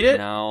beat it?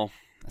 No.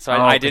 So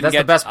Oh, I didn't that's get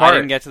the best I part.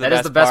 didn't get to the That is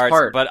best, the best parts,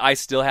 part. but I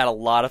still had a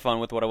lot of fun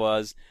with what it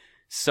was.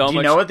 So Do you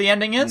much know what the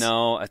ending is?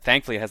 No,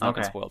 thankfully it has not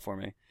been Okay. spoiled for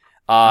me.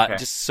 Okay.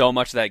 Just so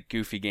much of that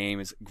goofy game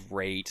is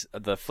great.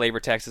 The flavor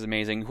text is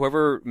amazing.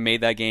 Whoever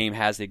made that game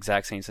has the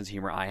exact same sense of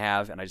humor I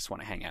have, and I just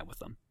want to hang out with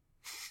them.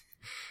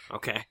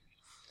 Okay.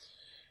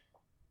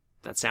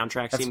 That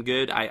soundtrack seemed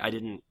good. I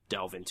didn't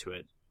delve into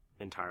it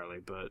entirely,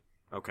 but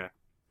okay.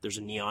 There's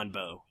a neon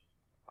bow.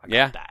 I got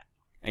Yeah. that.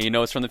 And you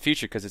know it's from the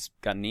future because it's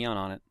got neon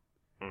on it.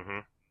 Mm-hmm.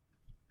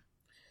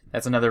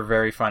 That's another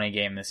very funny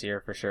game this year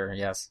for sure.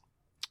 Yes.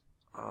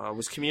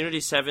 Was Community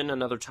 7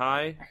 another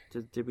tie?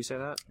 Did we say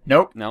that?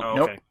 Nope. No. Oh,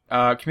 Nope.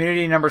 okay.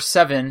 Community number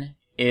 7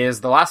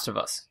 is The Last of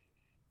Us.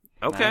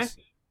 Okay. Nice.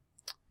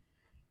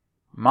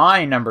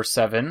 My number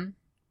 7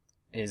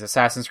 is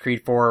Assassin's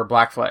Creed 4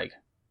 Black Flag.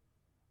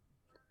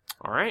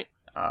 All right.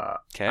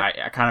 Okay.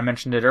 I kind of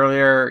mentioned it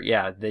earlier.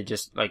 Yeah, they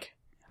just, like,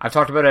 I've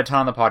talked about it a ton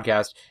on the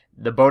podcast.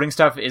 The boating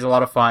stuff is a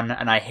lot of fun,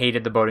 and I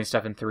hated the boating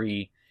stuff in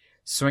 3.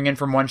 Swinging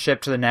from one ship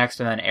to the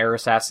next and then air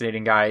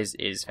assassinating guys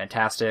is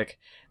fantastic.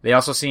 They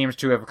also seem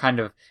to have kind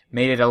of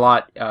made it a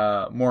lot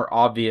more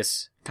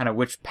obvious kind of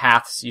which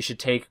paths you should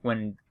take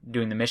when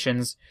doing the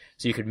missions,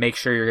 so you could make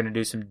sure you're going to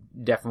do some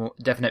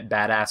definite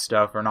badass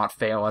stuff or not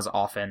fail as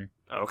often.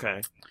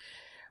 Okay.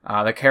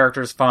 The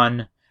character's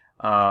fun,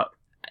 and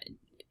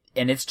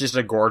it's just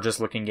a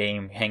gorgeous looking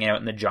game, hanging out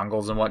in the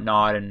jungles and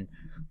whatnot, and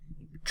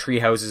tree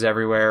houses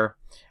everywhere.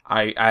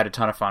 I had a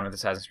ton of fun with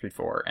Assassin's Creed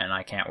 4, and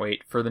I can't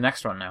wait for the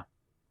next one now.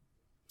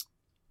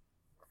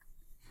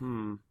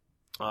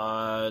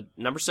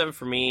 Number 7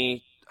 for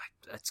me,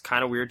 it's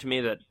kind of weird to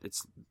me that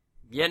it's...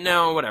 Yeah,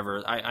 no,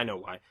 whatever. I know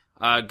why.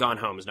 Gone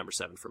Home is number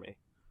 7 for me.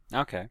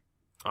 Okay.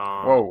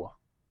 Whoa.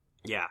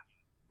 Yeah.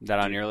 Is that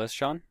on your list,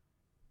 Sean?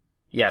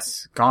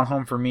 Yes, Gone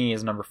Home for me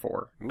is number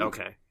 4. Ooh.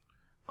 Okay.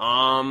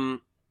 I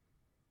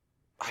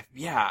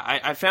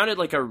found it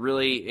like a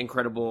really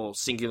incredible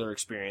singular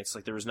experience.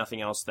 Like there was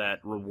nothing else that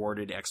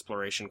rewarded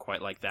exploration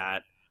quite like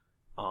that.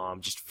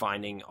 Just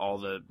finding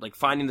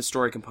finding the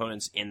story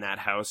components in that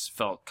house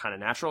felt kind of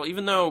natural,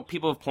 even though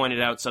people have pointed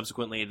out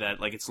subsequently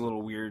that like it's a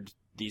little weird.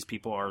 These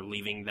people are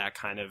leaving that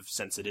kind of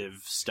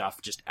sensitive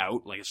stuff just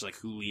out. Like it's like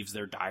who leaves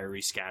their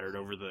diary scattered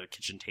over the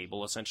kitchen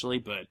table essentially,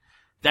 but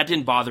that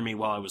didn't bother me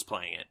while I was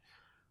playing it.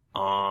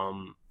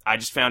 I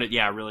just found it,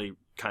 really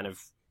kind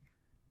of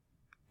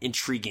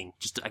intriguing.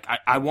 Just like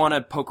I want to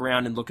poke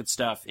around and look at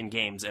stuff in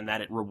games, and that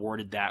it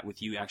rewarded that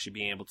with you actually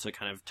being able to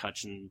kind of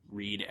touch and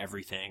read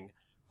everything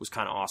was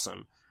kind of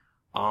awesome.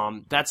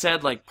 That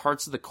said, like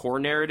parts of the core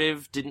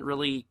narrative didn't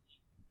really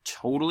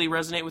totally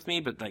resonate with me,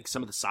 but like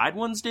some of the side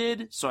ones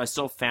did. So I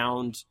still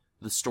found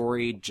the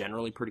story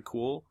generally pretty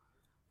cool.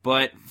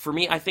 But for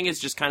me, I think it's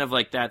just kind of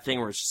like that thing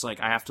where it's just like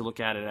I have to look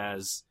at it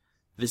as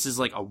this is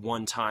like a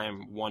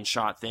one-time,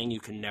 one-shot thing. You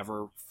can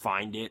never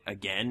find it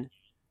again,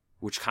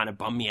 which kind of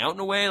bummed me out in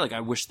a way. Like,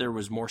 I wish there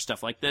was more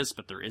stuff like this,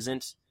 but there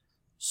isn't.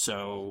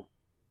 So,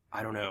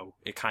 I don't know.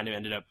 It kind of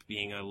ended up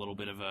being a little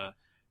bit of a,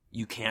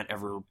 you can't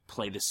ever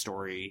play this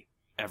story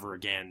ever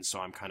again, so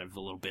I'm kind of a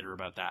little bitter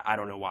about that. I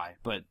don't know why,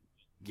 but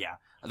yeah.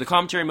 The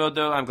commentary mode,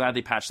 though, I'm glad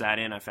they patched that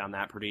in. I found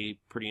that pretty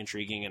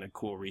intriguing and a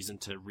cool reason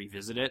to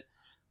revisit it.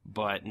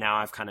 But now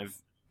I've kind of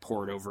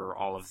poured over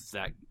all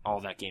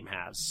that game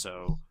has,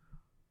 so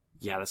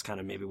yeah, that's kind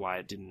of maybe why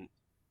it didn't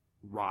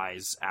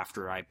rise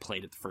after I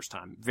played it the first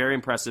time. Very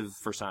impressive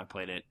first time I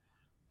played it,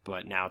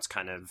 but now it's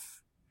kind of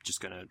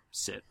just going to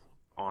sit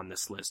on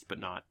this list but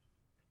not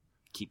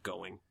keep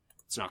going.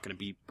 It's not going to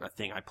be a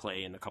thing I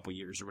play in a couple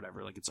years or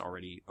whatever. Like, it's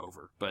already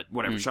over. But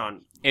whatever,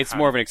 Sean. It's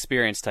more of an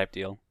experience type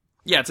deal.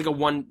 Yeah, it's like a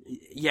one.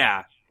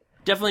 Yeah,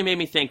 definitely made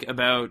me think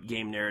about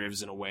game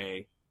narratives in a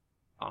way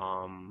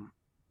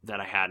that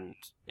I hadn't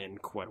in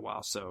quite a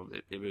while. So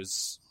it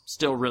was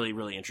still really,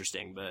 really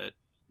interesting, but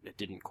it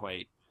didn't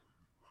quite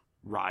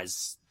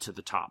rise to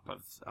the top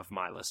of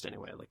my list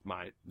anyway. Like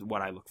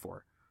what I look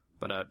for.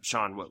 But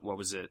Sean, what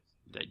was it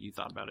that you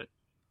thought about it?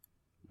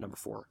 Number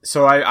 4.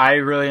 So I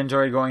really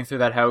enjoyed going through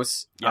that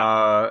house.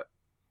 Yeah.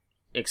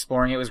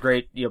 Exploring it was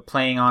great.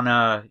 Playing on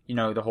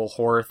the whole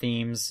horror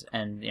themes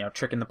and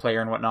tricking the player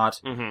and whatnot.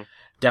 Mm-hmm.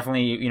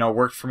 Definitely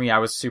worked for me. I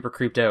was super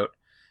creeped out.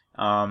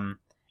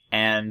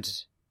 And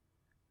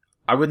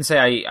I wouldn't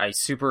say I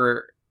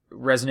super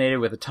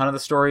resonated with a ton of the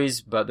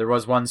stories, but there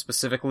was one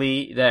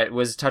specifically that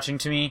was touching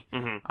to me.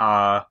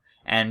 Mm-hmm.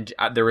 And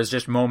there was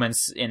just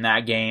moments in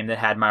that game that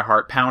had my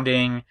heart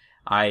pounding.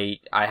 I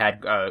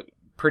had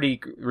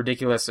pretty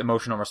ridiculous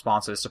emotional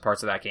responses to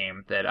parts of that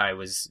game that I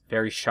was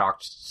very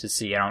shocked to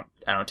see. I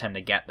don't tend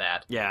to get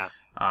that. Yeah.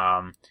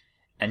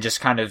 And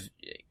just kind of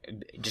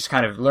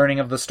learning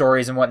of the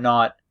stories and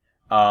whatnot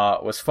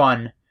was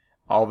fun.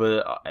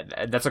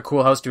 That's a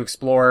cool house to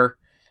explore.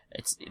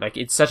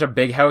 It's such a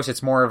big house.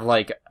 It's more of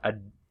like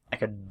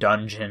a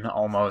dungeon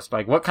almost.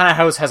 Like, what kind of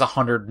house has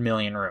 100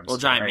 million rooms? Well,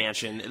 giant right?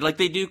 mansion. Like,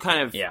 they do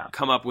kind of Yeah.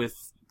 come up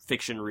with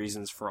fiction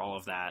reasons for all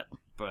of that.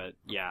 But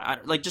yeah,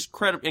 just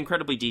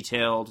incredibly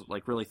detailed,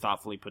 like really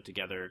thoughtfully put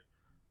together.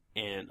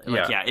 And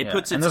it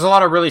puts it. And there's a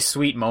lot of really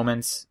sweet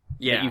moments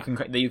Yeah.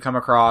 that you come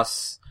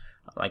across,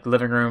 like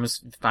living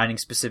rooms, finding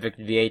specific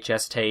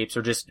VHS tapes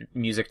or just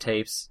music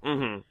tapes.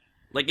 Mm-hmm.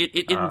 Like,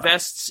 it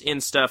invests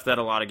in stuff that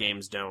a lot of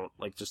games don't.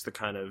 Like, just the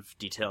kind of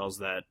details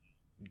that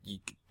you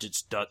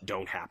just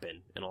don't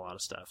happen in a lot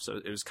of stuff. So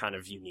it was kind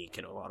of unique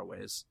in a lot of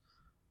ways.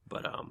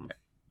 But,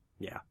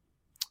 yeah.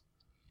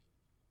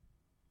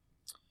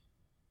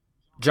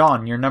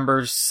 John, your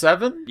number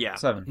 7? Yeah.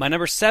 7. My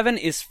number 7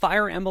 is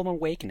Fire Emblem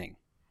Awakening.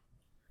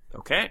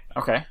 Okay.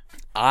 Okay.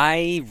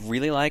 I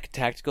really like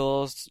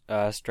tactical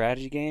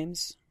strategy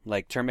games,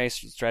 like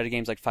turn-based strategy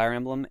games like Fire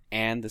Emblem,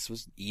 and this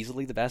was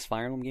easily the best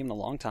Fire Emblem game in a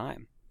long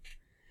time.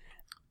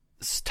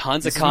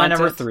 Tons This of is my content.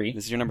 number 3.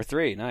 This is your number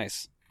 3.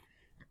 Nice.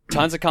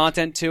 Tons of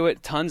content to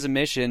it, tons of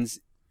missions.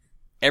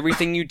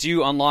 Everything you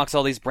do unlocks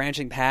all these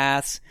branching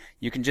paths.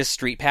 You can just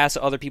street pass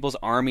other people's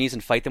armies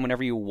and fight them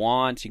whenever you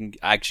want. You can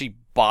actually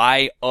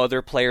buy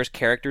other players'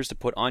 characters to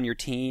put on your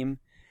team.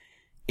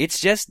 It's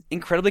just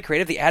incredibly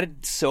creative. They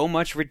added so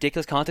much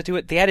ridiculous content to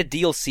it. They added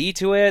DLC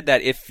to it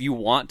that if you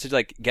want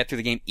to get through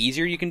the game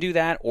easier, you can do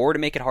that, or to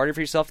make it harder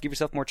for yourself, to give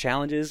yourself more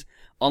challenges.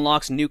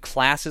 Unlocks new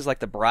classes like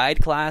the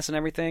Bride class and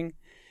everything.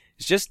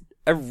 It's just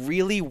a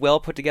really well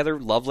put together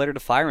love letter to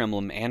Fire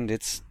Emblem, and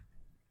it's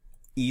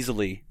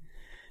easily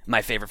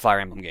my favorite Fire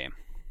Emblem game.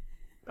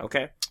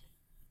 Okay.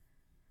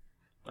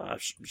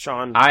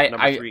 Sean,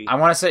 number 3. I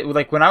want to say,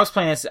 like, when I was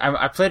playing this,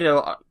 I played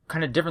it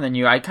kind of different than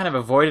you. I kind of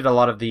avoided a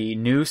lot of the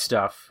new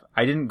stuff.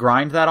 I didn't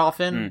grind that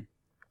often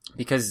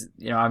because,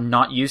 I'm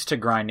not used to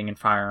grinding in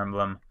Fire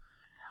Emblem.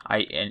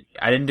 I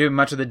didn't do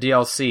much of the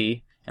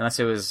DLC unless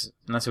it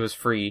was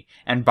free.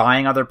 And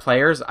buying other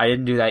players, I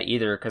didn't do that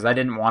either because I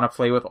didn't want to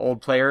play with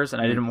old players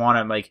and I didn't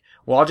want to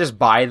I'll just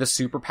buy the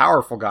super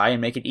powerful guy and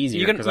make it easier.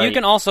 You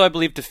can also, I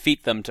believe,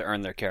 defeat them to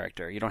earn their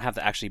character. You don't have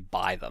to actually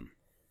buy them.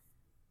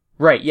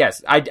 Right,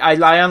 yes.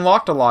 I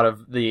unlocked a lot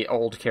of the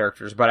old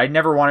characters, but I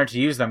never wanted to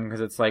use them because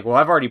it's like, well,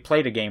 I've already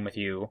played a game with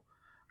you.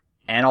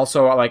 And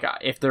also,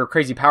 if they're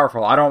crazy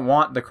powerful, I don't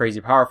want the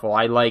crazy powerful.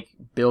 I like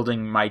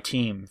building my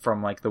team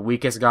from, the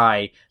weakest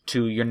guy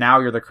to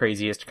you're the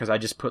craziest because I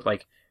just put,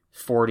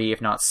 40, if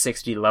not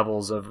 60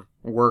 levels of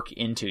work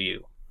into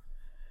you.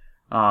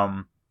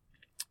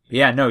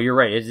 Yeah, no, you're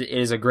right.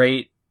 It's a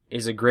great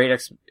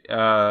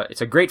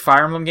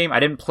Fire Emblem game. I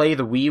didn't play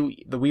the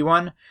Wii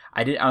one.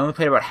 I only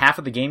played about half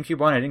of the GameCube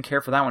one. I didn't care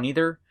for that one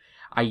either.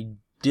 I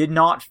did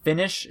not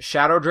finish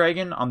Shadow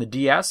Dragon on the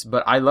DS,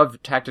 but I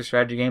love tactics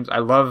strategy games.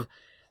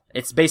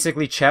 It's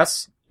basically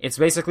chess. It's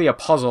basically a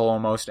puzzle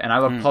almost, and I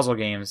love puzzle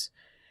games.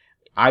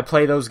 I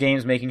play those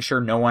games making sure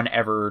no one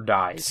ever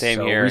dies.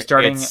 Same here.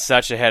 It's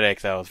such a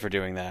headache though for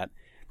doing that.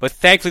 But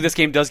thankfully this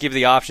game does give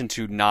the option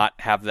to not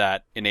have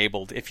that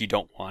enabled if you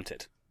don't want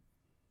it.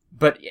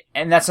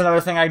 And that's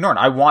another thing I ignored.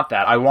 I want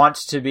that. I want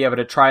to be able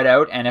to try it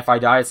out, and if I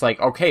die, it's like,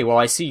 okay, well,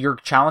 I see you're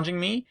challenging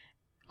me.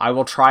 I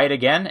will try it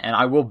again, and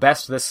I will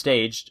best this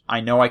stage.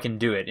 I know I can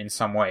do it in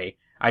some way.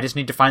 I just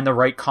need to find the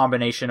right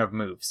combination of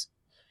moves.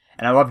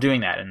 And I love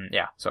doing that, and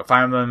yeah. So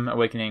Fire Emblem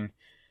Awakening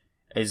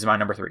is my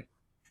number 3.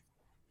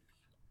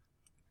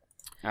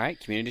 Alright,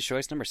 community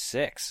choice number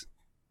 6.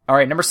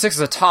 Alright, number 6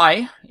 is a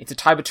tie. It's a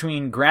tie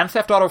between Grand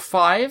Theft Auto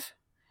 5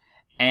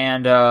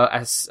 and,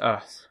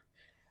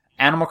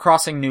 Animal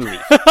Crossing New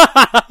Leaf.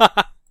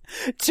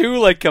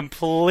 2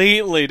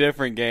 completely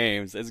different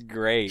games. It's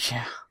great.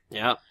 Yeah.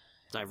 Yep.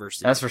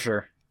 Diversity. That's for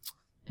sure.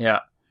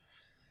 Yeah.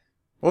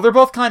 Well, they're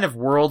both kind of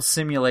world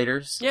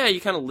simulators. Yeah, you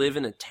kind of live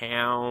in a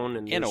town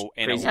and In a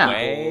crazy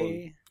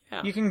way.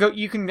 Yeah.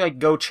 You can like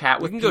go chat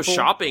We with can people. go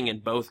shopping in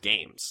both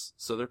games,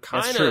 so they're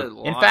kind That's of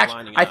true. In fact,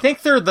 I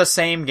think they're the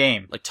same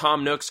game. like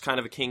Tom Nook's kind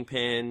of a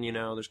kingpin. You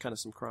know, there's kind of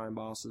some crime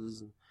bosses.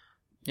 And,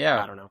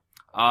 Yeah. I don't know.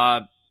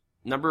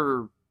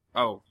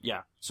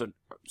 So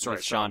sorry,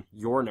 It's Sean. Sean.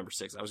 Your number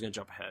 6. I was gonna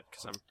jump ahead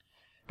because I'm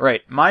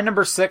Right. My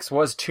number 6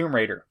 was Tomb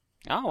Raider.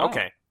 Oh, wow.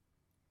 okay.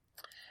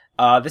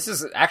 This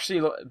is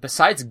actually,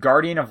 besides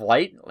Guardian of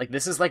Light, like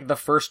this is like the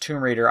first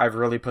Tomb Raider I've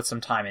really put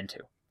some time into.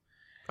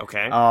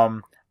 Okay.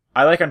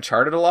 I like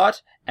Uncharted a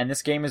lot, and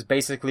this game is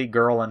basically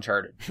Girl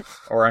Uncharted.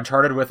 Or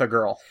Uncharted with a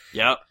girl.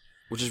 Yep.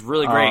 Which is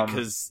really great Um,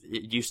 because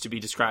it used to be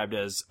described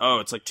as, oh,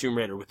 it's like Tomb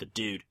Raider with a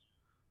dude,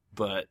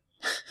 but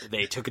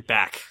they took it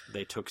back.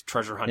 They took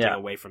treasure hunting Yeah.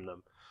 away from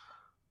them.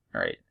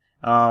 Right.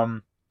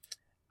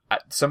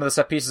 Some of the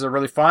set pieces are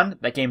really fun.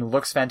 That game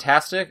looks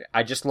fantastic.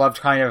 I just loved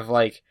kind of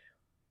like,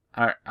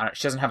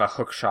 she doesn't have a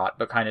hook shot,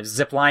 but kind of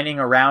ziplining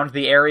around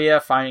the area,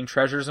 finding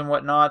treasures and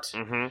whatnot.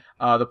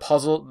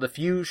 Mm-hmm. The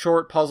few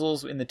short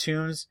puzzles in the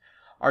tombs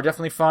are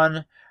definitely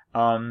fun.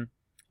 And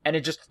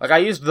it just, like, I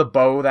used the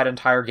bow that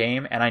entire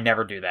game, and I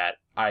never do that.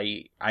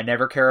 I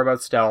never care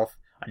about stealth.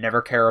 I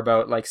never care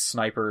about, like,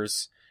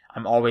 snipers.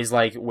 I'm always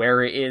like,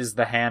 where is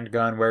the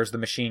handgun? Where's the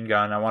machine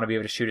gun? I want to be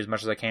able to shoot as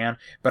much as I can.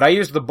 But I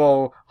used the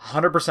bow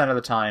 100% of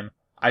the time.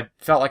 I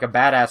felt like a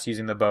badass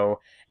using the bow,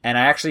 and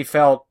I actually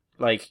felt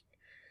like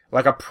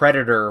a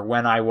predator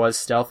when I was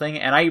stealthing,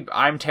 and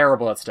I'm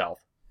terrible at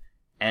stealth.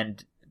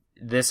 And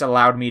this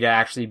allowed me to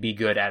actually be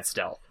good at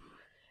stealth.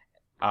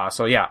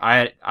 So yeah,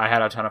 I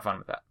had a ton of fun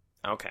with that.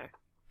 Okay.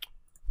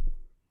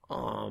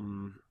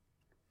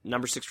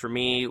 Number 6 for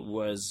me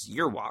was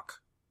Year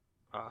Walk.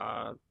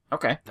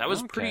 Okay. That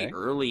was pretty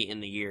early in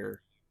the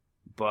year,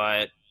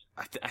 but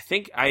I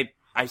think I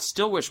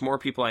still wish more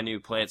people I knew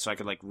play it so I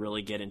could like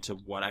really get into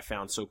what I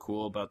found so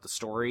cool about the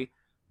story.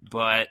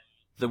 But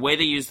the way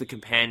they use the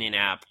companion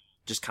app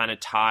just kind of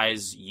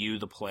ties you,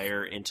 the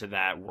player, into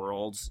that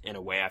world in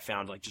a way I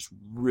found like just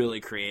really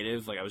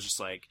creative. Like I was just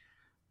like,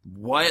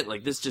 what?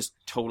 Like this just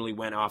totally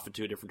went off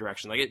into a different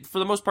direction. Like for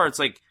the most part, it's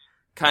like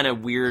kind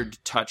of weird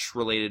touch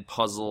related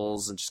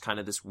puzzles and just kind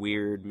of this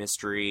weird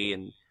mystery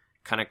and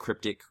kind of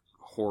cryptic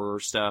horror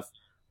stuff.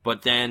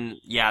 But then,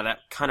 yeah, that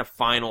kind of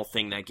final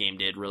thing that game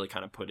did really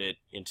kind of put it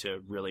into a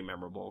really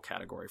memorable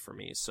category for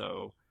me.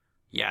 So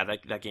yeah,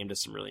 that game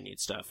does some really neat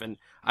stuff. And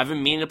I've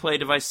been meaning to play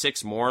Device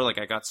 6 more. Like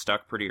I got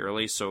stuck pretty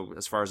early. So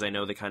as far as I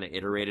know, they kind of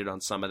iterated on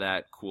some of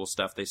that cool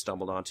stuff they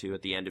stumbled onto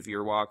at the end of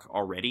Year Walk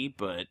already.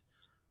 But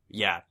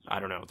yeah,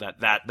 I don't know.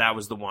 That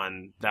was the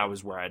one. That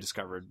was where I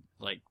discovered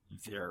like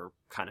their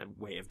kind of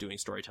way of doing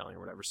storytelling or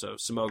whatever. So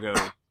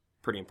Simogo,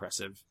 pretty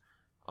impressive.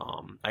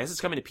 I guess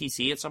it's coming to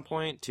PC at some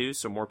point too,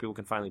 so more people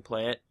can finally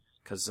play it.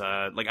 Because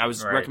like I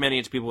was recommending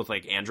it to people with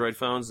like Android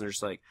phones, and they're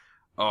just like,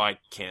 "Oh, I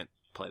can't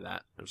play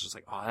that." I was just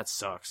like, "Oh, that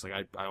sucks." Like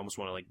I almost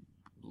want to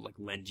like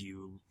lend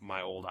you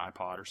my old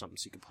iPod or something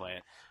so you can play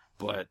it.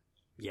 But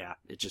yeah,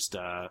 it just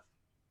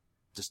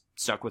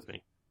stuck with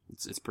me.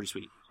 It's pretty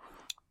sweet.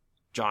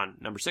 John,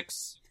 number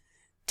 6.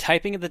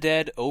 Typing of the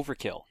Dead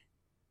Overkill.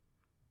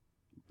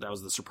 That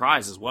was the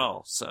surprise as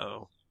well.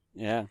 So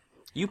Yeah.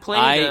 you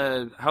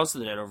played House of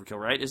the Dead Overkill,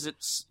 right? Is it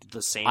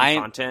the same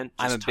content?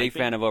 I'm a just big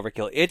typing? fan of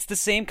Overkill. It's the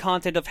same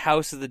content of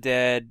House of the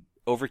Dead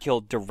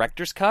Overkill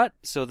Director's Cut,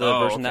 so the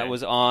version that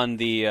was on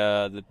the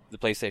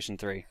PlayStation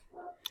 3.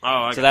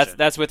 Oh, so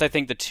that's with I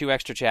think the 2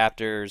 extra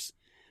chapters.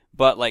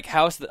 But like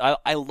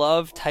I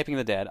love Typing of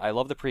the Dead. I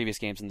love the previous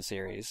games in the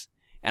series.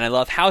 And I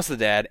love House of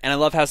the Dead, and I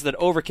love House of the Dead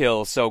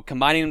Overkill, so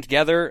combining them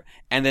together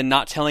and then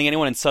not telling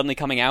anyone and suddenly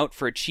coming out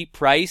for a cheap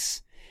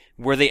price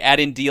where they add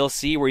in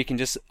DLC where you can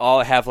just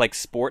all have like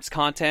sports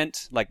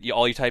content, like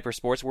all you type are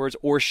sports words,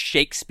 or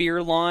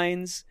Shakespeare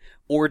lines,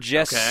 or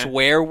just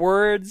swear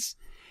words.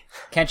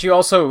 Can't you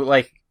also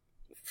like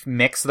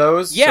mix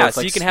those? Yeah, so,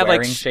 so it's, you can have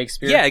like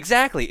Shakespeare. Yeah,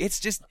 exactly. It's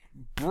just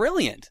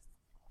brilliant.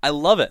 I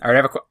love it. All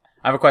right,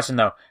 I have a question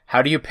though.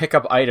 How do you pick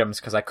up items?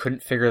 Because I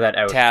couldn't figure that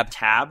out.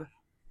 Tab.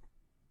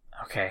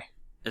 Okay.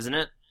 Isn't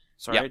it?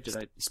 Sorry, Yep, did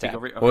I speak tab.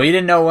 over you? Okay. Well, you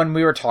didn't know when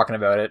we were talking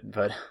about it,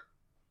 but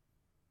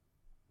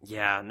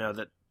Yeah, no,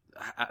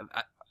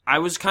 I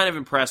was kind of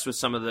impressed with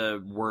some of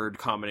the word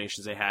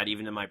combinations they had,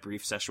 even in my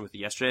brief session with you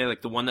yesterday.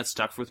 Like, the one that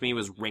stuck with me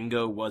was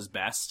Ringo was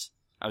best.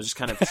 I was just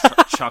kind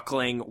of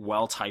chuckling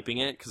while typing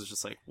it, because it's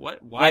just like,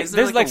 what? Why is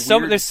there there's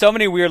there's so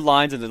many weird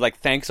lines, and there's like,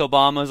 thanks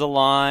Obama's a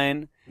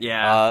line.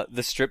 Yeah.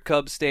 The strip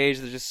club stage,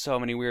 there's just so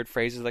many weird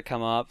phrases that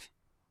come up.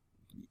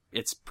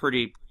 It's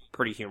pretty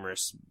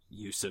humorous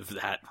use of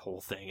that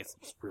whole thing. It's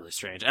really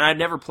strange. And I've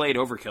never played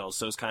Overkill,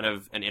 so it's kind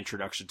of an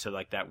introduction to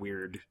like that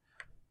weird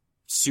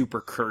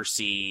super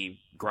cursey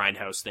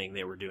grindhouse thing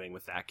they were doing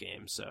with that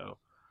game. So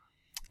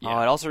yeah.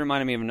 Oh, it also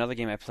reminded me of another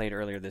game I played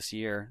earlier this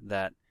year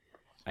that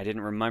I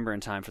didn't remember in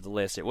time for the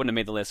list. It wouldn't have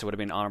made the list. It would have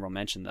been an honorable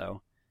mention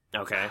though.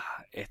 Okay.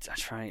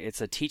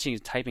 It's a teaching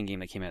typing game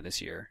that came out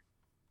this year.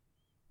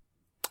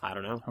 I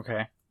don't know.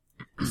 okay.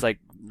 It's like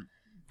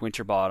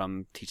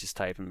Winterbottom teaches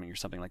typing or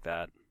something like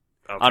that.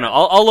 Okay. I don't know.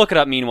 I'll look it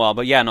up meanwhile.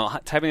 But yeah, no,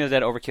 Typing of the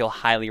Dead Overkill,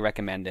 highly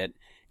recommend it.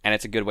 and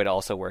it's a good way to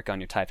also work on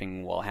your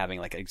typing while having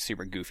like a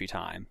super goofy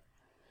time.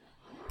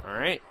 All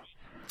right.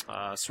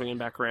 Swinging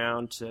back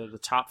around to the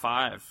top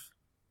 5.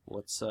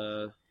 What's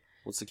the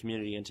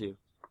community into?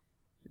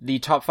 The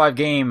top 5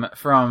 game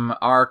from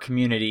our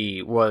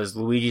community was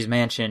Luigi's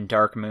Mansion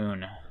Dark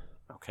Moon.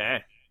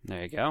 Okay.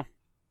 There you go.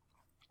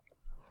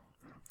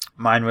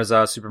 Mine was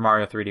Super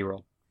Mario 3D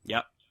World.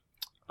 Yep.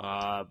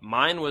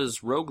 Mine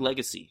was Rogue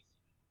Legacy,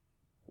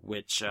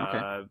 which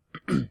Okay.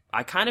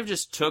 I kind of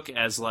just took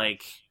as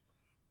like,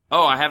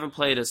 oh, I haven't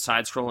played a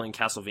side-scrolling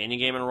Castlevania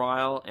game in a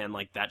while, and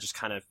like that just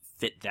kind of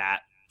fit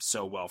that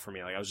so well for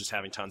me. Like I was just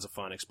having tons of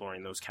fun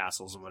exploring those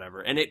castles and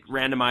whatever, and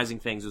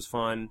randomizing things was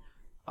fun.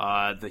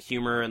 The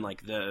humor and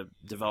like the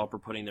developer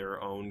putting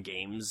their own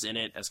games in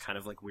it as kind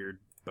of like weird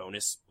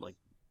bonus, like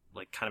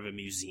kind of a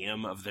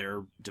museum of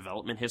their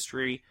development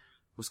history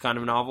was kind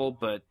of novel.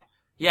 But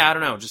yeah, I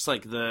don't know, just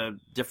like the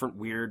different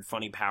weird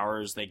funny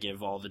powers they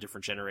give all the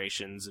different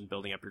generations and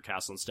building up your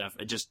castle and stuff.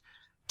 It just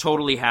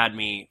totally had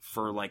me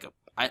for like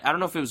I don't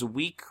know if it was a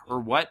week or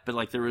what, but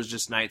like there was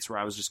just nights where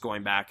I was just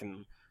going back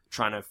and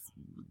trying to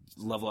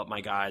level up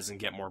my guys and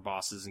get more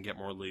bosses and get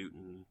more loot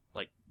and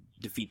like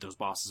defeat those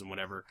bosses and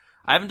whatever.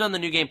 I haven't done the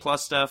New Game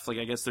Plus stuff. Like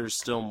I guess there's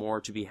still more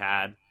to be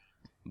had,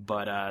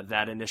 but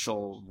that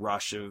initial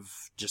rush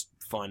of just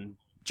fun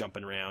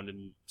jumping around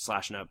and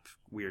slashing up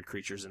weird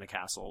creatures in a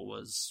castle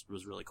was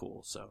really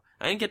cool. So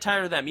I didn't get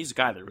tired of that music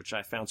either, which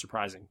I found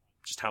surprising.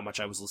 Just how much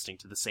I was listening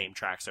to the same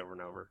tracks over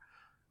and over.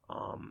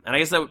 And I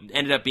guess that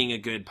ended up being a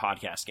good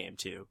podcast game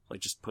too. Like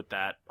just put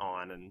that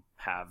on and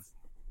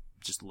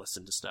just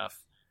listen to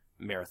stuff,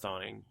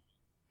 marathoning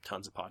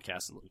tons of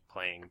podcasts and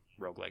playing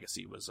Rogue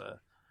Legacy was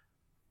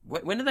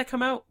when did that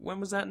come out? When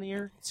was that in the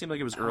year? It seemed like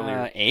it was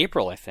earlier.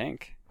 April, I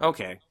think.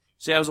 Okay.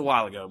 So yeah, it was a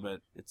while ago, but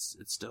it's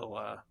still,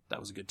 that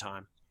was a good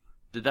time.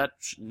 Did that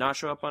not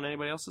show up on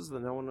anybody else's?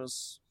 That no one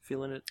was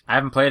feeling it? I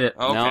haven't played it.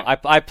 Oh, okay. No,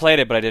 I played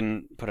it, but I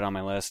didn't put it on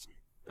my list.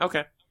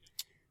 Okay.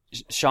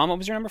 Sean, what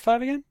was your number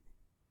 5 again?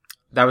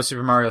 That was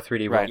Super Mario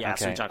 3D World. Right. Yeah,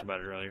 so we Okay. talked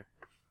about it earlier.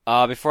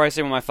 Before I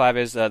say what my 5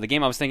 is, the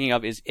game I was thinking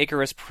of is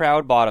Icarus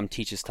Proud Bottom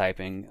Teaches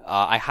Typing.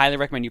 I highly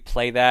recommend you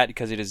play that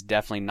because it is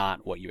definitely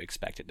not what you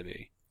expect it to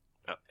be.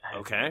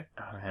 Okay.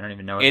 Oh, I don't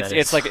even know what that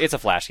is. It's a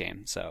flash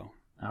game, so.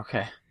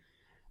 Okay.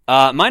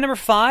 My number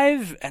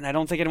 5, and I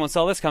don't think anyone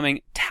saw this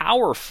coming,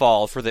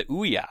 Towerfall for the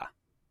Ouya.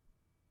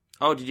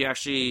 Oh, did you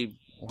actually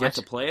get What?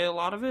 to play a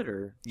lot of it,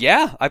 or?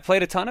 Yeah, I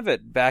played a ton of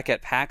it back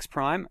at PAX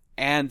Prime,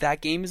 and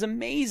that game is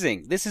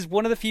amazing. This is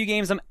one of the few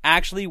games I'm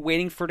actually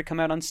waiting for to come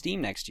out on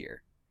Steam next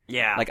year.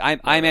 Yeah. Like,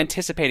 I'm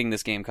anticipating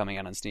this game coming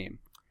out on Steam.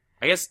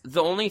 I guess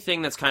the only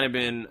thing that's kind of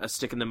been a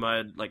stick in the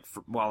mud, like,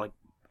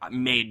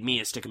 made me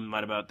a stick in the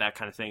mud about that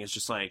kind of thing is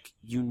just like,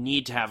 you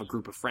need to have a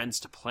group of friends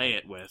to play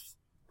it with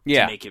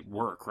Yeah. to make it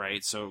work,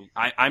 right? So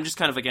I'm just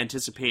kind of like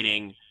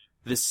anticipating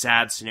this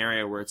sad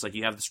scenario where it's like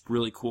you have this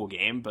really cool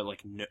game, but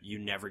like you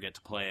never get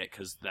to play it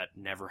because that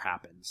never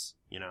happens,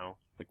 you know?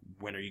 Like,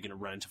 when are you going to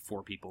run into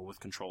 4 people with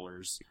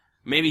controllers?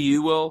 Maybe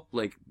you will,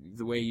 like,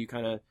 the way you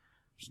kind of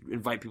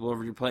invite people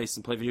over to your place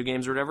and play video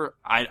games or whatever.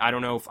 I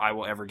don't know if I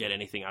will ever get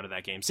anything out of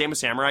that game. Same with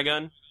Samurai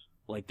Gun.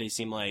 Like, they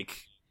seem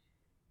like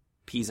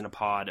peas in a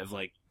pod of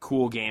like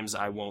cool games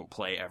I won't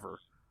play ever,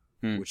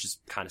 which is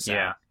kind of sad.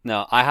 Yeah.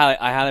 No, I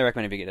highly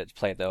recommend if you get to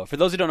play it, though. For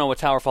those who don't know what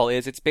Towerfall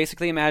is, it's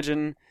basically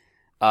imagine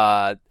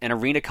an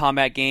arena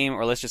combat game,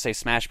 or let's just say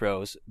Smash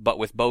Bros, but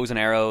with bows and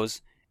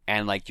arrows,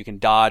 and like you can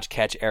dodge,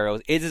 catch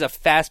arrows. It is a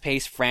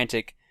fast-paced,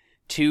 frantic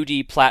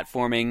 2D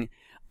platforming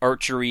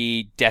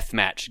archery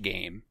deathmatch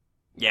game.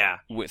 Yeah.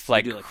 With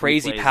like, do, like,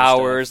 crazy replays and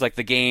powers, stuff. like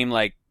the game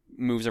like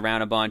moves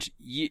around a bunch.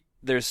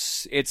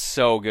 It's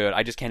so good.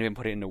 I just can't even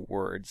put it into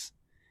words.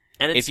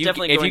 And it's If you-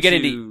 definitely if going you get to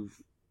into-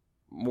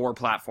 more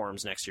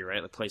platforms next year,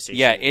 right? Like PlayStation.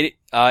 Yeah,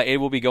 it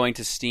will be going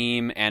to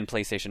Steam and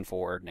PlayStation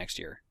 4 next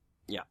year.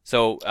 Yeah.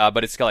 So,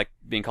 but it's like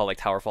being called like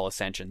Towerfall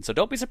Ascension. So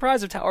don't be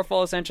surprised if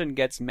Towerfall Ascension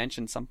gets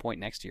mentioned some point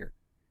next year.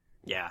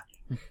 Yeah.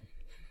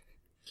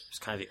 It's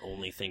kind of the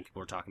only thing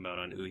people are talking about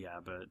on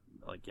Ouya, but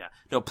like, yeah.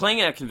 No,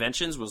 playing at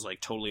conventions was like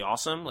totally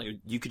awesome. Like,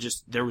 you could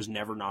there was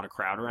never not a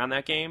crowd around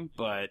that game,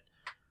 but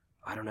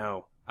I don't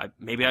know.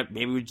 Maybe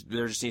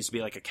there just needs to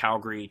be like a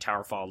Calgary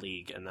Towerfall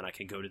League, and then I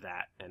can go to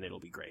that, and it'll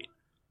be great.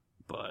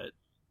 But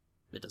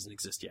it doesn't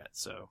exist yet,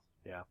 so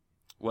yeah.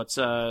 What's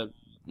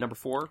number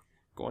 4?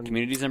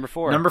 Community's number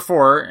 4. Number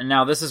 4, and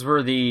now this is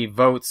where the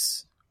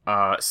votes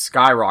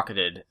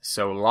skyrocketed.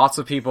 So lots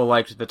of people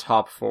liked the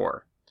top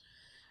 4.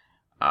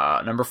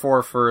 Number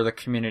 4 for the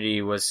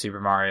community was Super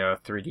Mario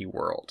 3D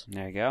World.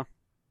 There you go.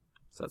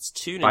 So that's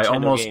 2 Nintendo By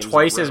almost games in a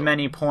twice as row.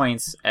 many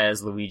points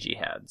as Luigi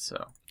had,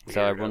 so. So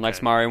Weird, everyone okay.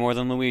 likes Mario more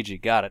than Luigi.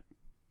 Got it.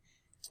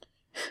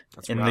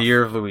 That's In rough. the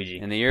year of Luigi.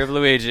 In the year of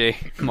Luigi,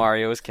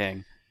 Mario is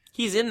king.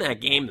 He's in that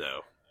game,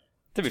 though.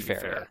 To be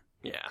fair.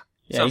 Yeah.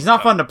 Yeah, So- he's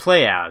not fun to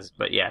play as,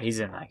 but yeah, he's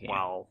in that game.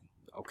 Well,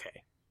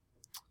 okay.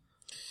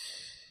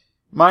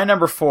 My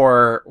number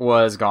 4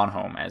 was Gone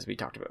Home, as we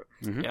talked about.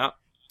 Mhm. Yeah.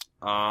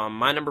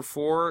 My number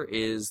 4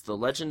 is The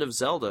Legend of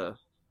Zelda: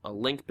 A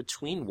Link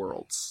Between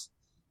Worlds.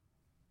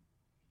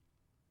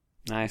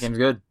 Nice. Game's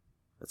good.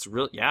 That's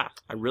really, yeah,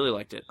 I really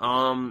liked it.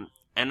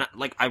 And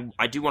like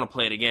I do want to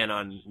play it again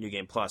on New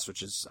Game Plus,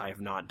 which is I have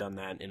not done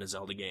that in a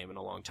Zelda game in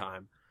a long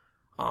time.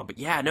 But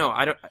yeah, no,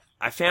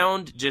 I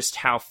found just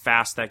how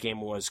fast that game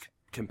was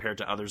compared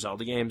to other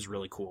Zelda games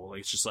really cool.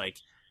 Like it's just like,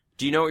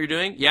 do you know what you're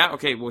doing? Yeah,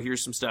 okay, well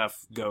here's some stuff.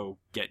 Go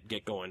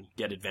get going,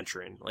 get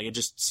adventuring. Like it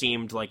just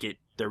seemed like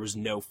there was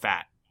no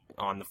fat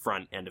on the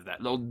front end of that.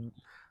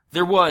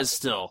 There was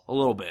still a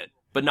little bit,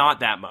 but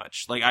not that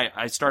much. Like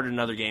I started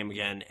another game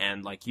again,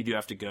 and like you do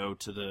have to go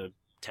to the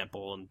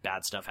temple and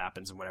bad stuff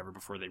happens and whatever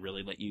before they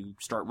really let you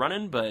start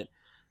running, but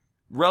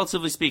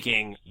relatively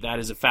speaking, that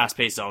is a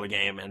fast-paced Zelda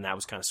game, and that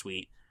was kind of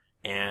sweet.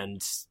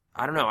 And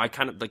I don't know, I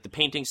kind of like the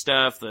painting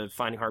stuff, the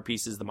finding heart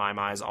pieces, the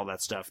Mai-Mais, all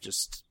that stuff.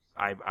 Just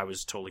I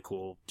was totally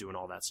cool doing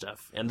all that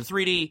stuff. And the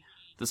 3D,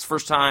 this is the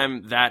first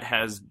time that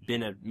has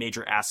been a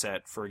major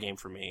asset for a game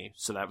for me.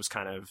 So that was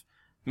kind of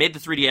made the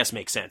 3DS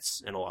make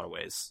sense in a lot of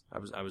ways.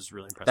 I was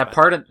really impressed.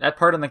 That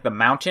part in like the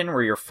mountain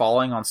where you're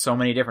falling on so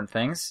many different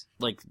things,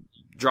 like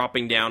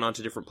dropping down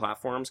onto different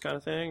platforms, kind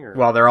of thing. Or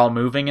while they're all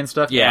moving and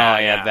stuff.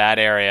 Yeah, that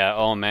area.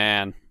 Oh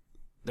man.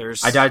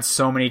 I died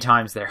so many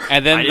times there.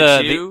 And then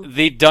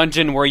the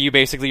dungeon where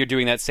you're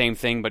doing that same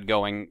thing but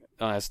going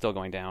still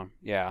going down.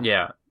 Yeah.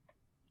 Yeah.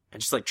 And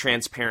just like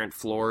transparent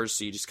floors,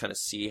 so you just kind of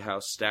see how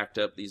stacked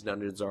up these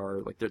dungeons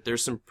are. Like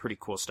there's some pretty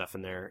cool stuff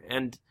in there.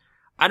 And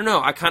I don't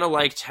know, I kind of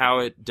liked how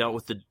it dealt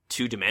with the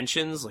two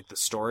dimensions. Like the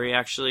story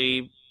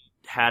actually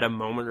had a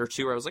moment or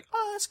two where I was like,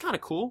 oh, that's kind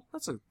of cool.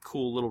 That's a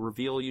cool little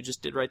reveal you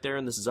just did right there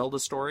in this Zelda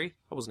story.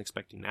 I wasn't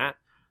expecting that.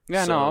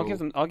 Yeah, so, no,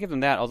 I'll give them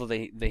that. Although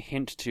they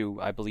hint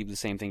to, I believe, the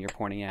same thing you're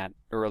pointing at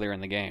earlier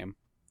in the game.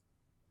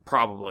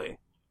 Probably,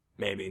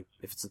 maybe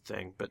if it's a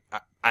thing, but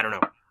I don't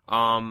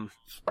know.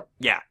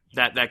 Yeah,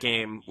 that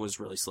game was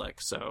really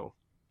slick, so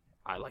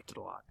I liked it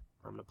a lot.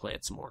 I'm gonna play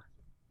it some more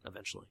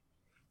eventually.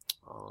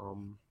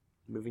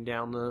 Moving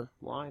down the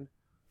line.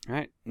 All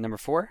right, number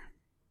 4.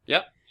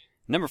 Yep.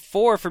 Number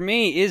 4 for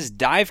me is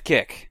Dive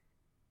Kick.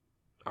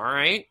 All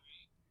right.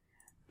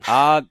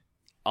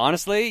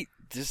 Honestly,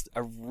 just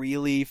a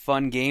really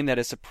fun game that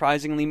is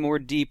surprisingly more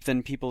deep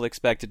than people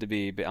expect it to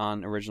be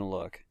on original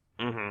look.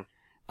 Mm-hmm.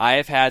 I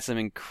have had some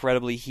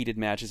incredibly heated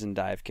matches in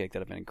Dive Kick that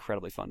have been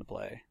incredibly fun to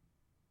play.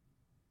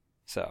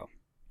 So,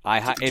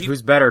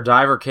 who's better,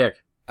 Dive or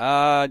Kick?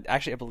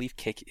 Actually, I believe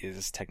Kick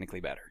is technically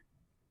better.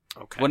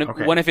 Okay.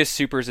 One of his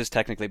supers is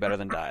technically better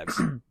than Dive's.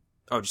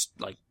 Oh, just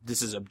like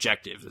this is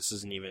objective. This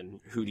isn't even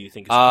who do you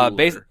think is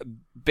cooler.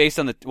 Based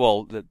on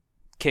the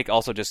Kick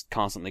also just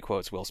constantly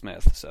quotes Will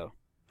Smith. So.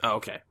 Oh,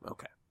 okay.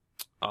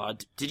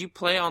 Did you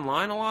play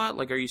online a lot?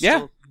 Like, are you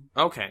still?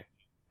 Yeah. Okay.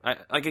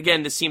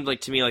 Again, this seemed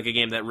like to me like a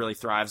game that really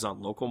thrives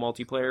on local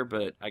multiplayer,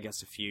 but I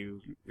guess if you're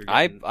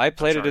I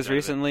played it as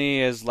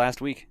recently as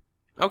last week.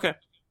 Okay.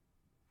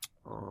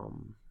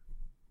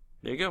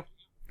 There you go.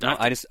 No,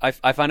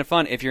 I find it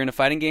fun. If you're into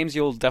fighting games,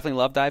 you'll definitely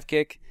love Dive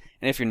Kick.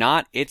 And if you're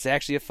not, it's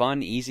actually a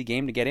fun, easy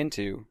game to get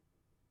into.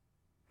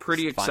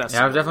 Pretty accessible.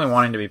 Yeah, I was definitely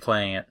wanting to be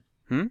playing it.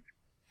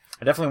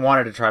 I definitely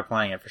wanted to try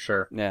playing it for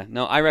sure. Yeah,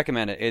 no, I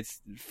recommend it.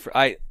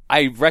 I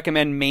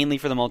recommend mainly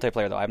for the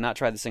multiplayer though. I've not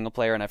tried the single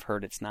player, and I've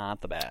heard it's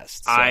not the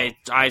best. So.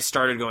 I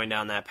started going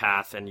down that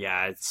path, and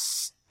yeah,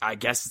 I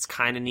guess it's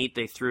kind of neat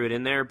they threw it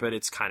in there, but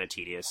it's kind of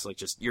tedious. Like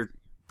just you're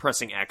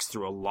pressing X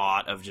through a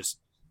lot of just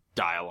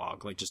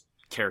dialogue, like just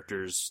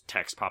characters,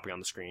 text popping on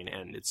the screen,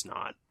 and it's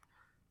not.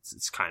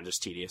 It's kind of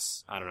just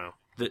tedious. I don't know.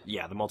 The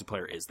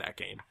multiplayer is that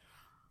game.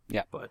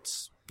 Yeah,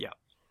 but yeah.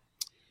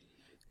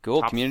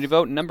 Cool. Community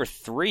vote number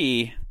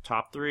 3.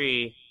 Top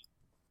 3.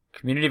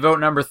 Community vote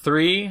number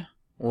 3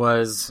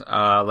 was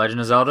Legend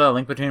of Zelda: A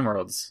Link Between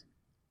Worlds.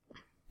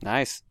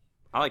 Nice.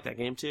 I like that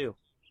game too.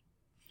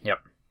 Yep.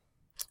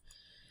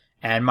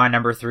 And my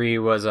number 3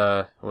 was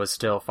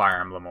still Fire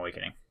Emblem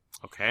Awakening.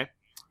 Okay.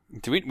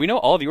 Do we know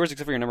all of yours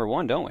except for your number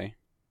 1, don't we?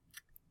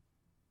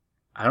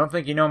 I don't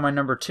think you know my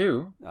number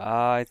 2. We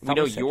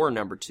know your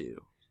number 2.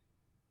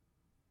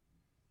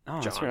 Oh,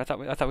 John. That's weird.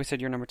 I thought we said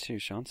your number 2,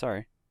 Sean.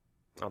 Sorry.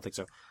 I don't think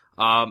so.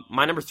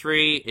 My number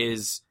 3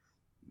 is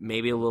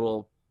maybe a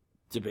little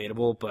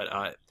debatable,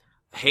 but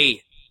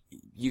hey,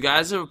 you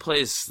guys ever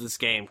played this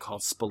game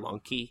called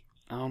Spelunky?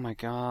 Oh my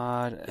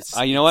god!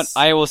 You know what?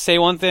 I will say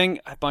one thing.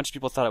 A bunch of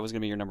people thought it was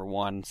going to be your number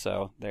 1,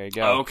 so there you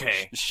go.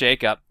 Okay.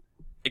 Shake up.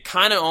 It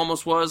kind of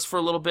almost was for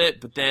a little bit,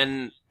 but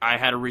then I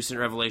had a recent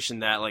revelation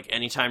that like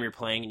anytime you're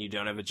playing and you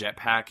don't have a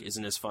jetpack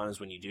isn't as fun as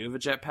when you do have a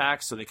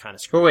jetpack, so they kind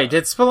of screw it. But wait,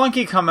 did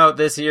Spelunky come out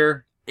this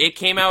year? It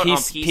came out on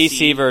PC.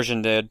 PC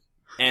version did.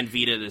 And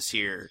Vita this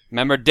year.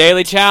 Remember,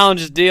 Daily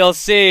Challenges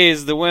DLC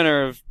is the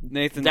winner of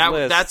Nathan's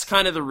list. That's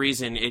kind of the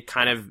reason it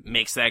kind of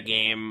makes that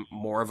game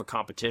more of a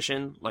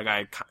competition. Like,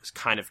 I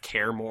kind of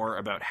care more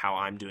about how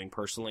I'm doing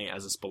personally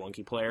as a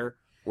Spelunky player.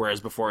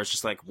 Whereas before, it's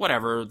just like,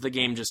 whatever, the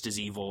game just is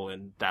evil,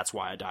 and that's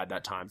why I died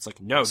that time. It's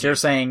like, no. So you're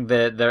saying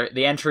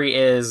the entry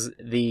is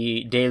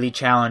the Daily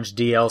Challenge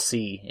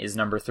DLC is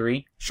number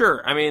 3?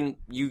 Sure. I mean,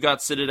 you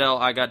got Citadel,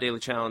 I got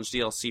Daily Challenge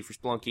DLC for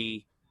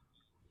Spelunky.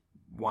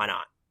 Why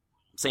not?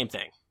 Same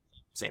thing.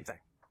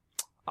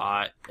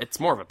 It's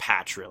more of a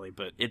patch, really,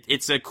 but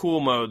it's a cool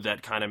mode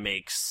that kind of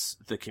makes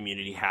the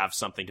community have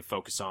something to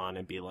focus on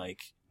and be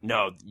like,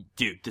 no,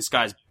 dude, this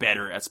guy's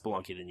better at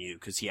Spelunky than you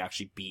because he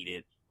actually beat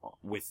it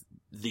with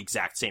the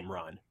exact same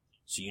run.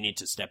 So you need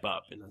to step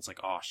up. And then it's like,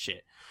 oh,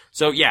 shit.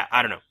 So, yeah,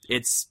 I don't know.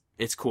 It's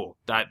cool.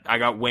 I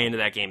got way into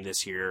that game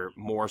this year,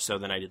 more so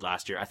than I did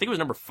last year. I think it was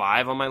number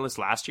 5 on my list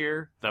last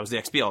year. That was the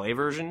XBLA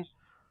version.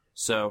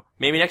 So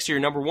maybe next year,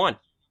 number 1.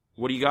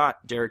 What do you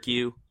got, Derek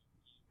Yu?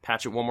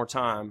 Patch it one more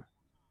time.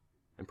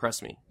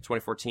 Impress me.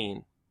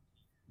 2014.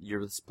 Year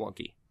with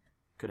Spelunky.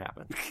 Could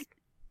happen.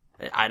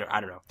 I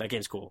don't know. That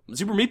game's cool.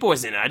 Super Meat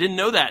Boy's in it. I didn't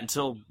know that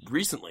until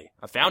recently.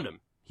 I found him.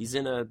 He's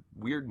in a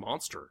weird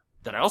monster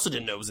that I also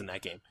didn't know was in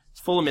that game. It's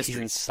full of mystery.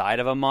 He's inside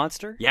of a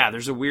monster? Yeah,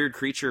 there's a weird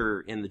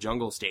creature in the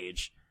jungle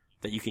stage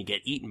that you can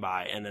get eaten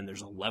by, and then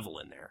there's a level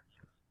in there.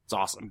 It's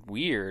awesome.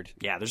 Weird.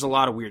 Yeah, there's a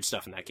lot of weird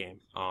stuff in that game.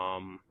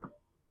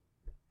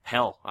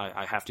 Hell,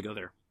 I have to go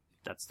there.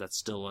 That's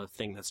still a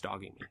thing that's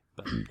dogging me.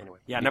 But anyway,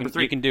 yeah, number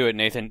 3. You can do it,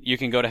 Nathan. You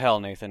can go to hell,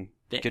 Nathan.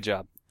 Good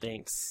job.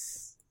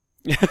 Thanks.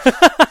 Did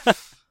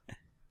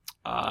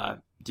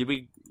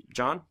we,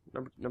 John?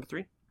 Number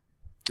 3?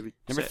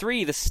 Number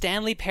 3, the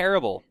Stanley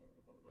Parable.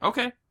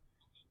 Okay.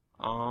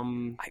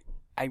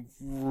 I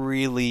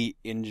really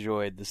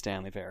enjoyed the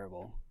Stanley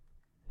Parable.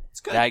 It's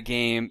good. That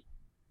game,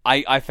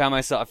 I found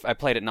myself, I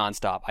played it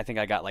nonstop. I think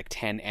I got like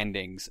 10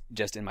 endings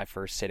just in my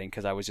first sitting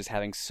because I was just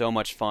having so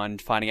much fun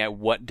finding out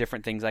what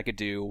different things I could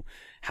do,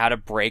 how to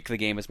break the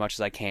game as much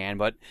as I can.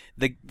 But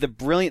the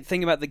brilliant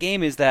thing about the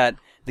game is that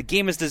the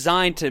game is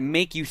designed to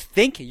make you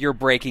think you're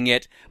breaking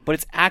it, but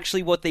it's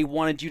actually what they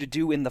wanted you to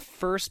do in the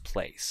first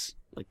place.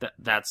 Like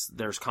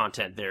there's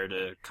content there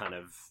to kind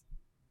of,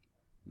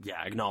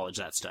 acknowledge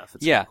that stuff.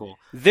 It's yeah, cool.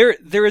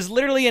 There is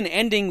literally an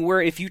ending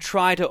where if you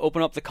try to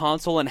open up the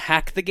console and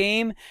hack the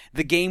game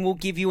will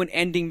give you an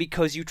ending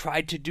because you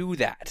tried to do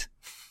that.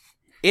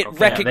 It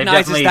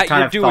recognizes that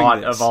you're doing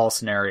thought this. Of all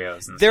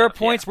scenarios. And there stuff, are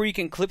points where you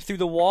can clip through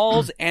the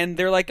walls, and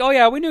they're like, "Oh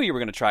yeah, we knew you were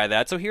going to try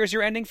that, so here's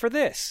your ending for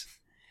this."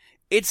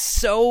 It's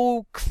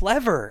so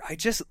clever. I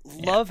just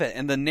love it,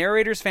 and the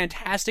narrator's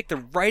fantastic. The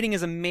writing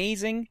is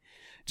amazing.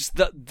 Just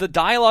the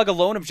dialogue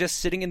alone of just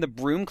sitting in the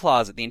broom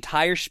closet, the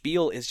entire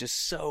spiel is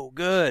just so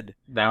good.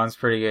 That one's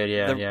pretty good,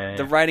 yeah.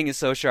 The writing is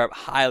so sharp,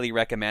 highly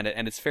recommend it,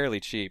 and it's fairly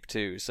cheap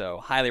too, so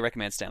highly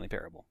recommend Stanley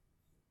Parable.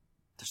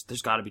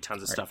 There's got to be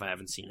tons of stuff I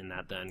haven't seen in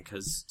that then,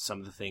 because some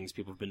of the things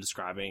people have been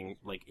describing,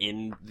 like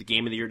in the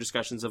Game of the Year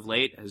discussions of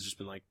late, has just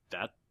been like,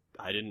 that,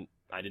 I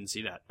didn't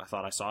see that. I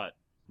thought I saw it.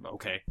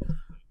 Okay.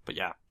 But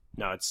yeah,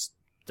 no, it's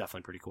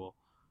definitely pretty cool.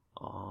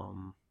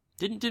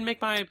 Didn't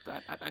make my.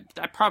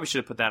 I probably should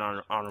have put that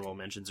on honorable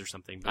mentions or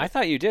something. But I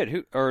thought you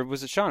did. Or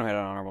was it Sean who had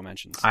on honorable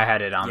mentions? I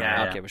had it on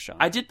there. Okay, it was Sean.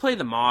 I did play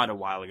the mod a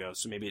while ago,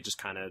 so maybe it just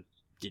kind of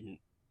didn't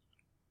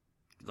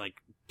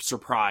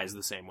surprise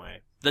the same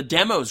way. The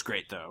demo's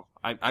great though.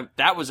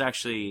 That was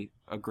actually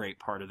a great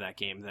part of that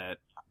game. That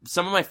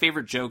some of my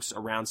favorite jokes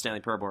around Stanley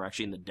Parable are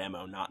actually in the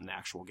demo, not in the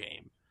actual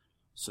game.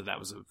 So that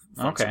was a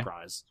fun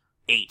surprise.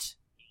 8,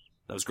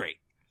 that was great.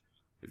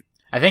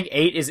 I think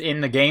 8 is in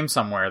the game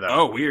somewhere, though.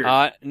 Oh, weird.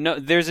 No,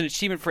 there's an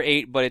achievement for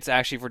 8, but it's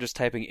actually for just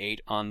typing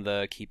 8 on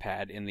the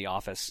keypad in the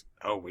office.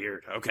 Oh,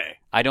 weird. Okay.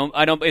 I don't.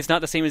 It's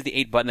not the same as the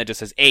 8 button that just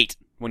says 8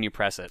 when you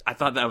press it. I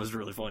thought that was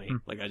really funny.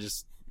 I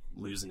just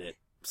losing it.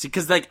 See,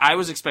 because I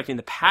was expecting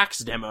the PAX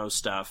demo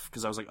stuff,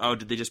 because I was like, oh,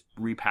 did they just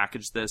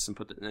repackage this and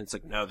put it? And it's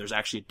like, no, there's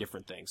actually a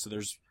different thing. So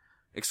there's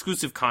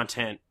exclusive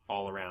content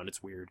all around.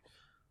 It's weird,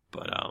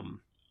 but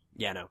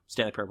no,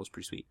 Stanley Parable was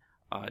pretty sweet.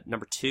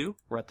 Number 2,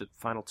 we're at the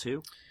final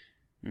 2.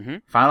 Mm-hmm.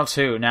 Final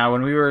 2. Now,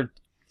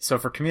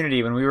 for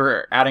community, when we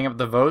were adding up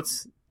the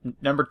votes,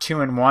 number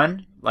 2 and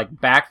 1,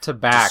 back to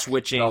back,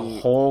 switching the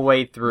whole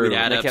way through.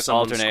 They kept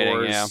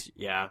alternating.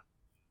 Yeah.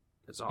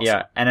 It's awesome.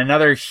 Yeah, and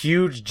another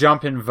huge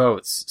jump in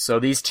votes. So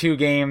these 2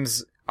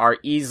 games are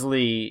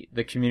easily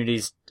the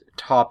community's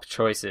top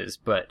choices,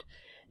 but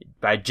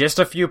by just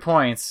a few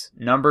points,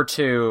 number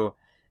 2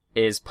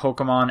 is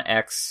Pokemon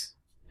X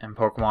and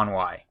Pokemon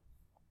Y.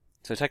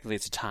 So technically,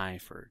 it's a tie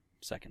for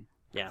second.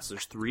 Yeah, so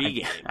there's 3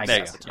 games. There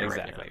you go.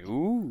 Exactly.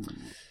 Ooh.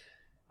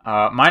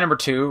 My number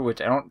 2,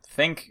 which I don't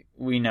think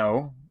we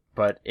know,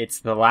 but it's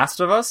The Last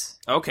of Us.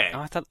 Okay.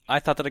 Oh, I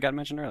thought that it got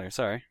mentioned earlier.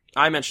 Sorry.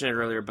 I mentioned it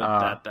earlier,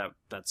 but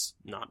that's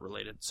not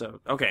related.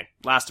 So, okay,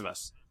 Last of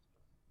Us.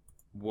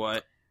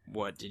 What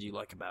did you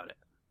like about it?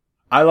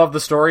 I love the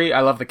story.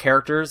 I love the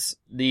characters.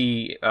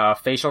 The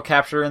facial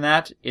capture in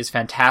that is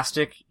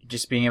fantastic.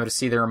 Just being able to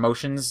see their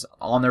emotions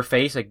on their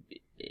face,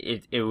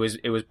 it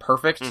was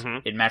perfect.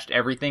 Mm-hmm. It matched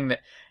everything.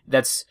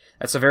 That's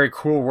a very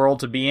cool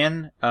world to be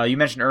in. You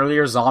mentioned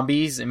earlier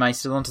zombies. Am I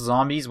still into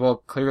zombies?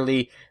 Well,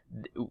 clearly,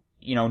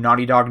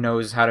 Naughty Dog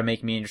knows how to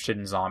make me interested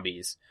in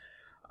zombies.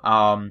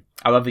 I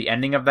love the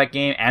ending of that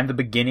game and the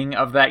beginning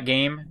of that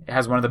game. It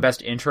has one of the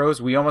best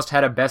intros. We almost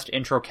had a best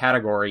intro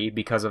category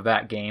because of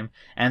that game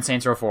and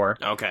Saints Row 4.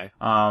 Okay.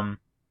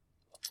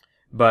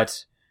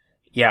 But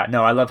yeah,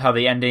 no, I love how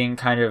the ending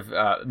kind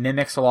of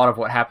mimics a lot of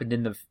what happened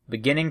in the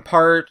beginning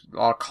part. A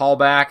lot of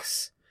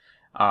callbacks.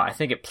 I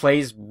think it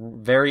plays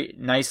very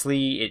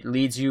nicely. It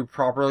leads you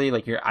properly.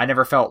 Like I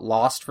never felt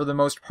lost for the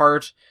most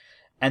part.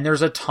 And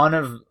there's a ton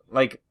of,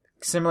 like,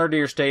 similar to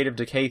your State of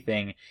Decay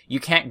thing, you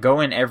can't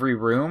go in every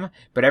room,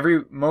 but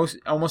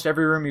almost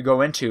every room you go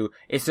into,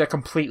 it's a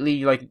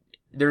completely, like,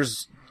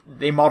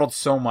 they modeled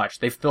so much.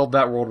 They filled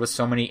that world with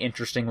so many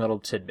interesting little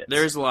tidbits.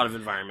 There's a lot of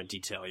environment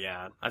detail,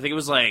 yeah. I think it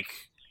was, like,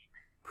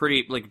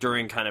 pretty, like,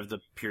 during kind of the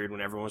period when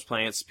everyone was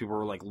playing it, so people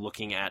were, like,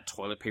 looking at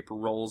toilet paper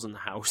rolls in the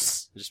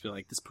house. Just be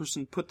like, this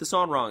person put this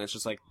on wrong. It's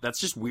just like, that's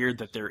just weird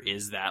that there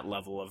is that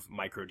level of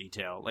micro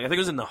detail. Like, I think it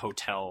was in the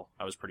hotel,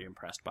 I was pretty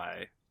impressed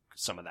by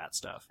some of that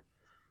stuff.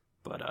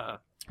 But,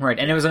 Right,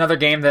 and it was another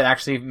game that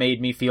actually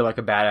made me feel like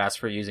a badass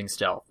for using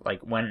stealth. Like,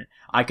 when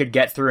I could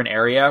get through an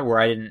area where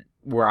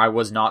I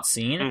was not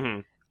seen,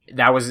 mm-hmm.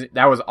 that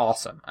was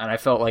awesome. And I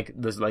felt like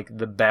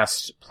the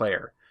best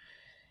player.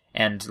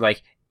 And,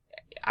 like,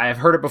 I've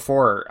heard it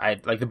before,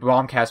 like the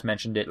Bombcast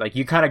mentioned it, like,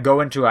 you kind of go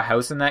into a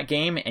house in that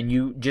game, and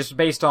you, just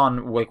based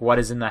on, like, what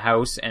is in the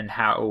house and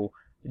how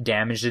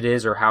damaged it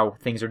is, or how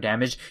things are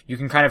damaged, you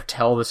can kind of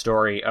tell the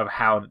story of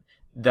how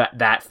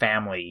that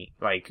family,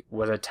 like,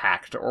 was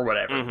attacked or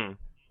whatever. Mm-hmm.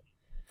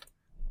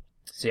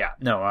 So yeah,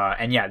 no,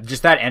 and yeah,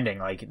 just that ending,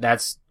 like,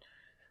 that's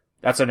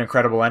an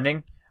incredible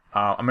ending.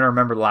 I'm gonna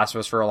remember The Last of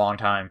Us for a long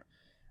time.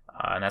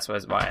 And that's why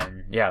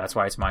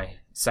it's my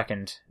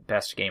second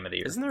best game of the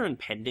year. Isn't there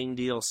impending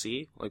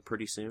DLC, like,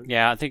 pretty soon?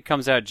 Yeah, I think it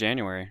comes out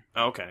January.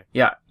 Oh, okay.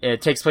 Yeah,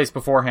 it takes place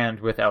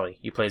beforehand with Ellie.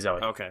 You play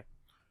Ellie. Okay.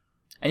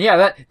 And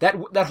yeah,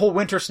 that whole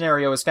winter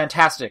scenario is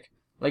fantastic.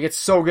 Like, it's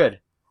so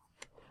good.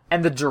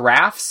 And the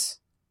giraffes,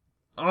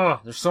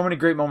 there's so many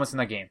great moments in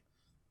that game.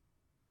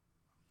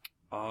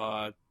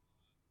 I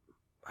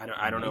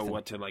don't know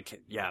what to,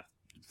 like, yeah.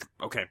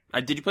 Okay.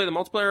 Did you play the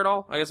multiplayer at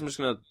all? I guess I'm just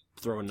gonna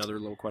throw another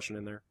little question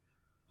in there.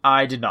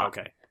 I did not.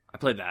 Okay. I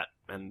played that,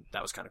 and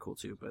that was kind of cool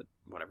too, but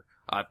whatever.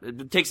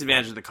 It takes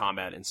advantage of the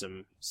combat in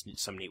some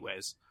neat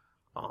ways.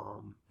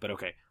 But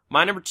okay.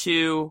 My number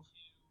 2,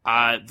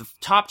 the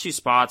top 2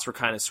 spots were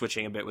kind of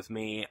switching a bit with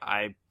me.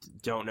 I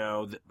don't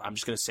know. I'm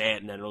just going to say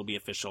it, and then it'll be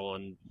official,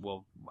 and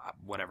we'll,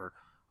 whatever.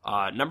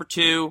 Number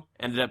 2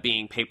 ended up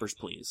being Papers,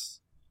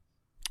 Please.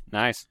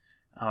 Nice.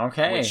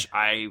 Okay. Which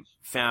I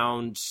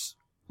found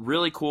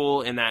really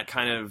cool in that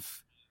kind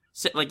of,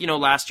 like, you know,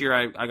 last year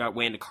I got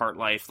way into Cart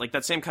Life. Like,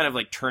 that same kind of,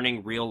 like,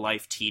 turning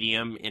real-life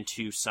tedium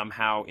into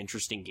somehow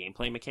interesting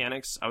gameplay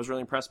mechanics I was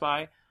really impressed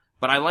by.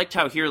 But I liked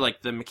how here,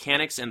 like, the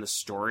mechanics and the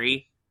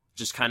story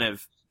just kind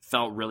of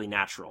felt really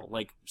natural.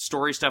 Like,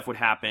 story stuff would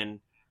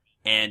happen,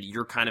 and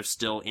you're kind of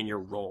still in your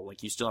role.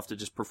 Like, you still have to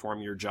just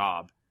perform your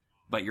job,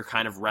 but you're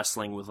kind of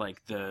wrestling with,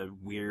 like, the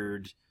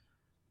weird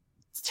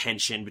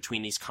tension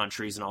between these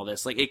countries and all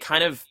this. Like, it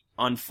kind of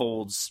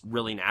unfolds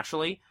really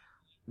naturally.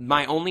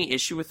 My only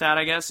issue with that,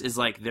 I guess, is,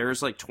 like,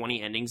 there's, like,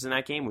 20 endings in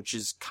that game, which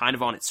is kind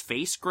of on its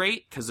face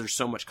great, because there's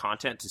so much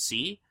content to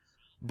see.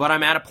 But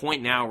I'm at a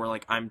point now where,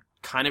 like, I'm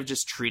kind of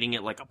just treating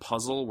it like a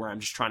puzzle, where I'm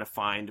just trying to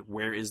find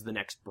where is the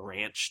next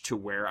branch to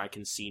where I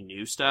can see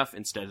new stuff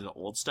instead of the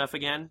old stuff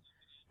again.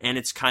 And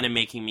it's kind of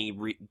making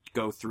me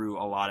go through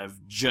a lot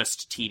of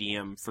just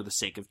tedium for the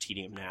sake of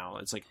tedium now.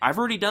 It's like, I've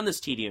already done this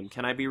tedium.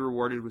 Can I be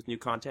rewarded with new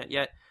content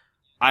yet?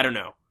 I don't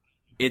know.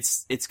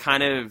 It's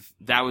kind of,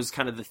 that was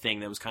kind of the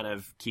thing that was kind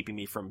of keeping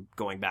me from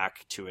going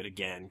back to it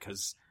again,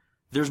 because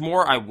there's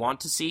more I want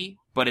to see,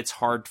 but it's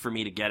hard for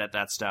me to get at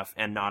that stuff,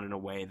 and not in a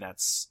way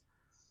that's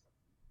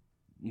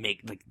the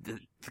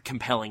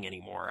compelling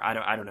anymore. I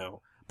don't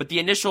know. But the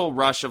initial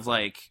rush of,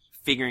 like,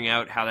 figuring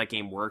out how that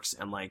game works,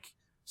 and, like,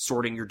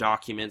 sorting your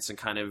documents and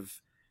kind of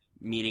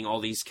meeting all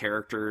these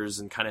characters,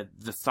 and kind of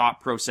the thought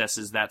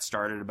processes that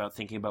started about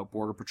thinking about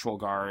Border Patrol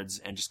guards,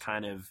 and just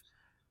kind of,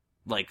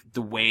 like,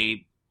 the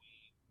way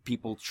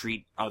people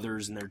treat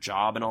others in their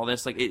job and all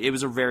this. Like, it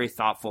was a very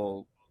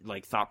thoughtful,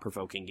 like,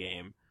 thought-provoking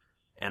game,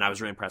 and I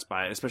was really impressed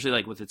by it, especially,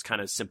 like, with its kind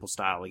of simple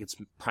style. Like, it's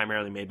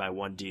primarily made by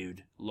one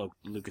dude,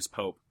 Lucas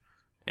Pope,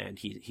 and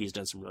he's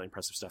done some really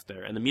impressive stuff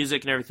there. And the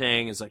music and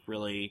everything is, like,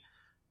 really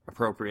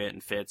appropriate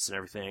and fits and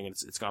everything.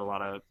 It's got a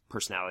lot of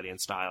personality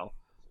and style.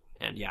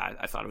 And yeah,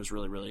 I thought it was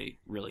really, really,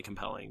 really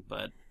compelling.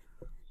 But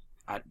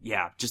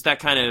just that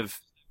kind of,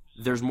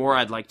 there's more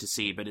I'd like to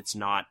see, but it's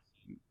not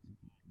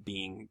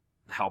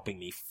helping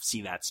me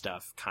see that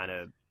stuff, kind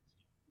of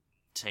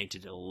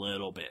tainted it a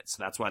little bit. So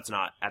that's why it's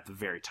not at the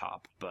very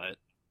top. But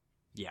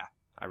yeah,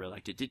 I really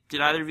liked it.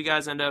 Did either of you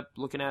guys end up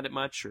looking at it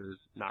much, or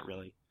not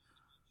really?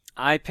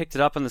 I picked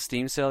it up on the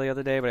Steam sale the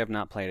other day, but I have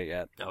not played it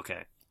yet.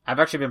 Okay. I've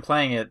actually been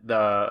playing it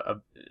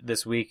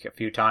this week a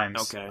few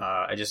times. Okay.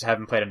 I just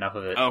haven't played enough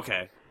of it.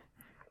 Okay.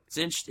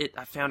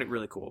 I found it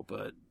really cool,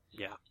 but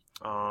yeah.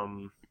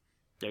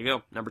 There you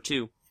go. Number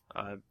 2.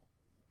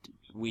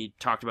 We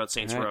talked about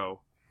Saints Row,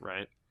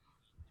 right?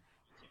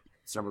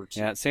 It's number 2.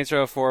 Yeah, Saints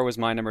Row 4 was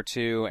my number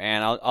 2,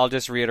 and I'll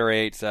just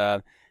reiterate,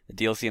 the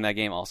DLC in that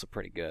game also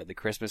pretty good. The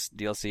Christmas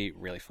DLC,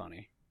 really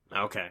funny.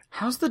 Okay.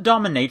 How's the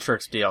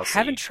Dominatrix DLC?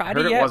 Haven't tried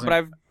it yet, but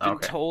I've been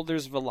told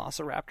there's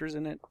velociraptors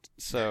in it,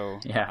 so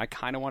yeah. I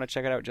kind of want to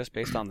check it out just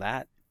based on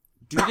that.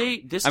 Do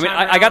they this time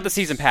time I got the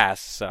season pass,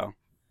 so.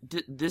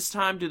 this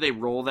time, do they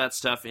roll that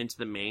stuff into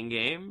the main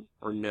game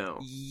or no?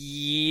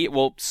 Yeah,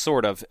 well,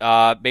 sort of.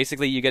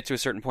 Basically, you get to a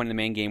certain point in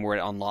the main game where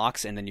it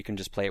unlocks, and then you can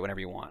just play it whenever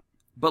you want.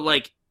 But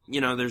like,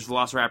 there's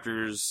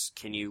Velociraptors.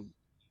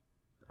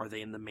 Are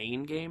they in the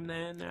main game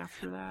then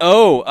after that?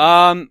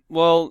 Oh,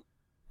 well,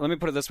 let me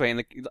put it this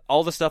way: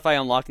 all the stuff I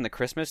unlocked in the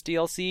Christmas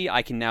DLC,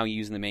 I can now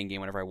use in the main game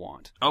whenever I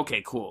want.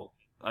 Okay, cool.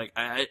 Like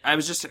I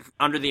was just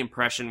under the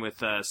impression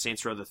with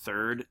Saints Row the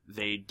Third,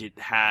 they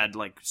had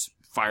like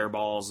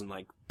fireballs and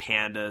like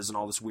pandas and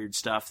all this weird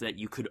stuff that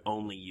you could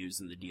only use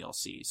in the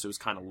DLC. So it was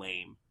kind of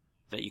lame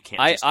that you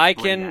can't just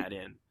bring that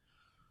in.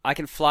 I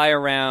can fly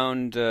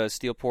around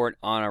Steelport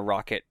on a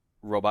rocket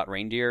robot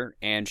reindeer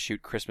and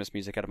shoot Christmas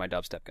music out of my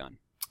dubstep gun.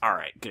 All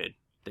right, good.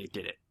 They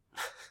did it.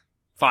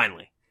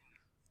 Finally.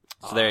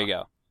 So there you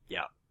go.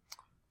 Yeah.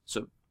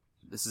 So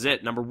this is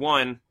it. Number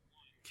one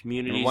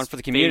for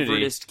the community.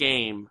 Favoriteest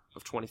game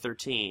of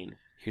 2013.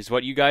 Here's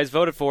what you guys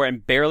voted for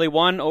and barely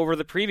won over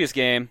the previous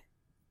game.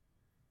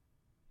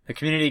 The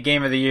community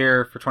game of the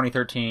year for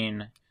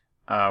 2013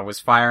 was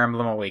Fire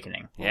Emblem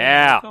Awakening.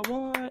 Yeah.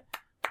 What?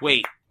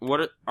 Wait,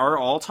 what are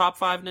all top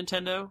 5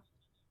 Nintendo?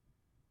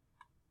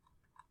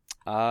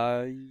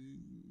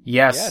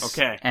 Yes.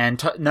 Okay.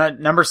 And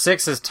number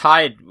 6 is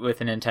tied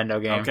with a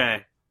Nintendo game.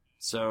 Okay.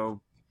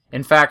 So,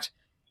 in fact,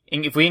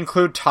 if we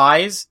include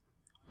ties,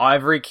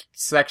 every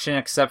section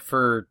except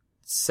for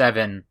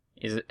 7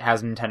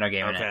 has a Nintendo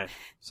game in it. Okay.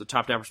 So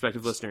top-down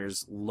perspective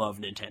listeners love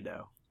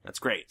Nintendo. That's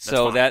great. That's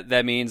so fine.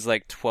 that means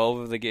like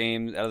 12 of the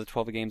games out of the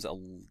 12 of the games,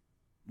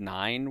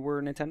 9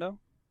 were Nintendo.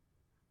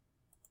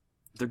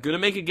 They're good at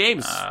making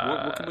games.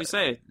 What can we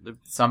say? They've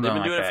been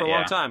doing it for a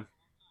long time.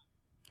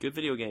 Good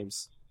video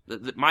games.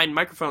 My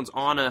microphone's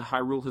on a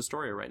Hyrule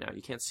Historia right now.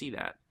 You can't see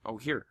that. Oh,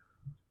 here.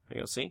 There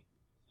you go. See?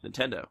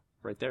 Nintendo.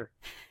 Right there.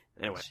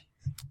 Anyway.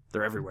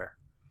 They're everywhere.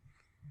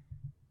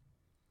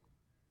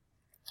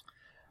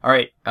 All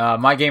right.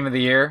 My game of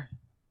the year.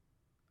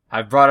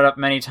 I've brought it up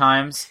many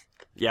times.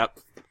 Yep.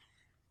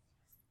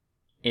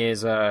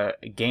 Is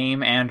Game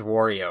 &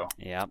 Wario.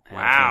 Yep.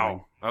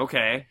 Wow.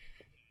 Okay.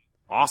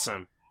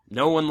 Awesome.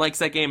 No one likes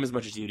that game as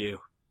much as you do.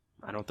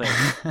 I don't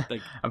think.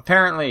 Like,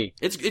 apparently.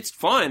 It's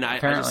fun.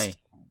 Apparently.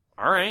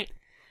 All right.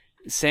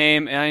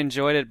 Same. I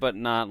enjoyed it, but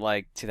not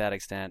like to that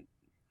extent.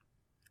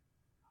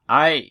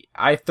 I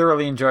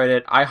thoroughly enjoyed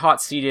it. I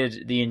hot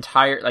seeded the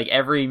entire, like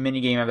every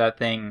minigame of that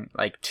thing,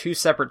 like 2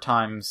 separate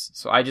times.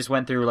 So I just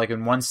went through like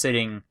in one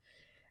sitting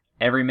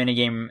every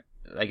minigame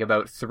like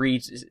about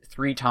three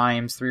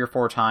or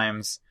four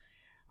times.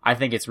 I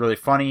think it's really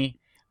funny.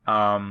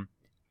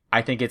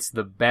 I think it's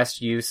the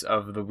best use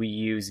of the Wii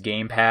U's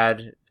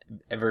gamepad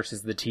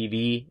versus the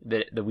TV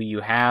that the Wii U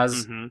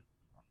has.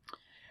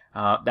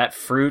 Mm-hmm. That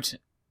Fruit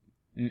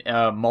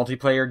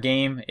multiplayer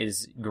game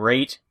is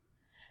great,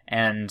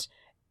 and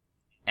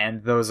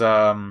those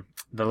the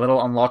little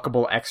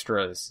unlockable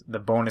extras, the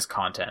bonus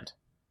content,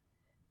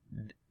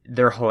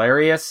 they're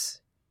hilarious.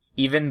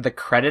 Even the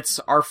credits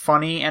are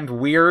funny and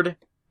weird.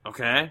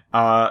 Okay.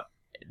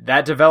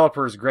 That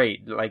developer is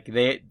great. Like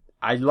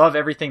I love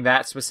everything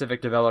that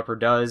specific developer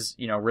does.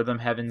 Rhythm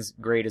Heaven's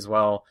great as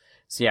well.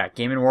 So yeah,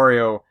 Game &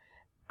 Wario.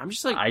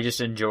 I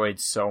just enjoyed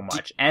so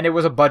much, and it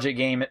was a budget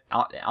game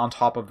on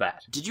top of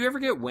that. Did you ever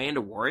get way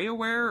into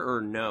WarioWare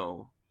or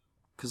no?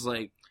 Because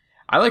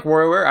I like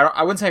WarioWare.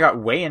 I wouldn't say I got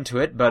way into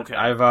it, but okay.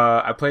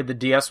 I played the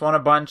DS one a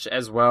bunch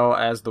as well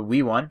as the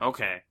Wii one.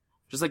 Okay.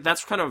 Just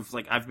that's kind of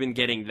I've been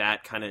getting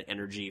that kind of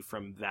energy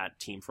from that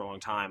team for a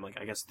long time.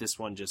 I guess this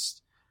one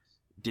just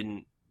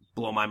didn't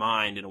blow my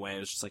mind in a way. It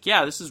was just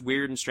yeah, this is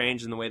weird and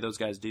strange in the way those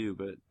guys do,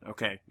 but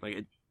okay.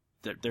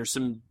 There's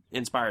some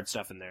inspired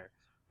stuff in there.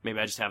 Maybe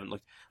I just haven't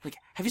looked.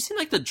 Have you seen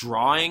the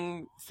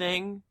drawing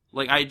thing?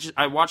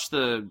 I watched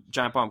the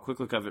Giant Bomb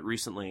quick look of it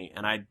recently,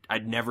 and I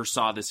never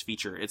saw this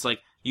feature. It's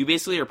you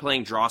basically are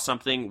playing Draw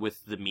Something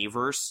with the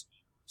Miiverse,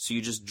 so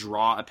you just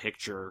draw a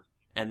picture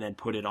and then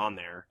put it on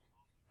there.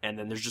 And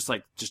then there's just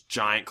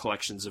giant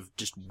collections of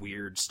just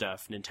weird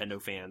stuff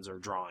Nintendo fans are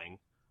drawing.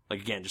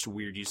 Again, just a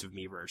weird use of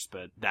Miiverse,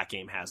 but that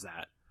game has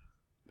that.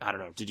 I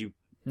don't know. Did you?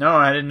 No,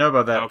 I didn't know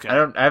about that. Okay.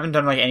 I haven't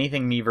done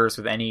anything Miiverse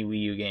with any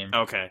Wii U game.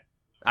 Okay.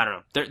 I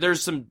don't know.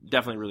 There's some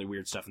definitely really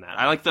weird stuff in that.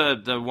 I like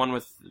the one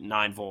with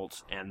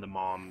 9V and the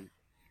mom,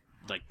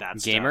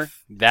 that Gamer?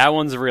 stuff. That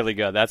one's really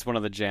good. That's one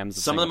of the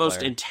gems. Some of the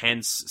most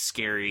intense,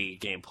 scary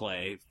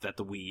gameplay that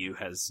the Wii U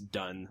has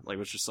done.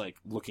 Was just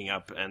looking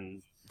up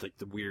and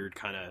the weird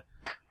kind of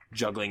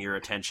juggling your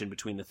attention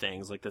between the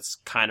things. That's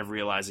kind of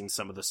realizing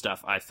some of the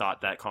stuff I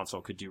thought that console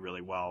could do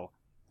really well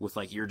with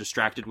you're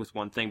distracted with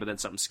one thing, but then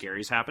something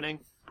scary is happening.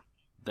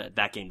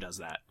 That game does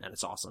that, and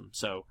it's awesome.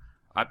 So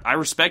I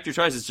respect your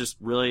choice. It's just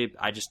really,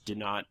 I just did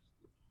not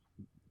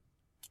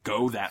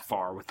go that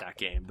far with that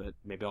game, but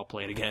maybe I'll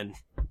play it again,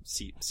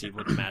 see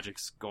what the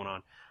magic's going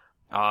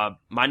on.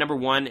 My number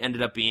one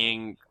ended up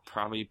being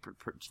probably,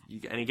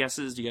 any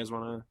guesses? Do you guys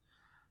want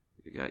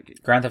to?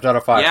 Grand Theft Auto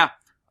 5. Yeah.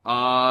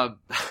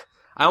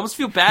 I I almost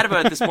feel bad about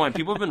it at this point.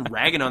 People have been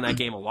ragging on that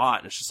game a lot,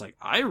 and it's just like,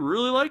 I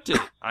really liked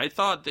it. I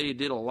thought they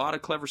did a lot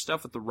of clever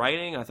stuff with the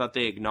writing. I thought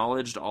they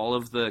acknowledged all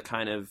of the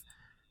kind of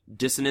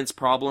dissonance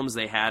problems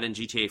they had in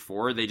GTA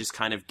 4. They just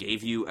kind of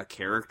gave you a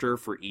character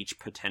for each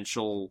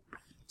potential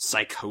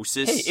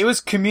psychosis. Hey, it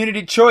was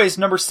community choice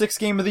number 6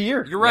 game of the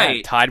year. You're right.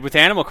 Yeah, tied with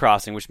Animal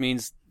Crossing, which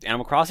means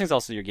Animal Crossing is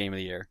also your game of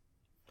the year.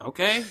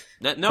 Okay.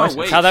 Wait.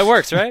 That's how that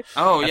works, right?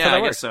 Oh, That's yeah, how that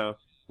I works. guess so.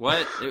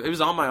 What? It was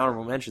on my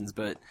honorable mentions,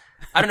 but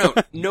I don't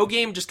know. No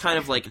game just kind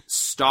of like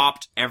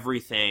stopped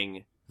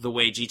everything the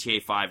way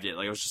GTA 5 did.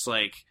 Like, it was just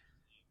like,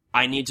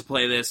 I need to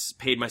play this,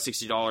 paid my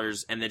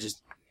 $60, and then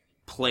just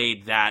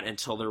played that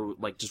until they were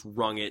like just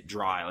wrung it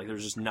dry. Like, there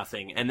was just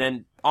nothing. And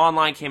then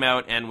online came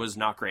out and was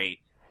not great,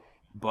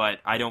 but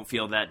I don't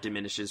feel that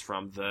diminishes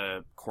from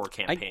the core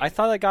campaign. I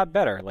thought it got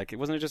better. Like, it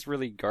wasn't just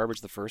really garbage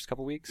the first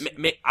couple weeks.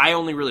 I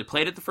only really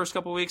played it the first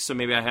couple weeks, so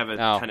maybe I have a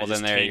kind of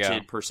just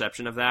tainted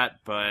perception of that,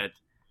 but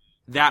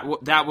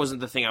that wasn't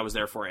the thing I was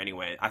there for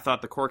anyway. I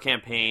thought the core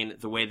campaign,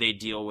 the way they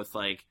deal with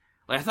like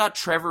I thought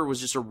Trevor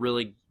was just a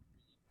really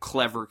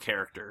clever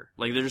character.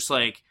 Like, they're just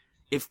like,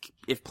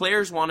 if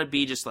players want to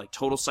be just like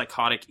total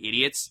psychotic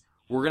idiots,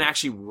 we're going to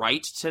actually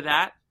write to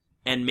that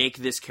and make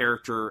this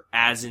character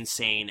as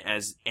insane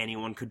as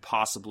anyone could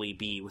possibly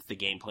be with the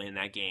gameplay in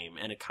that game.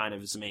 And it kind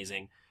of is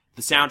amazing.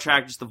 The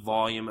soundtrack, just the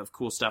volume of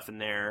cool stuff in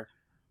there,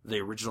 the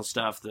original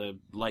stuff, the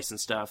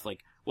licensed stuff, like,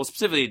 well,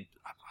 specifically,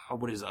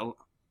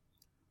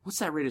 what's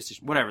that radio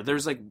station? Whatever.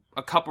 There's like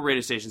a couple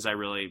radio stations I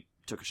really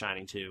took a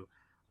shining to.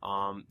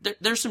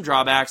 There's some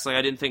drawbacks. Like,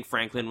 I didn't think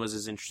Franklin was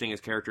as interesting as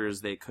character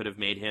as they could have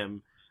made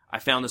him. I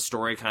found the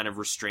story kind of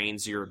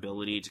restrains your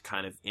ability to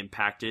kind of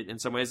impact it in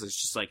some ways.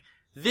 It's just like,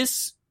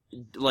 this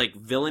like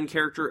villain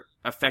character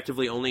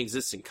effectively only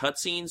exists in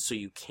cutscenes, so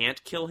you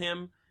can't kill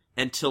him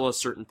until a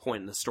certain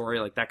point in the story.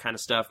 Like, that kind of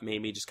stuff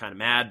made me just kind of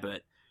mad,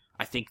 but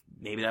I think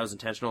maybe that was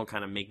intentional,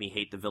 kind of make me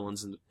hate the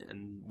villains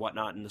and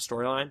whatnot in the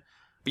storyline.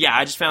 But yeah,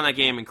 I just found that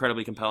game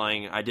incredibly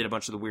compelling. I did a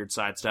bunch of the weird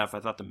side stuff. I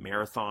thought the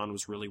marathon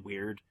was really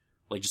weird.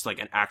 Like, just like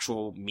an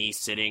actual me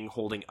sitting,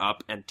 holding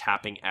up and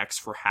tapping X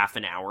for half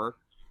an hour.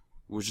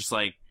 It was just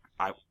like,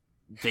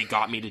 they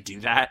got me to do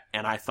that,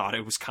 and I thought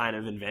it was kind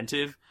of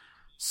inventive.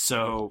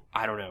 So,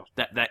 I don't know.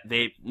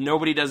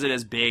 Nobody does it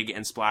as big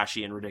and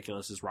splashy and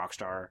ridiculous as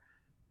Rockstar.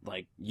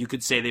 Like, you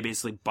could say they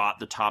basically bought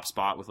the top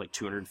spot with like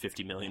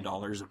 $250 million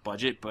of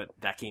budget, but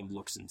that game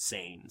looks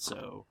insane,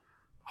 so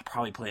I'll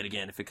probably play it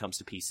again if it comes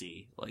to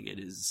PC. Like, it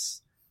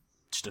is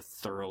just a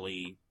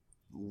thoroughly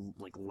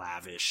like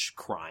lavish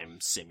crime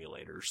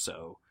simulator,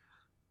 so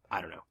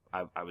I don't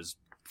know. I was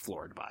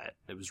floored by it.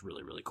 It was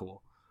really, really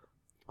cool.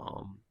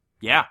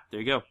 Yeah, there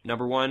you go.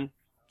 Number 1,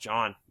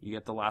 John, you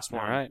get the last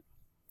one. All right.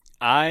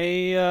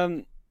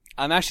 I'm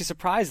actually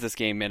surprised this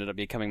game ended up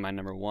becoming my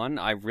number 1.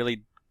 I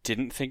really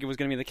didn't think it was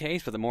going to be the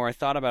case, but the more I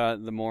thought about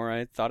it, the more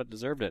I thought it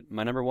deserved it.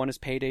 My number 1 is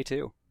Payday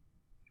 2.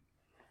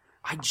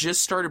 I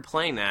just started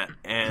playing that,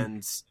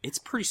 and it's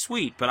pretty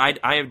sweet. But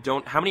I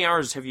don't. How many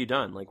hours have you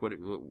done? Like,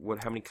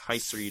 how many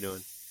heists are you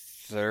doing?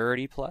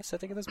 30 plus, I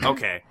think, at this point.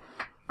 Okay.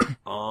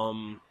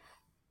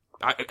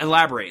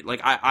 Elaborate. Like,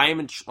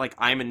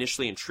 I'm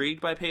initially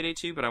intrigued by Payday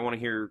 2, but I want to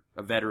hear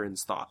a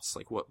veteran's thoughts.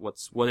 Like,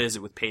 what is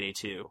it with Payday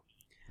 2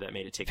 that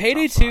made it take?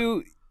 Payday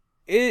 2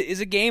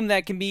 is a game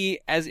that can be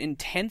as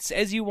intense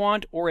as you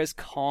want or as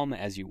calm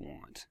as you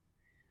want.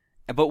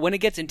 But when it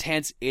gets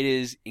intense, it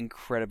is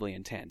incredibly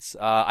intense.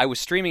 I was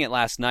streaming it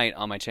last night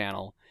on my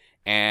channel,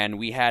 and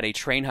we had a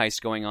train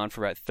heist going on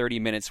for about 30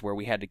 minutes where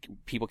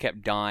people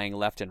kept dying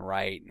left and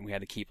right, and we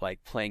had to keep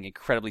like playing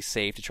incredibly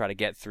safe to try to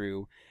get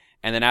through.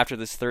 And then after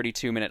this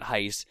 32-minute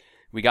heist,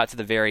 we got to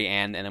the very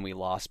end, and then we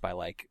lost by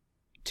like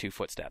 2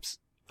 footsteps.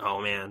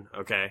 Oh man,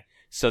 okay.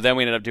 So then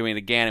we ended up doing it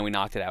again, and we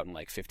knocked it out in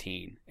like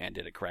 15 and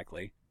did it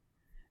correctly.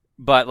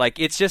 But like,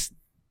 it's just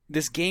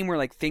this game where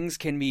like things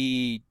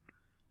you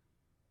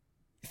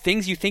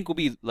think will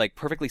be like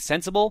perfectly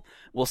sensible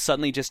will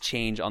suddenly just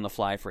change on the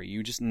fly for you.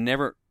 You just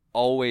never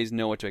always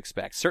know what to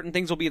expect. Certain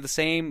things will be the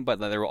same, but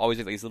there will always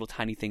be these little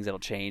tiny things that'll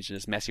change and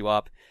just mess you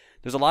up.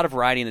 There's a lot of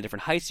variety in the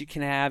different heists you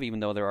can have, even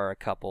though there are a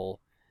couple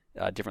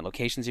different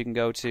locations you can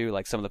go to.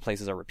 Like, some of the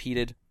places are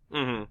repeated.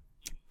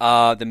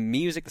 Mm-hmm. The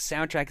music, the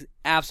soundtrack is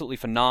absolutely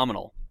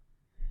phenomenal.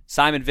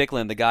 Simon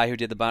Viklund, the guy who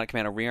did the Bionic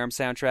Commando Rearm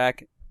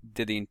soundtrack,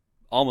 did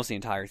almost the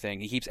entire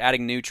thing. He keeps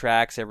adding new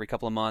tracks every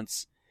couple of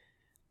months.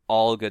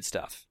 All good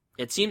stuff.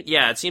 It seems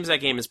that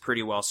game is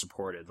pretty well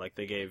supported. Like,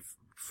 they gave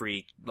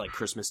free like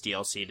Christmas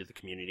DLC to the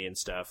community and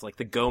stuff. Like,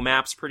 the Go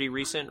map's pretty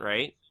recent,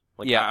 right?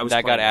 Like, yeah,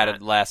 that got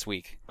added last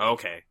week.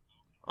 Okay.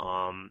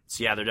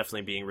 So yeah, they're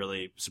definitely being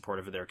really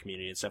supportive of their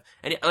community and stuff.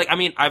 And like, I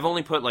mean, I've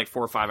only put like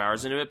 4 or 5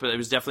 hours into it, but it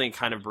was definitely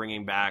kind of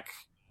bringing back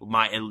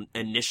my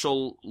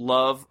initial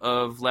love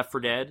of Left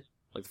 4 Dead.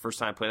 Like, the first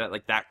time I played that,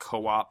 like that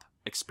co-op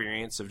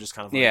experience of just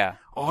kind of like, yeah,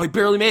 oh, I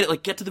barely made it.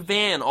 Like, get to the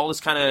van. All this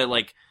kind of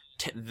like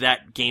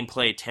that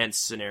gameplay tense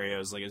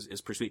scenarios like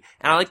is pretty sweet.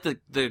 And I like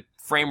the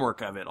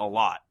framework of it a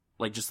lot.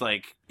 Like, just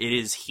like it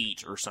is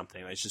Heat or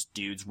something. It's just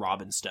dudes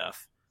robbing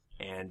stuff.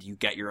 and you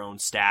get your own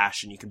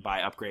stash and you can buy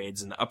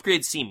upgrades, and the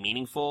upgrades seem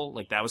meaningful.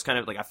 Like that was kind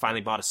of like I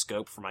finally bought a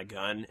scope for my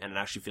gun, and it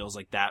actually feels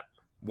like that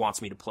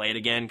wants me to play it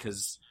again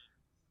because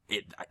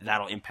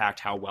that'll impact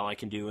how well I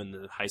can do in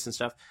the heist and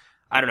stuff.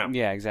 I don't know.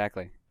 Yeah,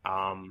 exactly.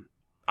 I'm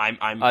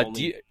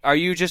only... are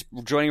you just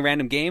joining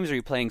random games, or are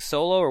you playing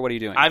solo, or what are you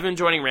doing? I've been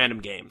joining random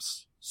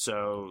games,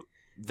 so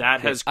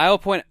that has... I will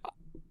point...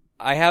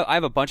 I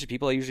have a bunch of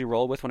people I usually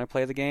roll with when I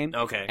play the game.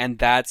 Okay. And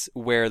that's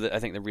where I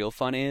think the real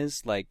fun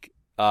is. Like,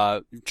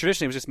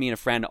 traditionally it was just me and a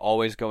friend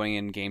always going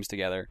in games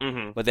together.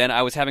 Mm-hmm. But then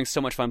I was having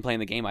so much fun playing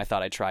the game, I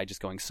thought I'd try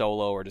just going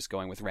solo or just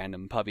going with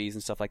random puppies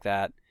and stuff like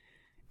that.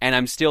 And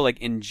I'm still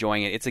like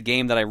enjoying it. It's a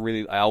game that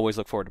I always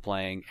look forward to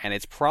playing, and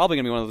it's probably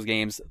going to be one of those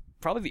games,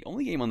 probably the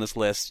only game on this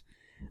list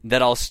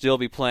that I'll still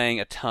be playing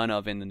a ton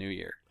of in the new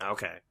year.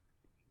 Okay.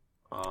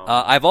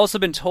 I've also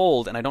been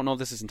told, and I don't know if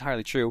this is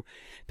entirely true,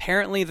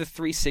 apparently the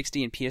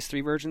 360 and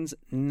PS3 versions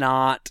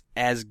not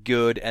as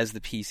good as the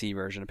PC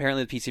version.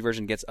 Apparently the PC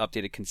version gets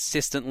updated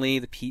consistently.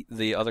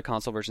 The other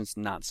console versions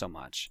not so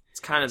much. It's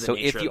kind of the so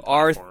nature if you of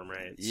the platform,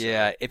 right? So,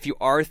 yeah, if you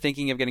are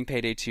thinking of getting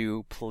Payday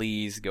 2,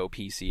 please go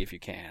PC if you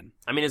can.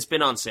 I mean, it's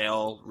been on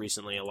sale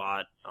recently a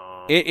lot.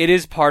 It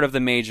is part of the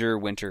major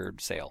winter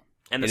sale.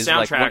 And the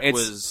soundtrack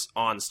was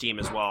on Steam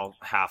as well,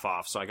 half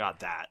off, so I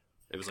got that.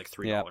 It was like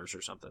 $3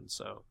 or something,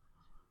 so...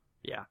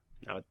 Yeah.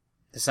 No,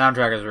 the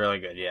soundtrack is really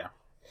good, yeah.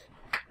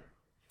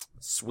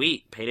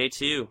 Sweet. Payday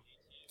 2.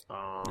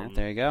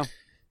 There you go.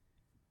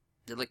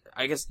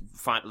 I guess,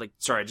 fine.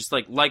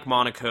 Like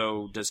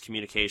Monaco, does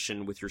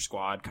communication with your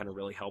squad kind of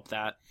really help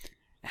that?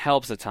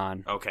 Helps a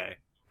ton. Okay.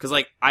 Because,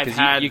 like,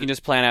 you can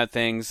just plan out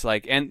things,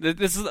 like, and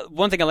this is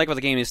one thing I like about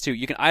the game is, too,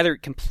 you can either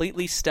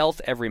completely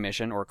stealth every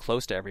mission, or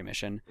close to every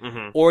mission,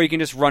 or you can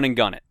just run and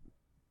gun it.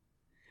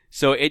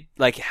 So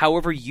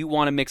however you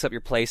want to mix up your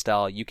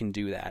playstyle, you can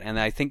do that. And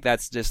I think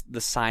that's just the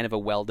sign of a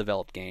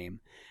well-developed game.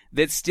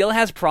 That still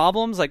has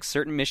problems, like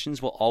certain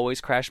missions will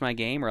always crash my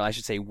game, or I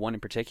should say one in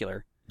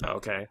particular.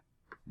 Okay.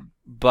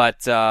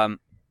 But, I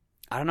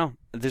don't know.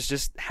 There's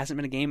just hasn't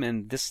been a game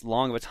in this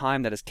long of a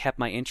time that has kept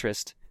my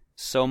interest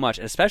so much,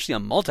 especially a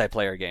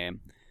multiplayer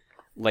game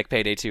like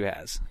Payday 2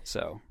 has.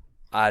 So,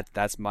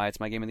 it's my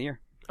game of the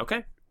year.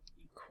 Okay.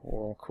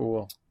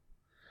 Cool.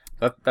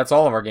 That's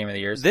all of our game of the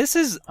years.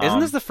 Isn't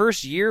this the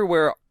first year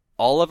where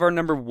all of our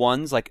number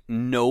ones, like,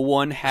 no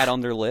one had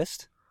on their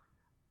list?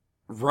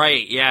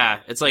 Right, yeah.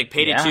 It's like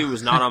Payday 2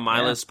 was not on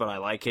my list, but I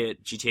like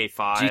it. GTA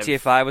 5. GTA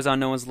 5 was on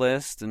no one's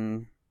list,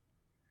 and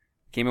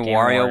Game of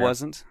Wario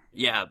wasn't.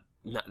 Yeah,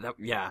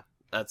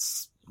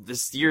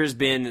 this year has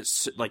been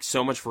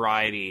so much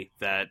variety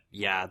that,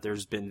 yeah,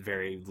 there's been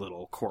very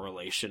little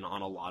correlation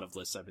on a lot of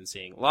lists I've been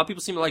seeing. A lot of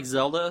people seem to like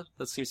Zelda.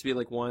 That seems to be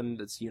like one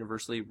that's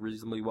universally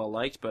reasonably well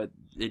liked, but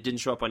it didn't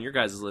show up on your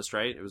guys' list,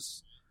 right? It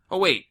was... Oh,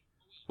 wait.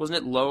 Wasn't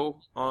it low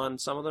on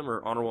some of them,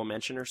 or honorable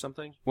mention or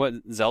something? What,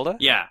 Zelda?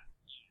 Yeah.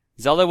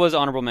 Zelda was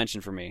honorable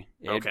mention for me.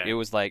 Okay. It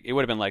was like, it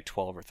would have been like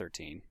 12 or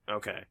 13.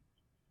 Okay.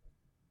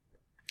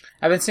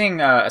 I've been seeing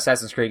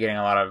Assassin's Creed getting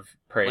a lot of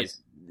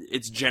praise.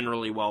 It's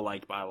generally well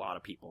liked by a lot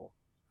of people,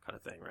 kind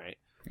of thing, right?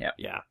 Yeah.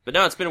 Yeah. But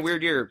no, it's been a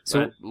weird year.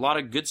 So, a lot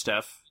of good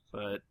stuff,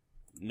 but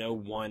no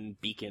one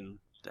beacon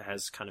that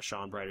has kind of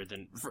shone brighter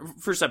than,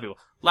 for some people.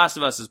 Last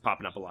of Us is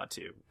popping up a lot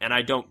too, and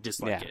I don't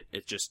dislike it.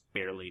 It just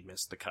barely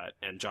missed the cut,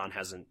 and John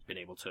hasn't been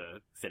able to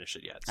finish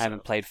it yet. So. I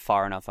haven't played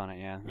far enough on it,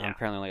 yeah. I'm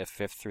apparently only a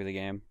fifth through the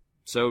game.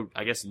 So,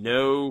 I guess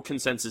no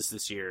consensus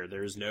this year.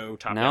 There's no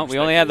top. No, we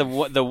only had the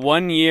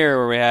 1 year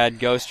where we had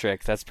Ghost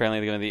Trick. That's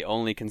apparently going to be the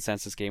only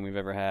consensus game we've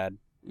ever had.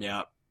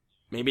 Yeah,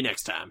 maybe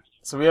next time.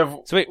 So we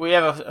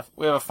have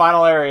a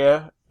final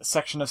area, a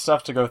section of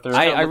stuff to go through.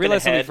 I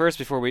realized something first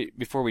before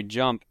we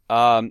jump.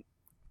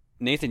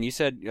 Nathan, you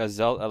said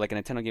Zelda, like a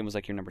Nintendo game was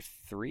like your number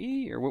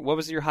 3, or what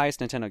was your highest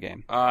Nintendo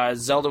game?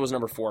 Zelda was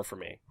number 4 for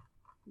me.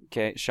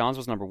 Okay, Sean's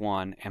was number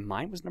 1, and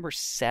mine was number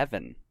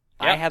 7. Yep.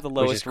 I had the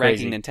lowest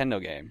ranking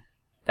Nintendo game.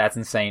 That's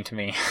insane to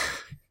me.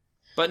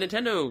 But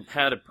Nintendo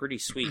had a pretty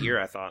sweet year,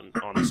 I thought,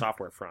 on the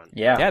software front.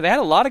 Yeah, they had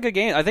a lot of good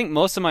games. I think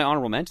most of my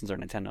honorable mentions are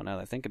Nintendo now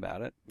that I think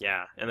about it.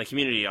 Yeah, and the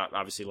community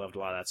obviously loved a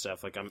lot of that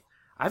stuff. Like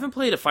I haven't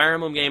played a Fire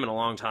Emblem game in a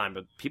long time,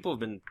 but people have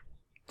been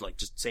like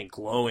just saying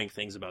glowing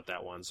things about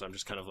that one. So I'm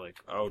just kind of like,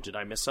 oh, did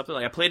I miss something?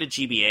 Like I played a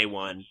GBA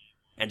one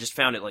and just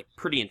found it like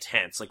pretty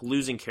intense. Like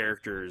losing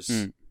characters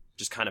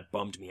just kind of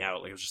bummed me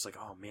out. Like I was just like,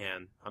 oh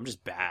man, I'm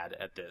just bad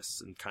at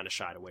this, and kind of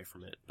shied away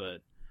from it. But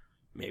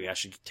maybe I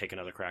should take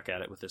another crack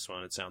at it with this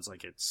one. It sounds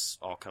like it's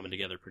all coming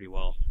together pretty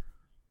well.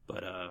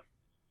 But,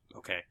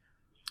 okay.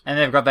 And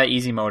they've got that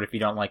easy mode if you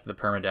don't like the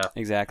permadeath.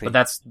 Exactly.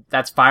 But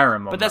that's Fire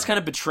Emblem. But that's kind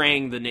of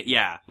betraying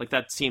like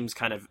that seems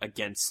kind of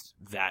against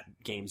that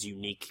game's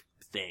unique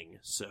thing.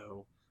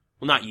 So,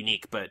 well, not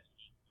unique, but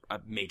a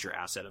major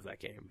asset of that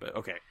game. But,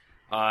 okay.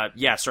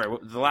 Sorry.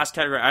 The last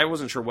category, I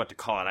wasn't sure what to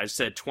call it. I just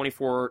said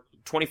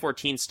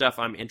 2014 stuff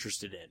I'm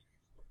interested in.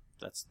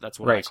 That's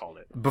what I called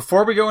it.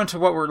 Before we go into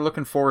what we're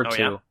looking forward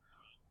to,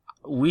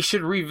 we should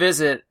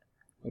revisit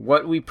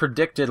what we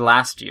predicted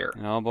last year.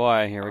 Oh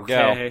boy, here we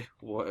go.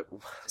 What?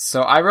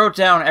 So I wrote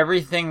down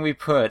everything we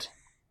put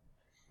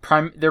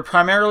they're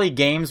primarily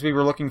games we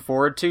were looking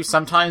forward to.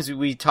 Sometimes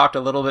we talked a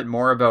little bit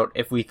more about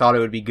if we thought it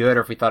would be good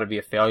or if we thought it'd be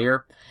a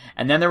failure.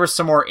 And then there was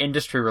some more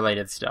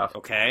industry-related stuff.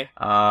 Okay.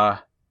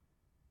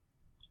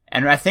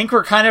 And I think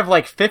we're kind of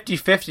like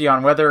 50-50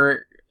 on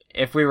whether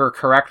if we were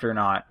correct or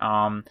not.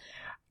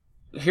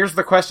 Here's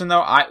the question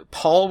though.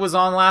 Paul was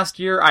on last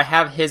year. I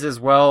have his as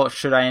well.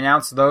 Should I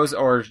announce those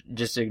or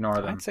just ignore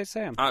them? I'd say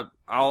Sam.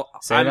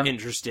 Say them?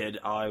 Interested.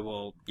 I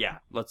will. Yeah.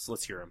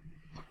 Let's hear him.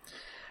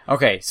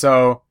 Okay,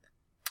 so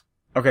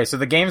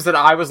the games that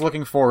I was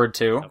looking forward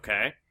to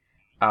Okay.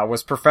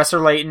 was Professor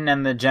Layton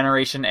and the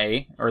Generation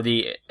A, or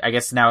I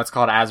guess now it's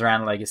called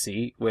Azran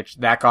Legacy, which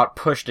that got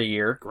pushed a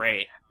year.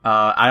 Great.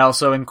 I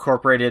also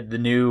incorporated the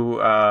new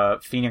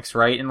Phoenix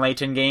Wright and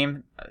Layton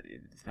game,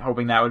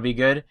 hoping that would be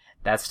good.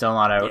 That's still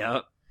not out.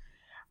 Yep.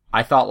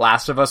 I thought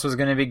Last of Us was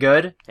going to be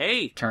good.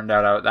 Hey. Turned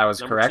out that was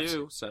Number correct.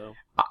 2, so.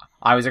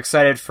 I was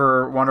excited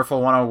for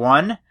Wonderful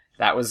 101.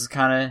 That was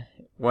kind of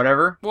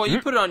whatever. Well, you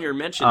put it on your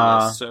mention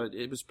list, so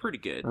it was pretty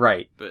good.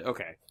 Right. But,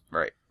 okay.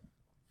 Right.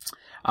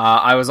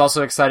 I was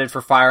also excited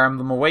for Fire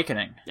Emblem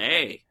Awakening,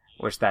 Hey.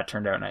 which that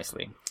turned out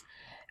nicely.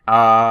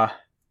 I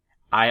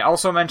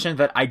also mentioned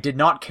that I did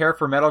not care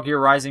for Metal Gear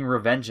Rising: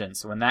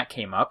 Revengeance when that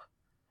came up,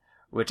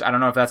 which I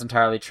don't know if that's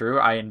entirely true.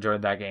 I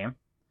enjoyed that game.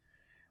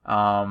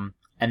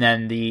 And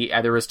then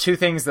there was two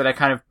things that I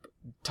kind of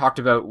talked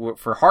about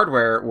for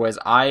hardware was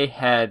I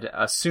had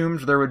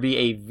assumed there would be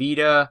a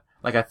Vita,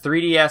 like a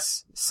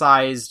 3DS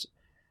sized,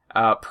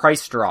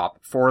 price drop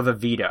for the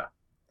Vita.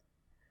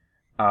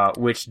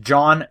 Which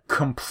John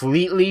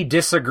completely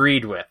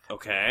disagreed with.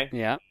 Okay.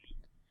 Yeah.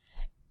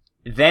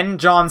 Then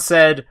John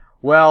said,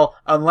 well,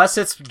 unless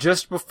it's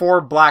just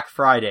before Black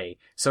Friday.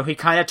 So he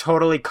kind of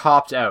totally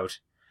copped out.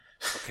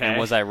 Okay. And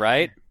was I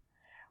right?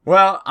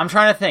 Well, I'm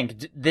trying to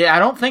think. I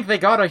don't think they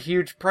got a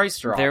huge price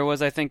drop. There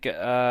was, I think,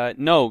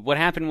 no. What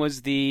happened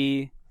was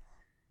the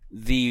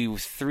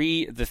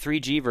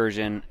 3G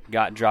version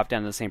got dropped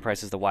down to the same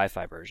price as the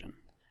Wi-Fi version,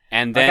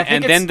 and then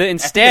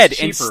instead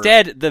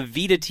the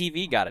Vita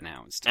TV got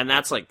announced, And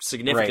that's, like,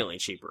 significantly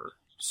cheaper.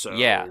 So.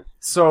 Yeah.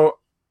 So,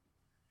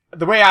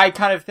 the way I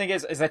kind of think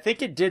is I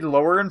think it did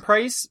lower in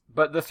price,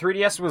 but the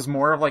 3DS was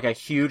more of like a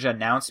huge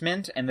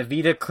announcement, and the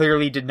Vita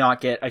clearly did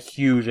not get a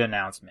huge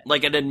announcement.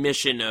 Like an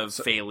admission of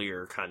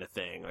failure kind of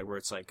thing, like where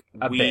it's like,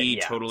 A we bit,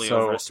 yeah. totally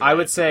So overestimated. I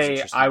would say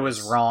people's I was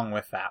interest in wrong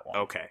with that one.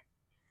 this. Okay.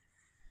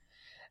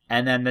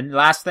 And then the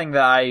last thing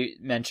that I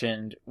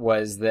mentioned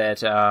was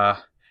that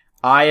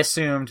I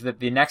assumed that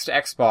the next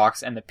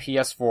Xbox and the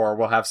PS4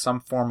 will have some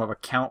form of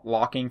account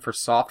locking for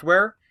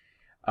software,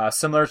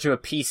 similar to a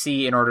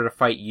PC in order to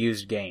fight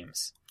used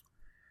games.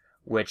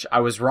 Which I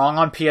was wrong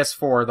on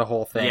PS4, the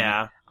whole thing.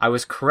 Yeah. I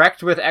was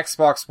correct with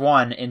Xbox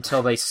One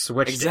until they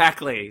switched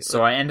Exactly. it.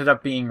 So I ended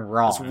up being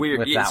wrong It's weird.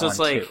 with Yeah, that so one it's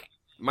like too.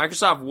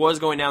 Microsoft was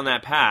going down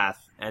that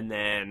path, and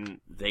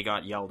then they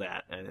got yelled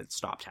at, and it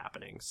stopped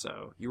happening.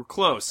 So you were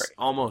close, Right.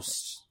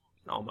 almost.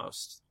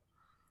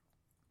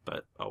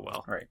 But oh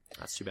well, Right.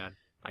 that's too bad,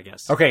 I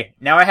guess. Okay,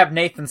 now I have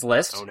Nathan's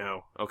list. Oh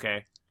no.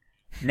 Okay.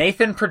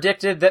 Nathan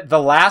predicted that The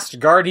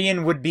Last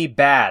Guardian would be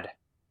bad.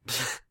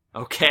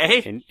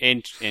 Okay.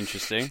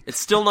 Interesting. It's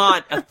still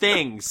not a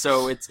thing,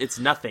 so it's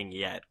nothing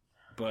yet.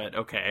 But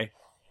okay.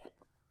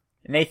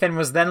 Nathan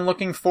was then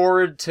looking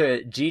forward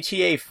to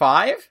GTA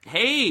 5,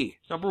 Hey,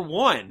 number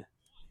 1.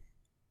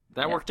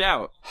 That Yeah. worked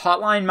out.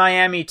 Hotline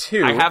Miami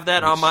 2, I have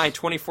that on my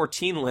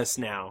 2014 list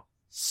now.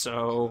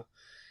 So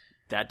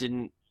that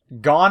didn't.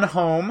 Gone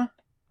Home,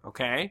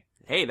 Okay.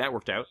 Hey, that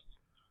worked out.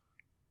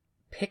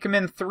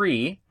 Pikmin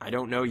 3, I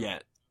don't know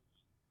yet.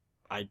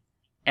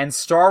 and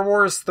Star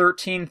Wars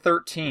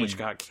 1313. Which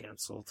got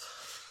canceled.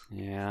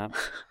 Yeah.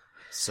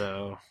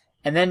 So,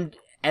 And then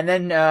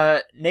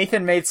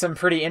Nathan made some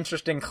pretty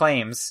interesting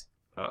claims.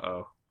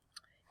 uh-oh.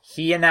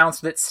 He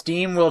announced that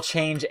Steam will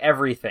change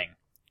everything.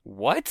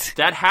 What?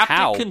 That haptic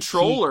How?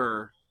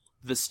 controller,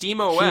 the Steam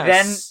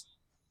OS.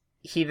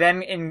 He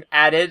then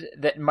added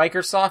that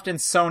Microsoft and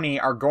Sony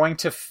are going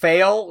to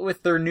fail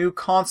with their new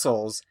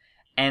consoles,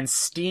 and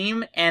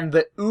Steam and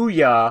the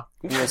Ouya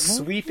will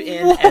sweep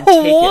in and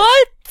take it.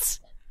 What?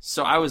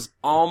 So I was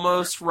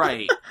almost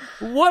right.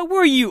 What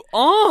were you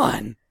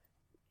on?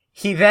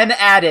 He then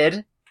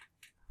added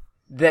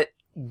that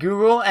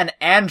Google and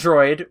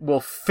Android will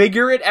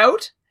figure it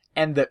out,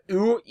 and the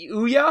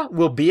Ouya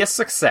will be a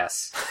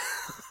success.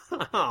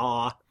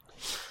 Aw.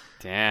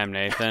 Damn,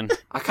 Nathan.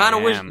 I kind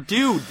of wish, Damn.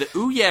 dude, the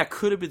Ooh Yeah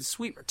could have been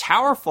sweet.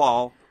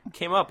 Towerfall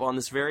came up on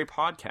this very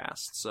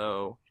podcast,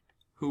 so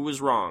who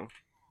was wrong?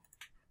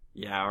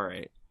 Yeah,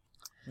 alright.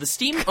 The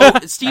Steam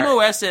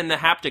OS and the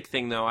haptic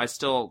thing, though,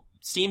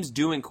 Steam's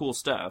doing cool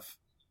stuff,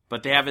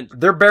 but they haven't.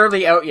 They're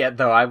barely out yet,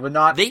 though. I would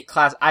not They-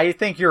 I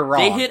think you're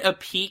wrong. They hit a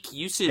peak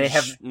usage They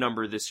have-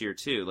 number this year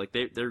too. Like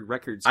their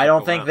records. I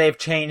don't go think up. they've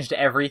changed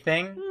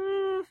everything.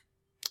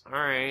 All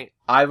right.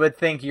 I would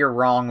think you're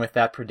wrong with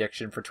that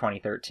prediction for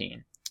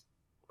 2013.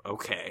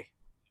 Okay.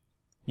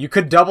 You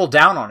could double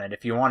down on it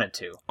if you wanted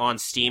to. On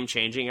Steam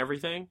changing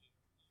everything.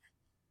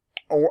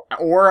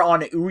 or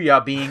on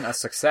Ouya being a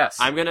success.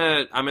 I'm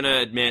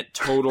gonna admit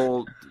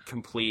total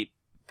complete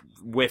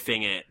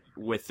whiffing it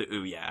with the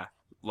Ouya.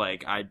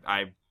 Like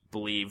I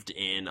believed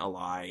in a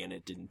lie and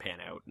it didn't pan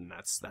out, and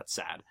that's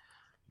sad.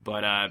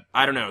 But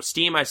I don't know.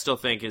 Steam, I still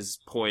think, is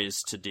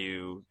poised to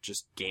do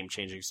just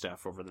game-changing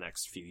stuff over the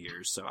next few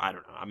years. So I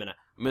don't know. I'm gonna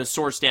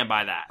sort of stand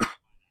by that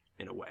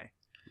in a way.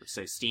 I'm gonna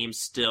say Steam's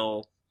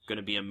still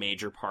gonna be a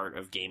major part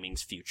of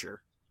gaming's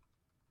future.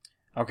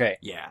 Okay.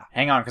 Yeah.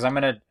 Hang on, because I'm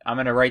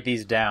gonna write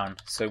these down.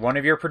 So one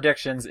of your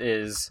predictions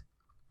is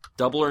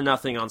Double or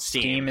nothing on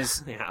Steam.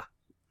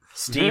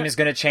 Steam is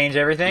gonna change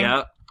everything.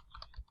 Yeah.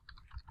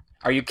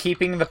 Are you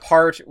keeping the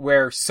part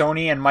where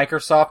Sony and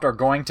Microsoft are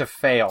going to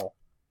fail?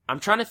 I'm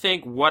trying to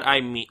think what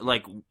I mean,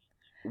 like,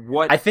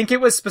 what... I think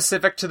it was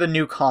specific to the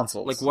new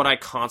consoles. Like, what I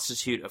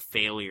constitute a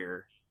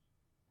failure.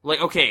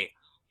 Like, okay.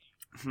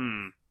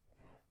 Maybe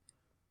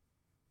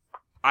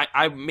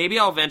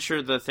I'll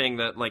venture the thing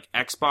that, like,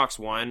 Xbox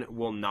One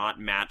will not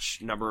match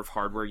number of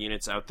hardware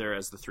units out there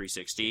as the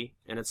 360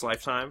 in its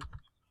lifetime.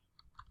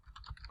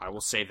 I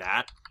will say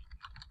that.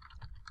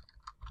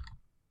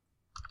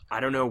 I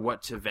don't know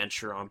what to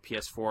venture on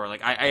PS4.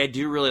 Like, I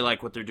do really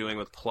like what they're doing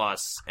with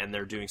Plus, and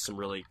they're doing some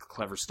really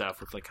clever stuff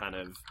with, like, kind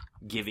of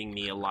giving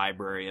me a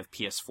library of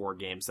PS4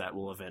 games that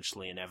will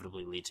eventually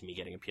inevitably lead to me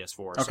getting a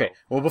PS4. Okay, So.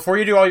 well, before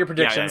you do all your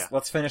predictions, Yeah.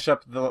 let's finish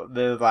up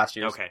the last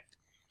year's. Okay.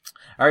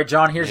 All right,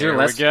 John, here's your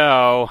list. Here we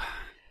go.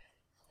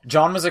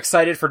 John was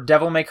excited for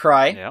Devil May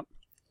Cry, Yep.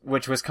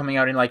 which was coming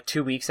out in like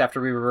 2 weeks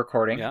after we were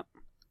recording. Yep.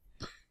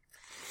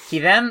 He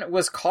then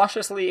was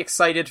cautiously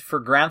excited for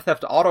Grand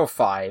Theft Auto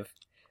 5,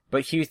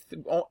 but he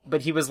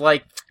was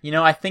like,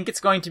 I think it's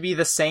going to be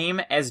the same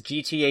as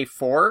GTA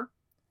 4.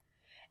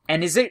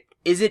 And is it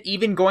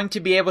even going to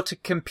be able to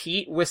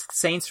compete with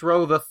Saints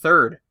Row the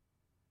Third?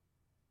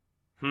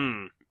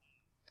 The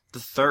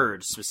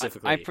third,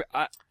 specifically.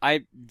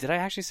 I did I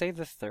actually say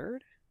the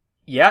third?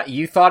 Yeah,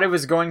 you thought it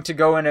was going to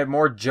go in a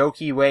more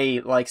jokey way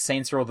like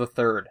Saints Row the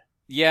Third.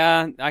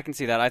 Yeah, I can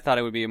see that. I thought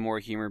it would be a more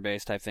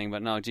humor-based type thing,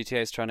 but no,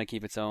 GTA is trying to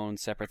keep its own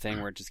separate thing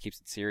where it just keeps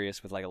it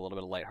serious with like a little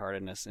bit of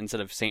lightheartedness instead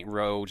of Saint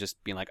Row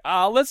just being like,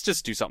 let's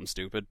just do something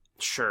stupid.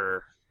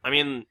 Sure. I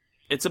mean,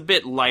 it's a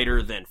bit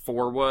lighter than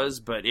 4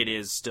 was, but it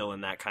is still in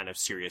that kind of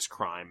serious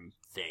crime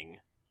vein,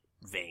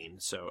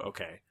 so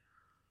okay.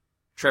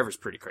 Trevor's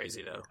pretty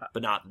crazy, though,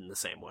 but not in the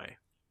same way.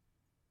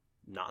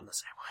 Not in the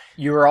same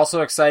way. You were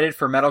also excited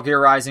for Metal Gear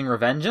Rising: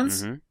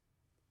 Revengeance. Mm-hmm.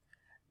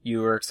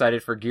 You were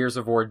excited for Gears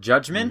of War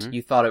Judgment. Mm-hmm.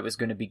 You thought it was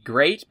going to be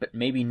great, but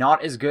maybe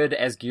not as good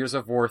as Gears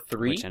of War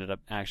 3. Which ended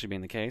up actually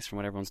being the case from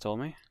what everyone's told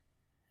me.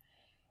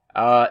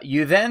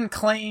 You then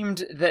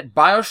claimed that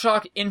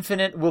Bioshock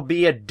Infinite will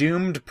be a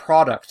doomed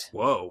product.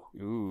 Whoa.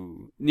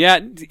 Ooh. Yeah,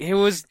 it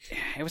was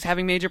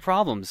having major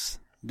problems.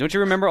 Don't you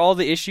remember all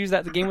the issues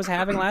that the game was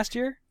having last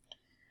year?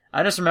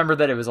 I just remember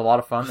that it was a lot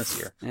of fun this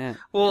year. Yeah.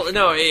 Well,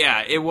 no,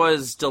 yeah, it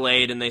was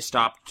delayed, and they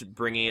stopped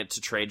bringing it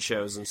to trade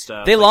shows and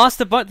stuff. They lost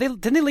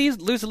didn't they lose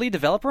the lead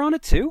developer on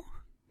it too?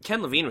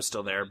 Ken Levine was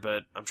still there,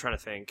 but I'm trying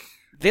to think.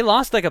 They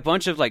lost like a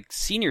bunch of like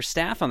senior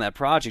staff on that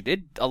project.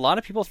 A lot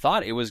of people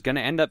thought it was going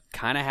to end up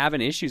kind of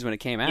having issues when it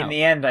came out. In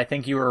the end, I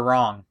think you were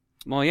wrong.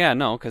 Well, yeah,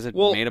 no, because it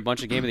made a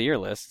bunch of Game of the Year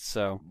lists,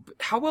 so...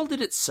 How well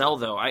did it sell,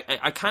 though? I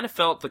kind of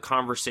felt the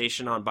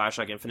conversation on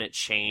Bioshock Infinite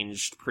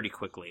changed pretty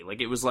quickly. Like,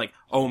 it was like,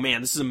 oh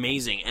man, this is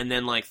amazing. And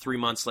then, like, 3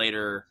 months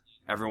later,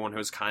 everyone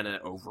was kind of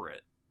over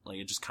it. Like,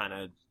 it just kind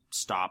of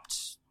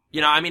stopped.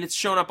 I mean, it's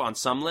shown up on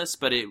some lists,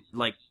 but it,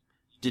 like,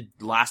 did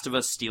Last of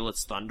Us steal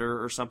its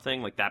thunder or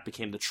something? Like, that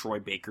became the Troy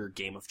Baker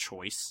game of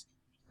choice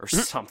or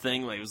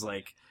something? Like, it was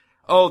like,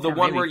 oh, the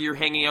one maybe. where you're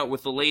hanging out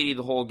with the lady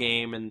the whole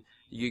game, and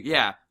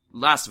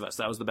Last of Us,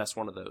 that was the best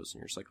one of those.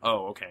 And you're just like,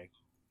 oh, okay.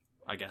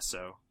 I guess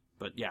so.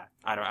 But yeah,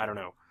 I don't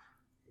know.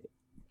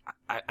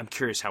 I'm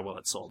curious how well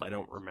it sold. I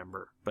don't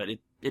remember. But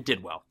it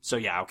did well. So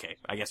yeah, okay.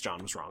 I guess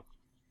John was wrong.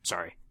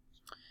 Sorry.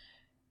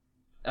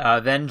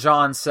 Then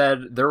John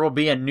said there will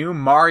be a new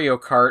Mario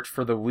Kart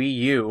for the Wii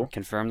U.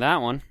 Confirm that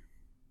one.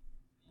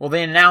 Well,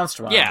 they announced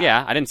one. Yeah.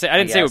 Yeah, I didn't say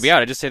it would be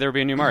out. I just say there would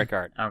be a new Mario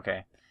Kart.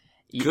 Okay.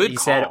 Good He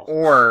call. said,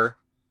 or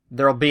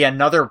there'll be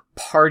another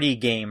party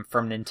game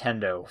from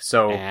Nintendo.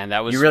 So And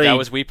that was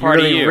Wii You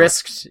Party really U.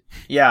 risked.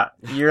 Yeah,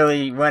 you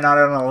really went out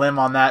on a limb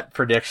on that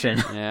prediction.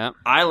 Yeah.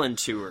 Island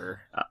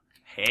Tour.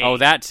 Hey. Oh,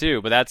 that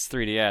too, but that's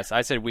 3DS.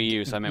 I said Wii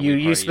U, so I meant Wii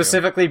Party You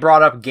specifically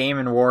brought up Game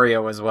and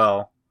Wario as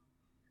well,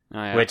 U.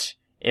 Oh, yeah. which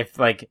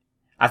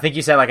I think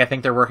you said I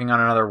think they're working on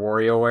another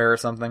WarioWare or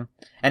something.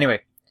 Anyway,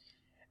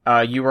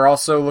 you were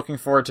also looking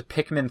forward to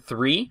Pikmin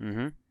 3.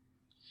 Mm-hmm.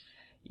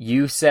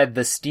 You said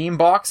the Steam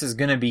box is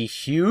going to be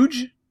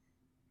huge.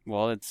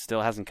 Well, it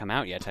still hasn't come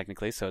out yet,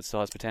 technically, so it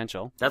still has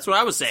potential. That's what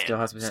I was saying. Still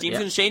has potential, Steam's yeah.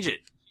 going to change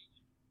it.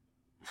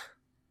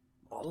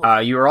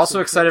 You were also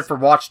excited for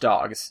Watch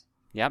Dogs.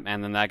 Yep,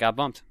 and then that got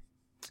bumped.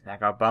 That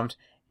got bumped.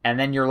 And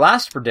then your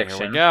last Here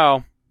prediction we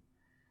go.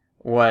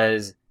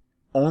 was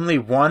only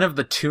one of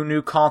the 2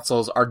 new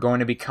consoles are going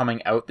to be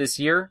coming out this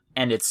year,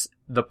 and it's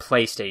the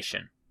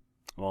PlayStation.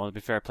 Well, to be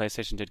fair,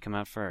 PlayStation did come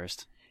out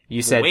first.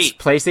 You said Wait.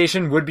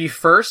 PlayStation would be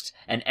first,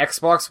 and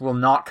Xbox will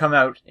not come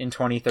out in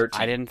 2013.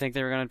 I didn't think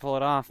they were going to pull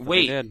it off. But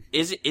Wait, they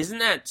did. isn't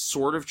that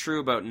sort of true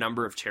about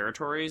number of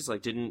territories?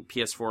 Like, didn't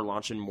PS4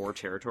 launch in more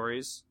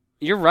territories?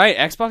 You're right.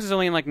 Xbox is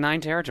only in like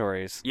 9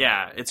 territories.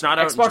 Yeah, it's not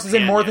out Xbox in is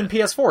in Japan more yet. than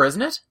PS4,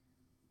 isn't it?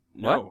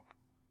 No.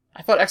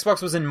 I thought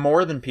Xbox was in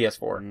more than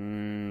PS4.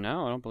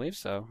 No, I don't believe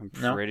so. I'm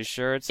No. pretty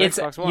sure it's It's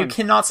Xbox One. You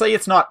cannot say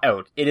it's not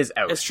out. It is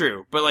out. It's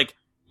true, but like,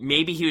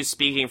 maybe he was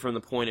speaking from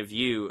the point of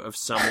view of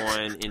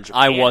someone in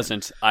Japan. I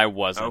wasn't.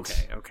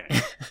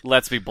 Okay.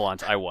 Let's be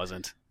blunt. I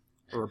wasn't.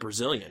 Or a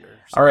Brazilian or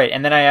something. All right,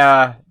 and then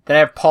I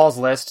have Paul's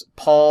list.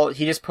 Paul,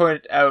 he just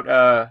put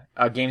out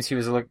games he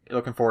was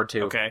looking forward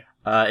to. Okay.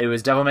 It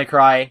was Devil May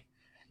Cry,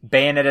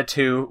 Bayonetta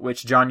 2,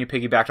 which John, you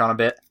piggybacked on a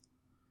bit.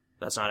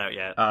 That's not out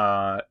yet.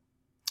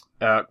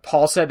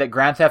 Paul said that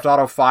Grand Theft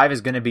Auto 5 is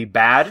going to be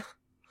bad.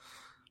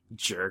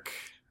 Jerk.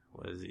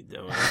 What is he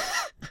doing?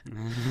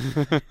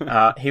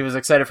 He was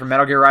excited for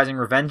Metal Gear Rising: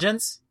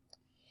 Revengeance.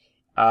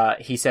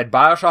 He said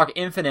BioShock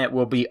Infinite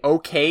will be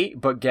okay,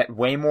 but get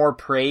way more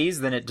praise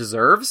than it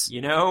deserves.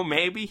 You know,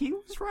 maybe he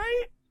was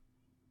right.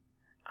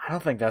 I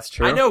don't think that's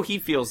true. I know he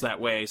feels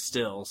that way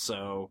still,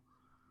 so...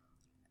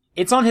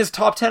 It's on his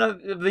top 10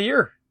 of the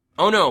year.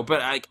 Oh no,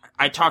 but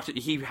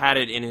he had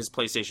it in his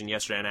PlayStation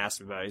yesterday and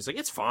asked him about it. He's like,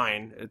 it's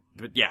fine.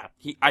 But yeah,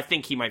 I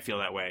think he might feel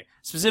that way.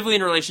 Specifically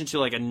in relation to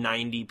like a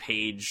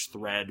 90-page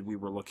thread we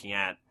were looking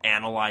at,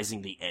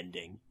 analyzing the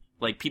ending.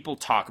 Like, people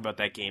talk about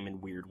that game in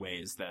weird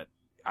ways that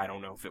I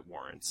don't know if it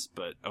warrants,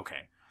 but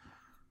okay.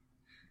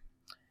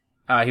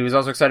 He was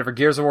also excited for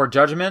Gears of War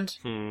Judgment,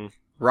 I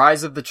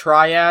Rise of the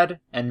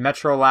Triad, and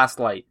Metro Last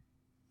Light.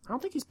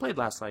 don't think he's played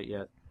Last Light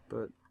yet,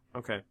 but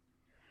okay.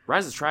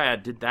 Rise of the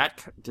Triad, did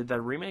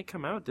that remake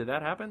come out? Did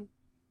that happen?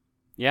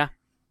 Yeah,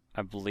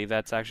 I believe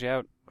that's actually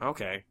out.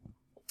 Okay.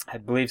 I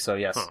believe so,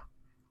 yes. Huh.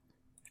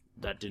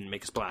 That didn't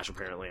make a splash,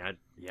 apparently.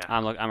 Yeah.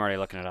 I'm already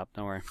looking it up.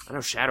 Don't worry. I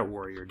know Shadow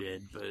Warrior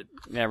did, but...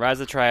 Yeah,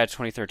 Rise of the Triad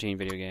 2013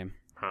 video game.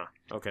 Huh.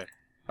 Okay.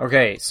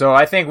 Okay, so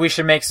I think we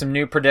should make some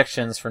new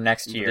predictions for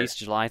next year. Released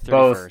July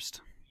Both. 31st.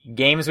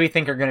 Games we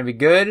think are going to be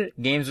good,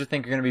 games we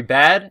think are going to be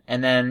bad,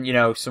 and then,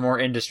 some more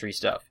industry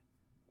stuff.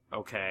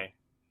 Okay.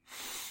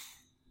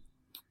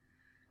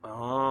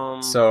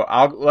 So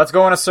let's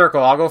go in a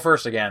circle. I'll go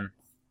first again.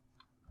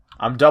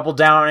 I'm double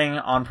downing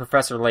on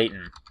Professor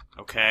Layton.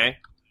 Okay.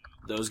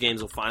 Those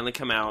games will finally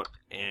come out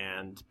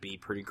and be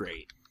pretty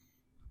great.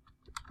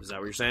 Is that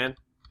what you're saying?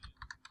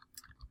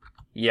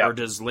 Yeah. Or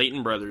does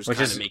Layton Brothers Which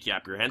kind is- of make you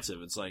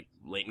apprehensive? It's like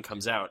Layton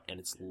comes out and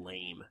it's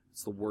lame.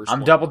 It's the worst I'm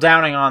one. double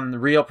downing on the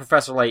real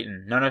Professor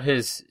Layton. None of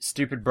his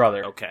stupid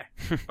brother. Okay.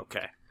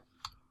 Okay.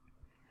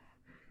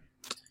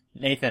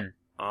 Nathan.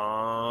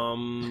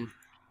 I'm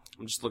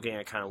just looking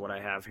at kind of what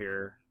I have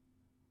here.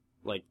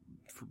 Like,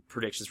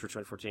 predictions for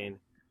 2014.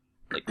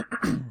 Like,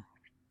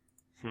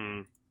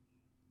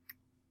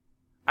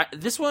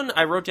 this one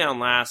I wrote down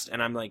last,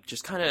 and I'm like,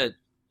 just kind of,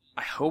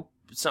 I hope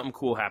something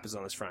cool happens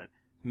on this front.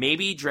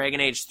 Maybe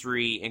Dragon Age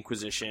 3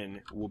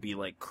 Inquisition will be,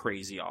 like,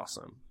 crazy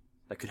awesome.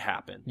 That could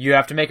happen. You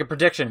have to make a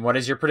prediction. What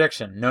is your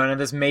prediction? None of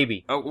this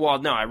maybe. Oh, well,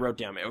 no, I wrote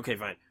down, okay,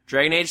 fine.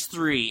 Dragon Age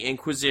 3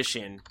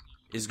 Inquisition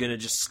is gonna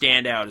just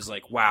stand out as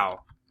like,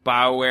 wow,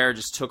 BioWare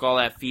just took all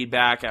that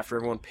feedback after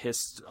everyone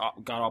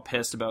got all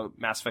pissed about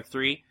Mass Effect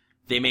 3.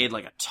 They made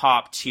like a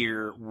top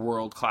tier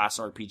world class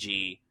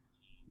RPG.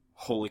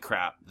 Holy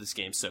crap, this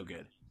game's so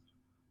good.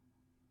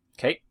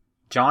 Okay.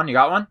 John, you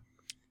got one?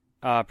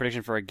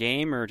 Prediction for a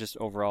game or just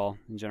overall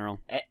in general?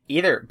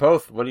 Either.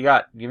 Both. What do you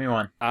got? Give me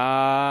one.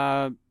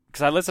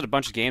 Because I listed a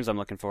bunch of games I'm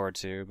looking forward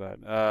to,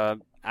 but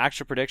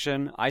actual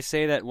prediction, I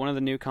say that one of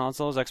the new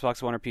consoles,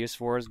 Xbox One or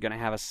PS4, is going to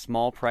have a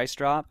small price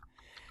drop.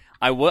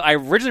 I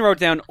originally wrote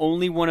down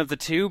only one of the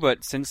two,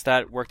 but since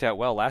that worked out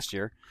well last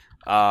year,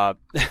 I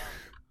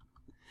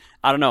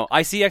don't know.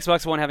 I see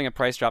Xbox One having a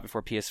price drop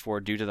before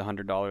PS4 due to the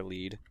 $100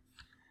 lead.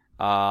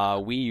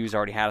 Wii U's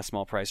already had a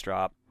small price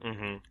drop.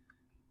 Mm-hmm.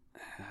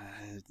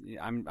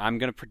 I'm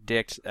going to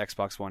predict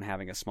Xbox One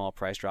having a small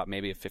price drop,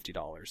 maybe of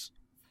 $50.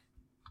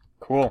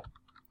 Cool.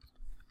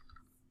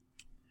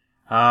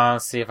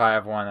 Let's see if I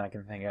have one I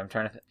can think of. I'm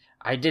trying to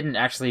I didn't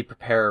actually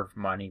prepare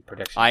money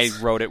predictions. I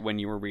wrote it when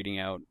you were reading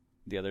out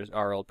the others,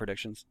 our old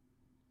predictions.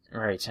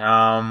 Right.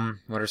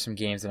 What are some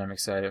games that I'm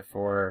excited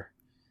for?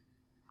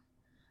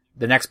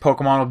 The next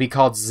Pokemon will be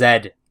called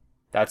Zed.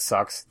 That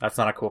sucks. That's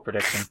not a cool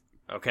prediction.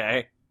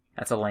 Okay.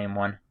 That's a lame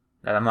one.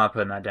 I'm not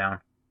putting that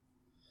down.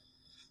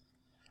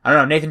 I don't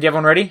know. Nathan, do you have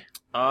one ready?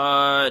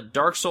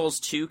 Dark Souls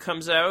 2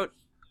 comes out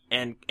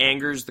and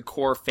angers the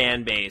core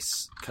fan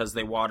base because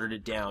they watered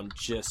it down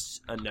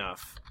just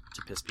enough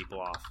to piss people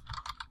off.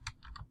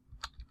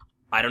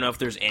 I don't know if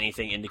there's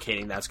anything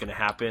indicating that's going to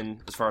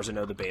happen. As far as I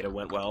know, the beta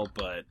went well,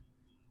 but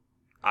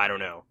I don't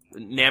know.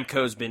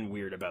 Namco's been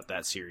weird about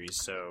that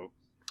series, so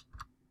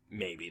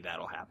maybe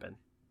that'll happen.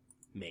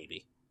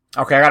 Maybe.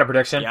 Okay, I got a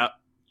prediction. Yep.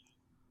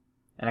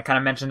 And I kind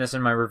of mentioned this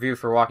in my review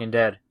for Walking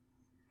Dead.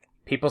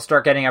 People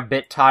start getting a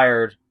bit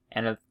tired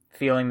and a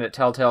feeling that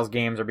Telltale's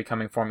games are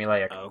becoming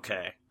formulaic.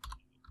 Okay.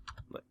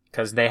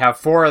 because they have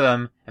 4 of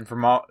them, and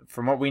from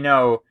what we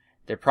know,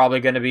 they're probably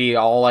going to be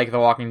all like The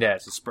Walking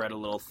Dead. To spread a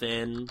little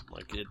thin,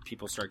 like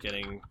people start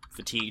getting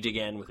fatigued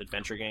again with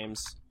adventure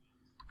games.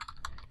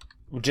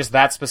 Just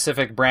that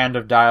specific brand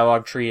of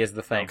dialogue tree is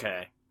the thing.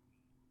 Okay.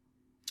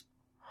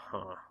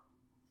 Huh.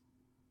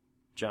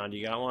 John, do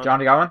you got one? John,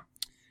 you got one?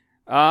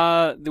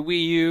 The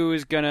Wii U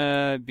is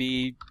gonna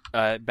be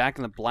back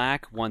in the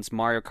black once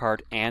Mario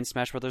Kart and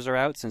Smash Brothers are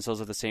out, since those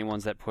are the same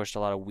ones that pushed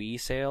a lot of Wii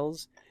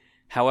sales.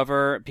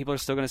 However, people are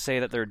still gonna say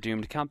that they're a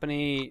doomed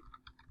company,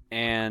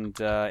 and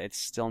it's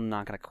still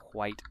not gonna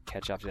quite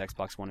catch up to the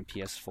Xbox One and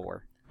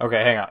PS4.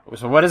 Okay, hang on.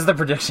 So what is the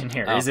prediction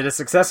here? Oh. Is it a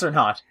success or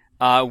not?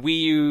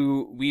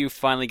 Wii U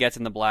finally gets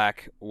in the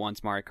black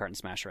once Mario Kart and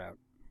Smash are out.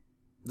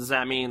 Does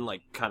that mean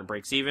like kind of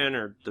breaks even,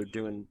 or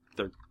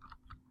they're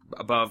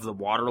above the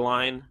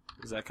waterline?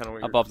 Is that kind of what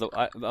you're...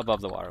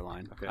 Above the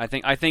waterline. Okay. I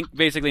think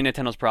basically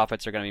Nintendo's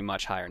profits are going to be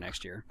much higher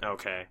next year.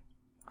 Okay.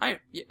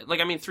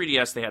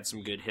 3DS, they had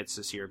some good hits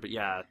this year, but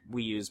yeah,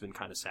 Wii U's been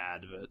kind of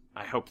sad, but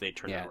I hope they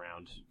turn it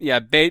around. Yeah,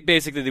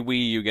 basically the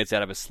Wii U gets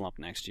out of a slump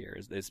next year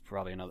is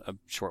probably a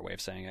short way of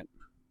saying it.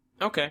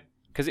 Okay.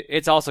 Because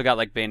it's also got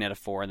like Bayonetta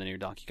 4 and the new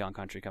Donkey Kong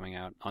Country coming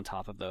out on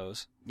top of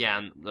those. Yeah,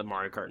 and the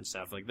Mario Kart and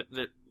stuff. Like,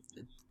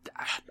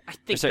 I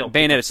think Sorry,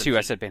 Bayonetta 2,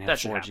 I said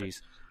Bayonetta 4,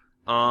 jeez.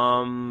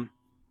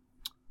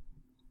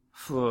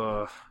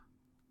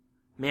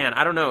 Man,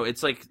 I don't know.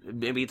 It's like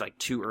maybe it's like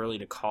too early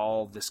to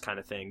call this kind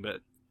of thing.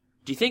 But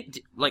do you think,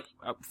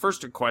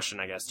 first a question,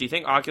 I guess? Do you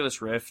think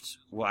Oculus Rift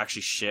will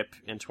actually ship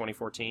in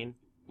 2014,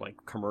 like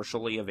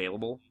commercially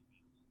available?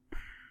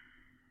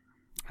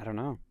 I don't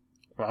know.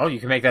 Well, you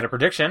can make that a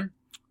prediction.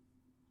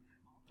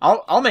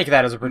 I'll make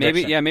that as a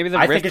prediction. Maybe the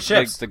I Rift, think it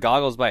ships. the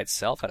goggles by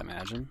itself, I'd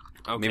imagine.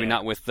 Okay. Maybe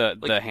not with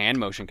the hand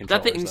motion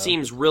controllers. That thing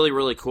seems really,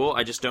 really cool.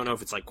 I just don't know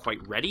if it's like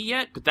quite ready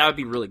yet, but that would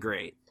be really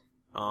great.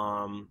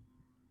 All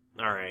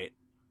right.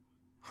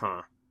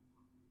 Huh.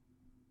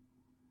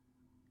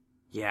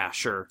 Yeah,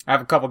 sure. I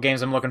have a couple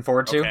games I'm looking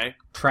forward to. Okay.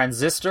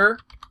 Transistor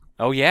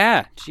Oh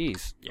yeah,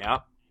 jeez. Yeah.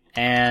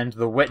 and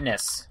The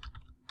Witness.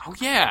 Oh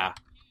yeah.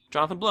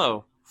 Jonathan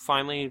Blow.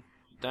 Finally,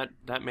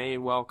 that may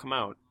well come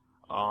out.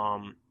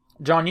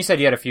 John, you said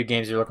you had a few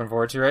games you're looking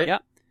forward to, right? Yeah.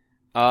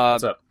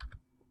 What's up?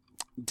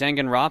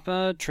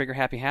 Danganronpa, Trigger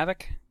Happy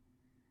Havoc.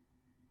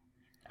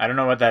 I don't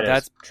know what that is.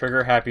 That's-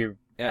 Trigger Happy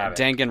Havoc.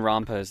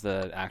 Danganronpa is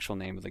the actual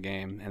name of the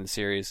game and the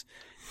series.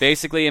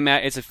 Basically,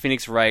 it's a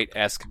Phoenix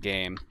Wright-esque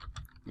game,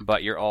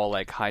 but you're all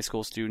like high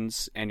school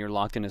students, and you're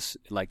locked in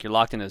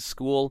a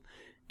school,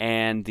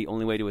 and the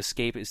only way to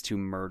escape is to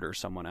murder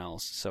someone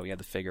else. So you have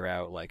to figure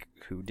out like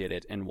who did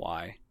it and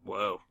why.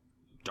 Whoa.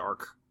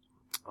 Dark.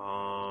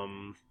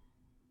 Hollow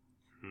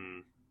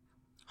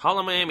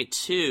Miami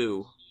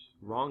 2.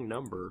 Wrong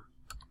number.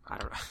 I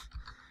don't know.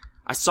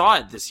 I saw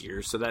it this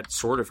year, so that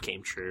sort of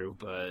came true,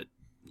 but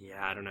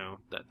yeah, I don't know.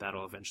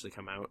 That'll eventually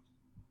come out.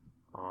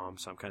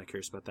 So I'm kind of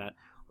curious about that.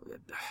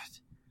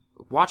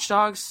 Watch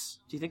Dogs,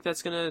 do you think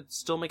that's going to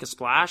still make a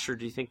splash, or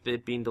do you think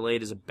that being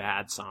delayed is a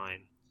bad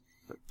sign?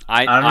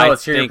 I don't know,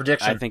 let's hear your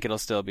prediction. I think it'll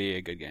still be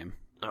a good game.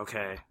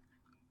 Okay.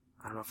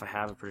 I don't know if I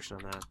have a prediction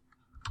on that.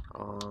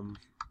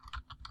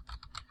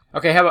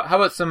 Okay, how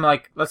about some,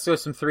 let's do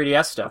some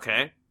 3DS stuff.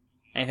 Okay.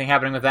 Anything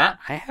happening with that?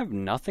 I have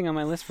nothing on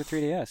my list for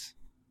 3DS.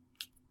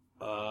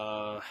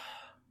 I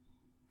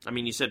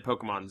mean, you said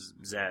Pokemon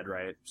Z,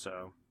 right?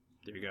 So,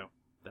 there you go.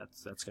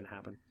 That's gonna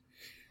happen.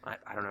 I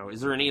don't know.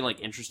 Is there any,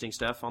 interesting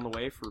stuff on the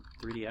way for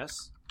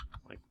 3DS?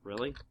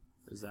 Really?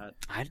 Is that...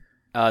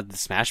 The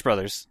Smash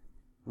Brothers.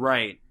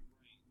 Right.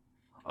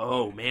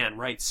 Oh, man,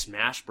 right.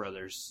 Smash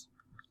Brothers.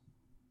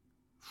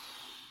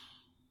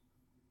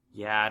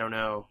 Yeah, I don't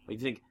know. You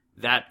think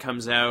that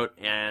comes out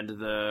and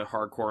the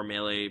hardcore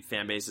Melee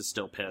fan base is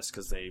still pissed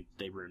because they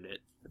ruined it.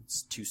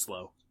 It's too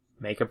slow.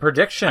 Make a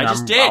prediction. I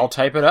just did. I'll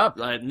type it up.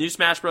 New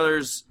Smash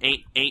Brothers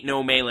ain't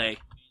no Melee.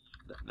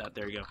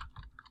 There you go.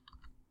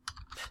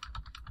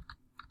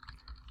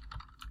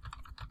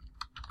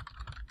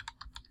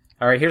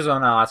 All right, here's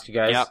one I'll ask you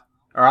guys. Yep.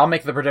 Or I'll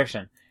make the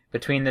prediction.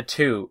 Between the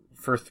two,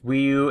 for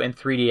Wii U and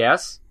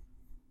 3DS,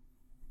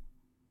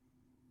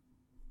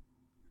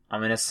 I'm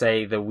going to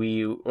say the Wii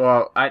U...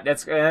 Well, I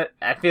feel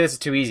this is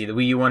too easy. The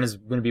Wii U one is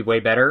going to be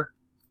way better.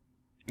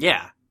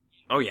 Yeah.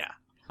 Oh, yeah.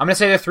 I'm going to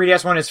say the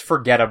 3DS one is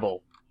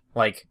forgettable.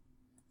 An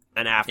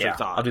afterthought.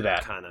 Yeah, I'll do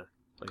that. Kind of.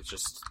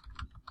 Just...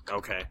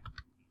 Okay.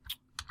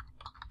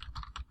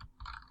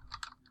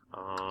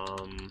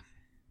 All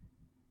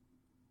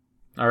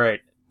right.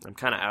 I'm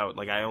kind of out.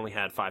 I only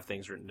had 5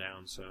 things written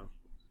down, so...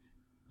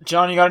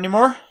 John, you got any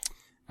more?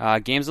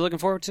 Games I'm looking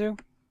forward to?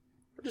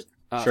 Just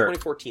Sure.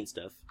 2014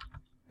 stuff.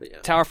 But yeah.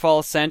 Towerfall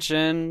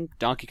Ascension,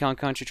 Donkey Kong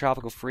Country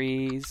Tropical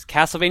Freeze,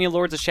 Castlevania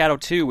Lords of Shadow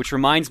 2, which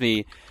reminds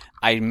me,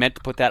 I meant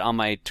to put that on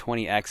my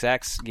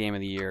 20XX Game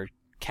of the Year,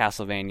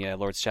 Castlevania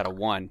Lords of Shadow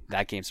 1.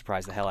 That game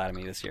surprised the hell out of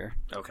me this year.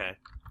 Okay.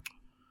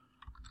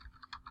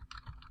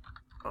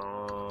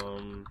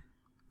 All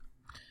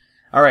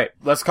right,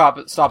 let's stop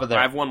it there.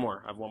 I have one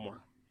more.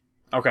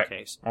 Okay,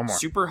 Okay. one more.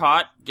 Super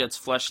Hot gets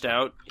fleshed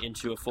out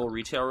into a full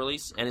retail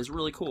release and is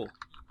really cool.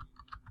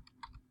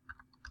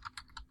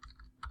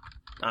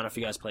 I don't know if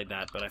you guys played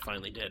that, but I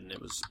finally did, and it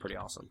was pretty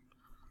awesome.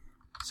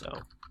 So,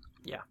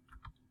 yeah.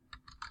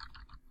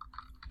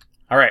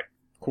 All right,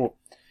 cool.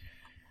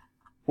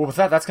 Well, with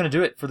that, that's going to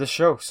do it for this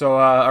show. So,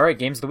 all right,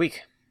 games of the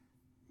week.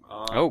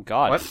 Oh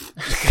God. What?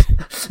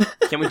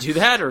 Can we do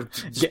that, or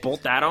just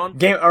bolt that on?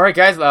 All right,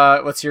 guys.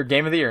 What's your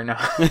game of the year? No.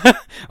 Well,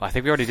 I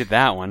think we already did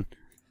that one.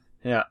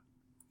 Yeah.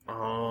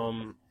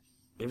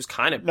 It was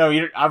kind of... No,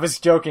 I was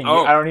joking.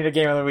 Oh. I don't need a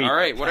game of the week. All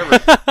right, whatever.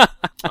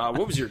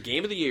 What was your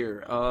game of the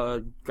year?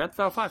 Grand Theft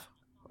Auto 5.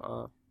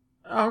 Oh,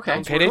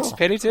 okay.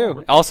 Payday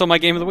 2. Also my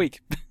game of the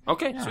week.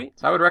 Okay, Yeah. sweet.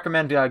 So I would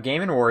recommend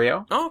Game &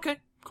 Wario. Oh, okay,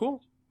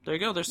 cool. There you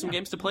go. There's some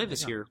games to play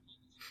this year.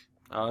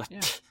 Yeah.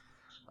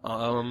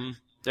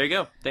 There you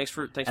go. Thanks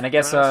for And I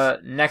guess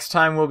next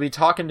time we'll be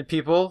talking to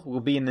people.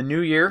 We'll be in the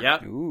new year.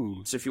 Yeah.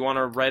 Ooh. So if you want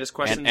to write us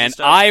questions And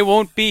stuff, I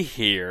won't be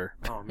here.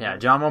 Oh, man. Yeah,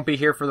 John won't be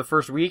here for the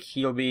first week.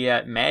 He'll be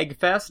at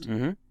MagFest.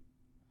 Mm-hmm.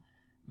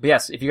 But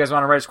yes, if you guys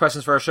want to write us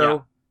questions for our show,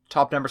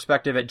 Yeah.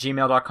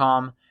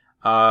 topdownperspective@gmail.com.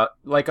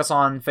 Like us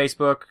on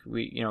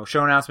Facebook,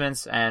 show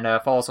announcements,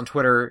 and follow us on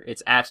Twitter.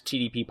 It's at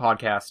TDP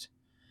Podcast.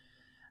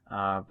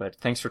 But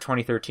thanks for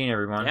 2013,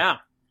 everyone. Yeah.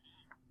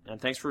 And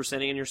thanks for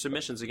sending in your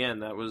submissions again.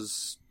 That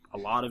was a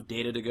lot of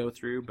data to go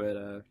through,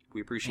 but we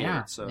appreciate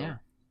it. So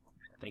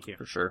thank you.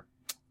 For sure.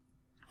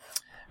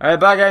 All right,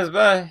 bye, guys.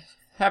 Bye.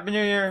 Happy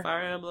New Year.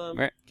 Fire Emblem.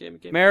 Mer- Game.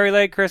 Merry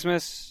late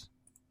Christmas.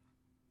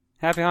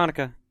 Happy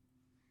Hanukkah.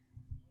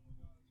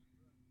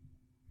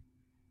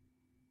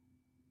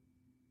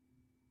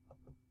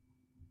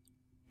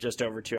 Just over 2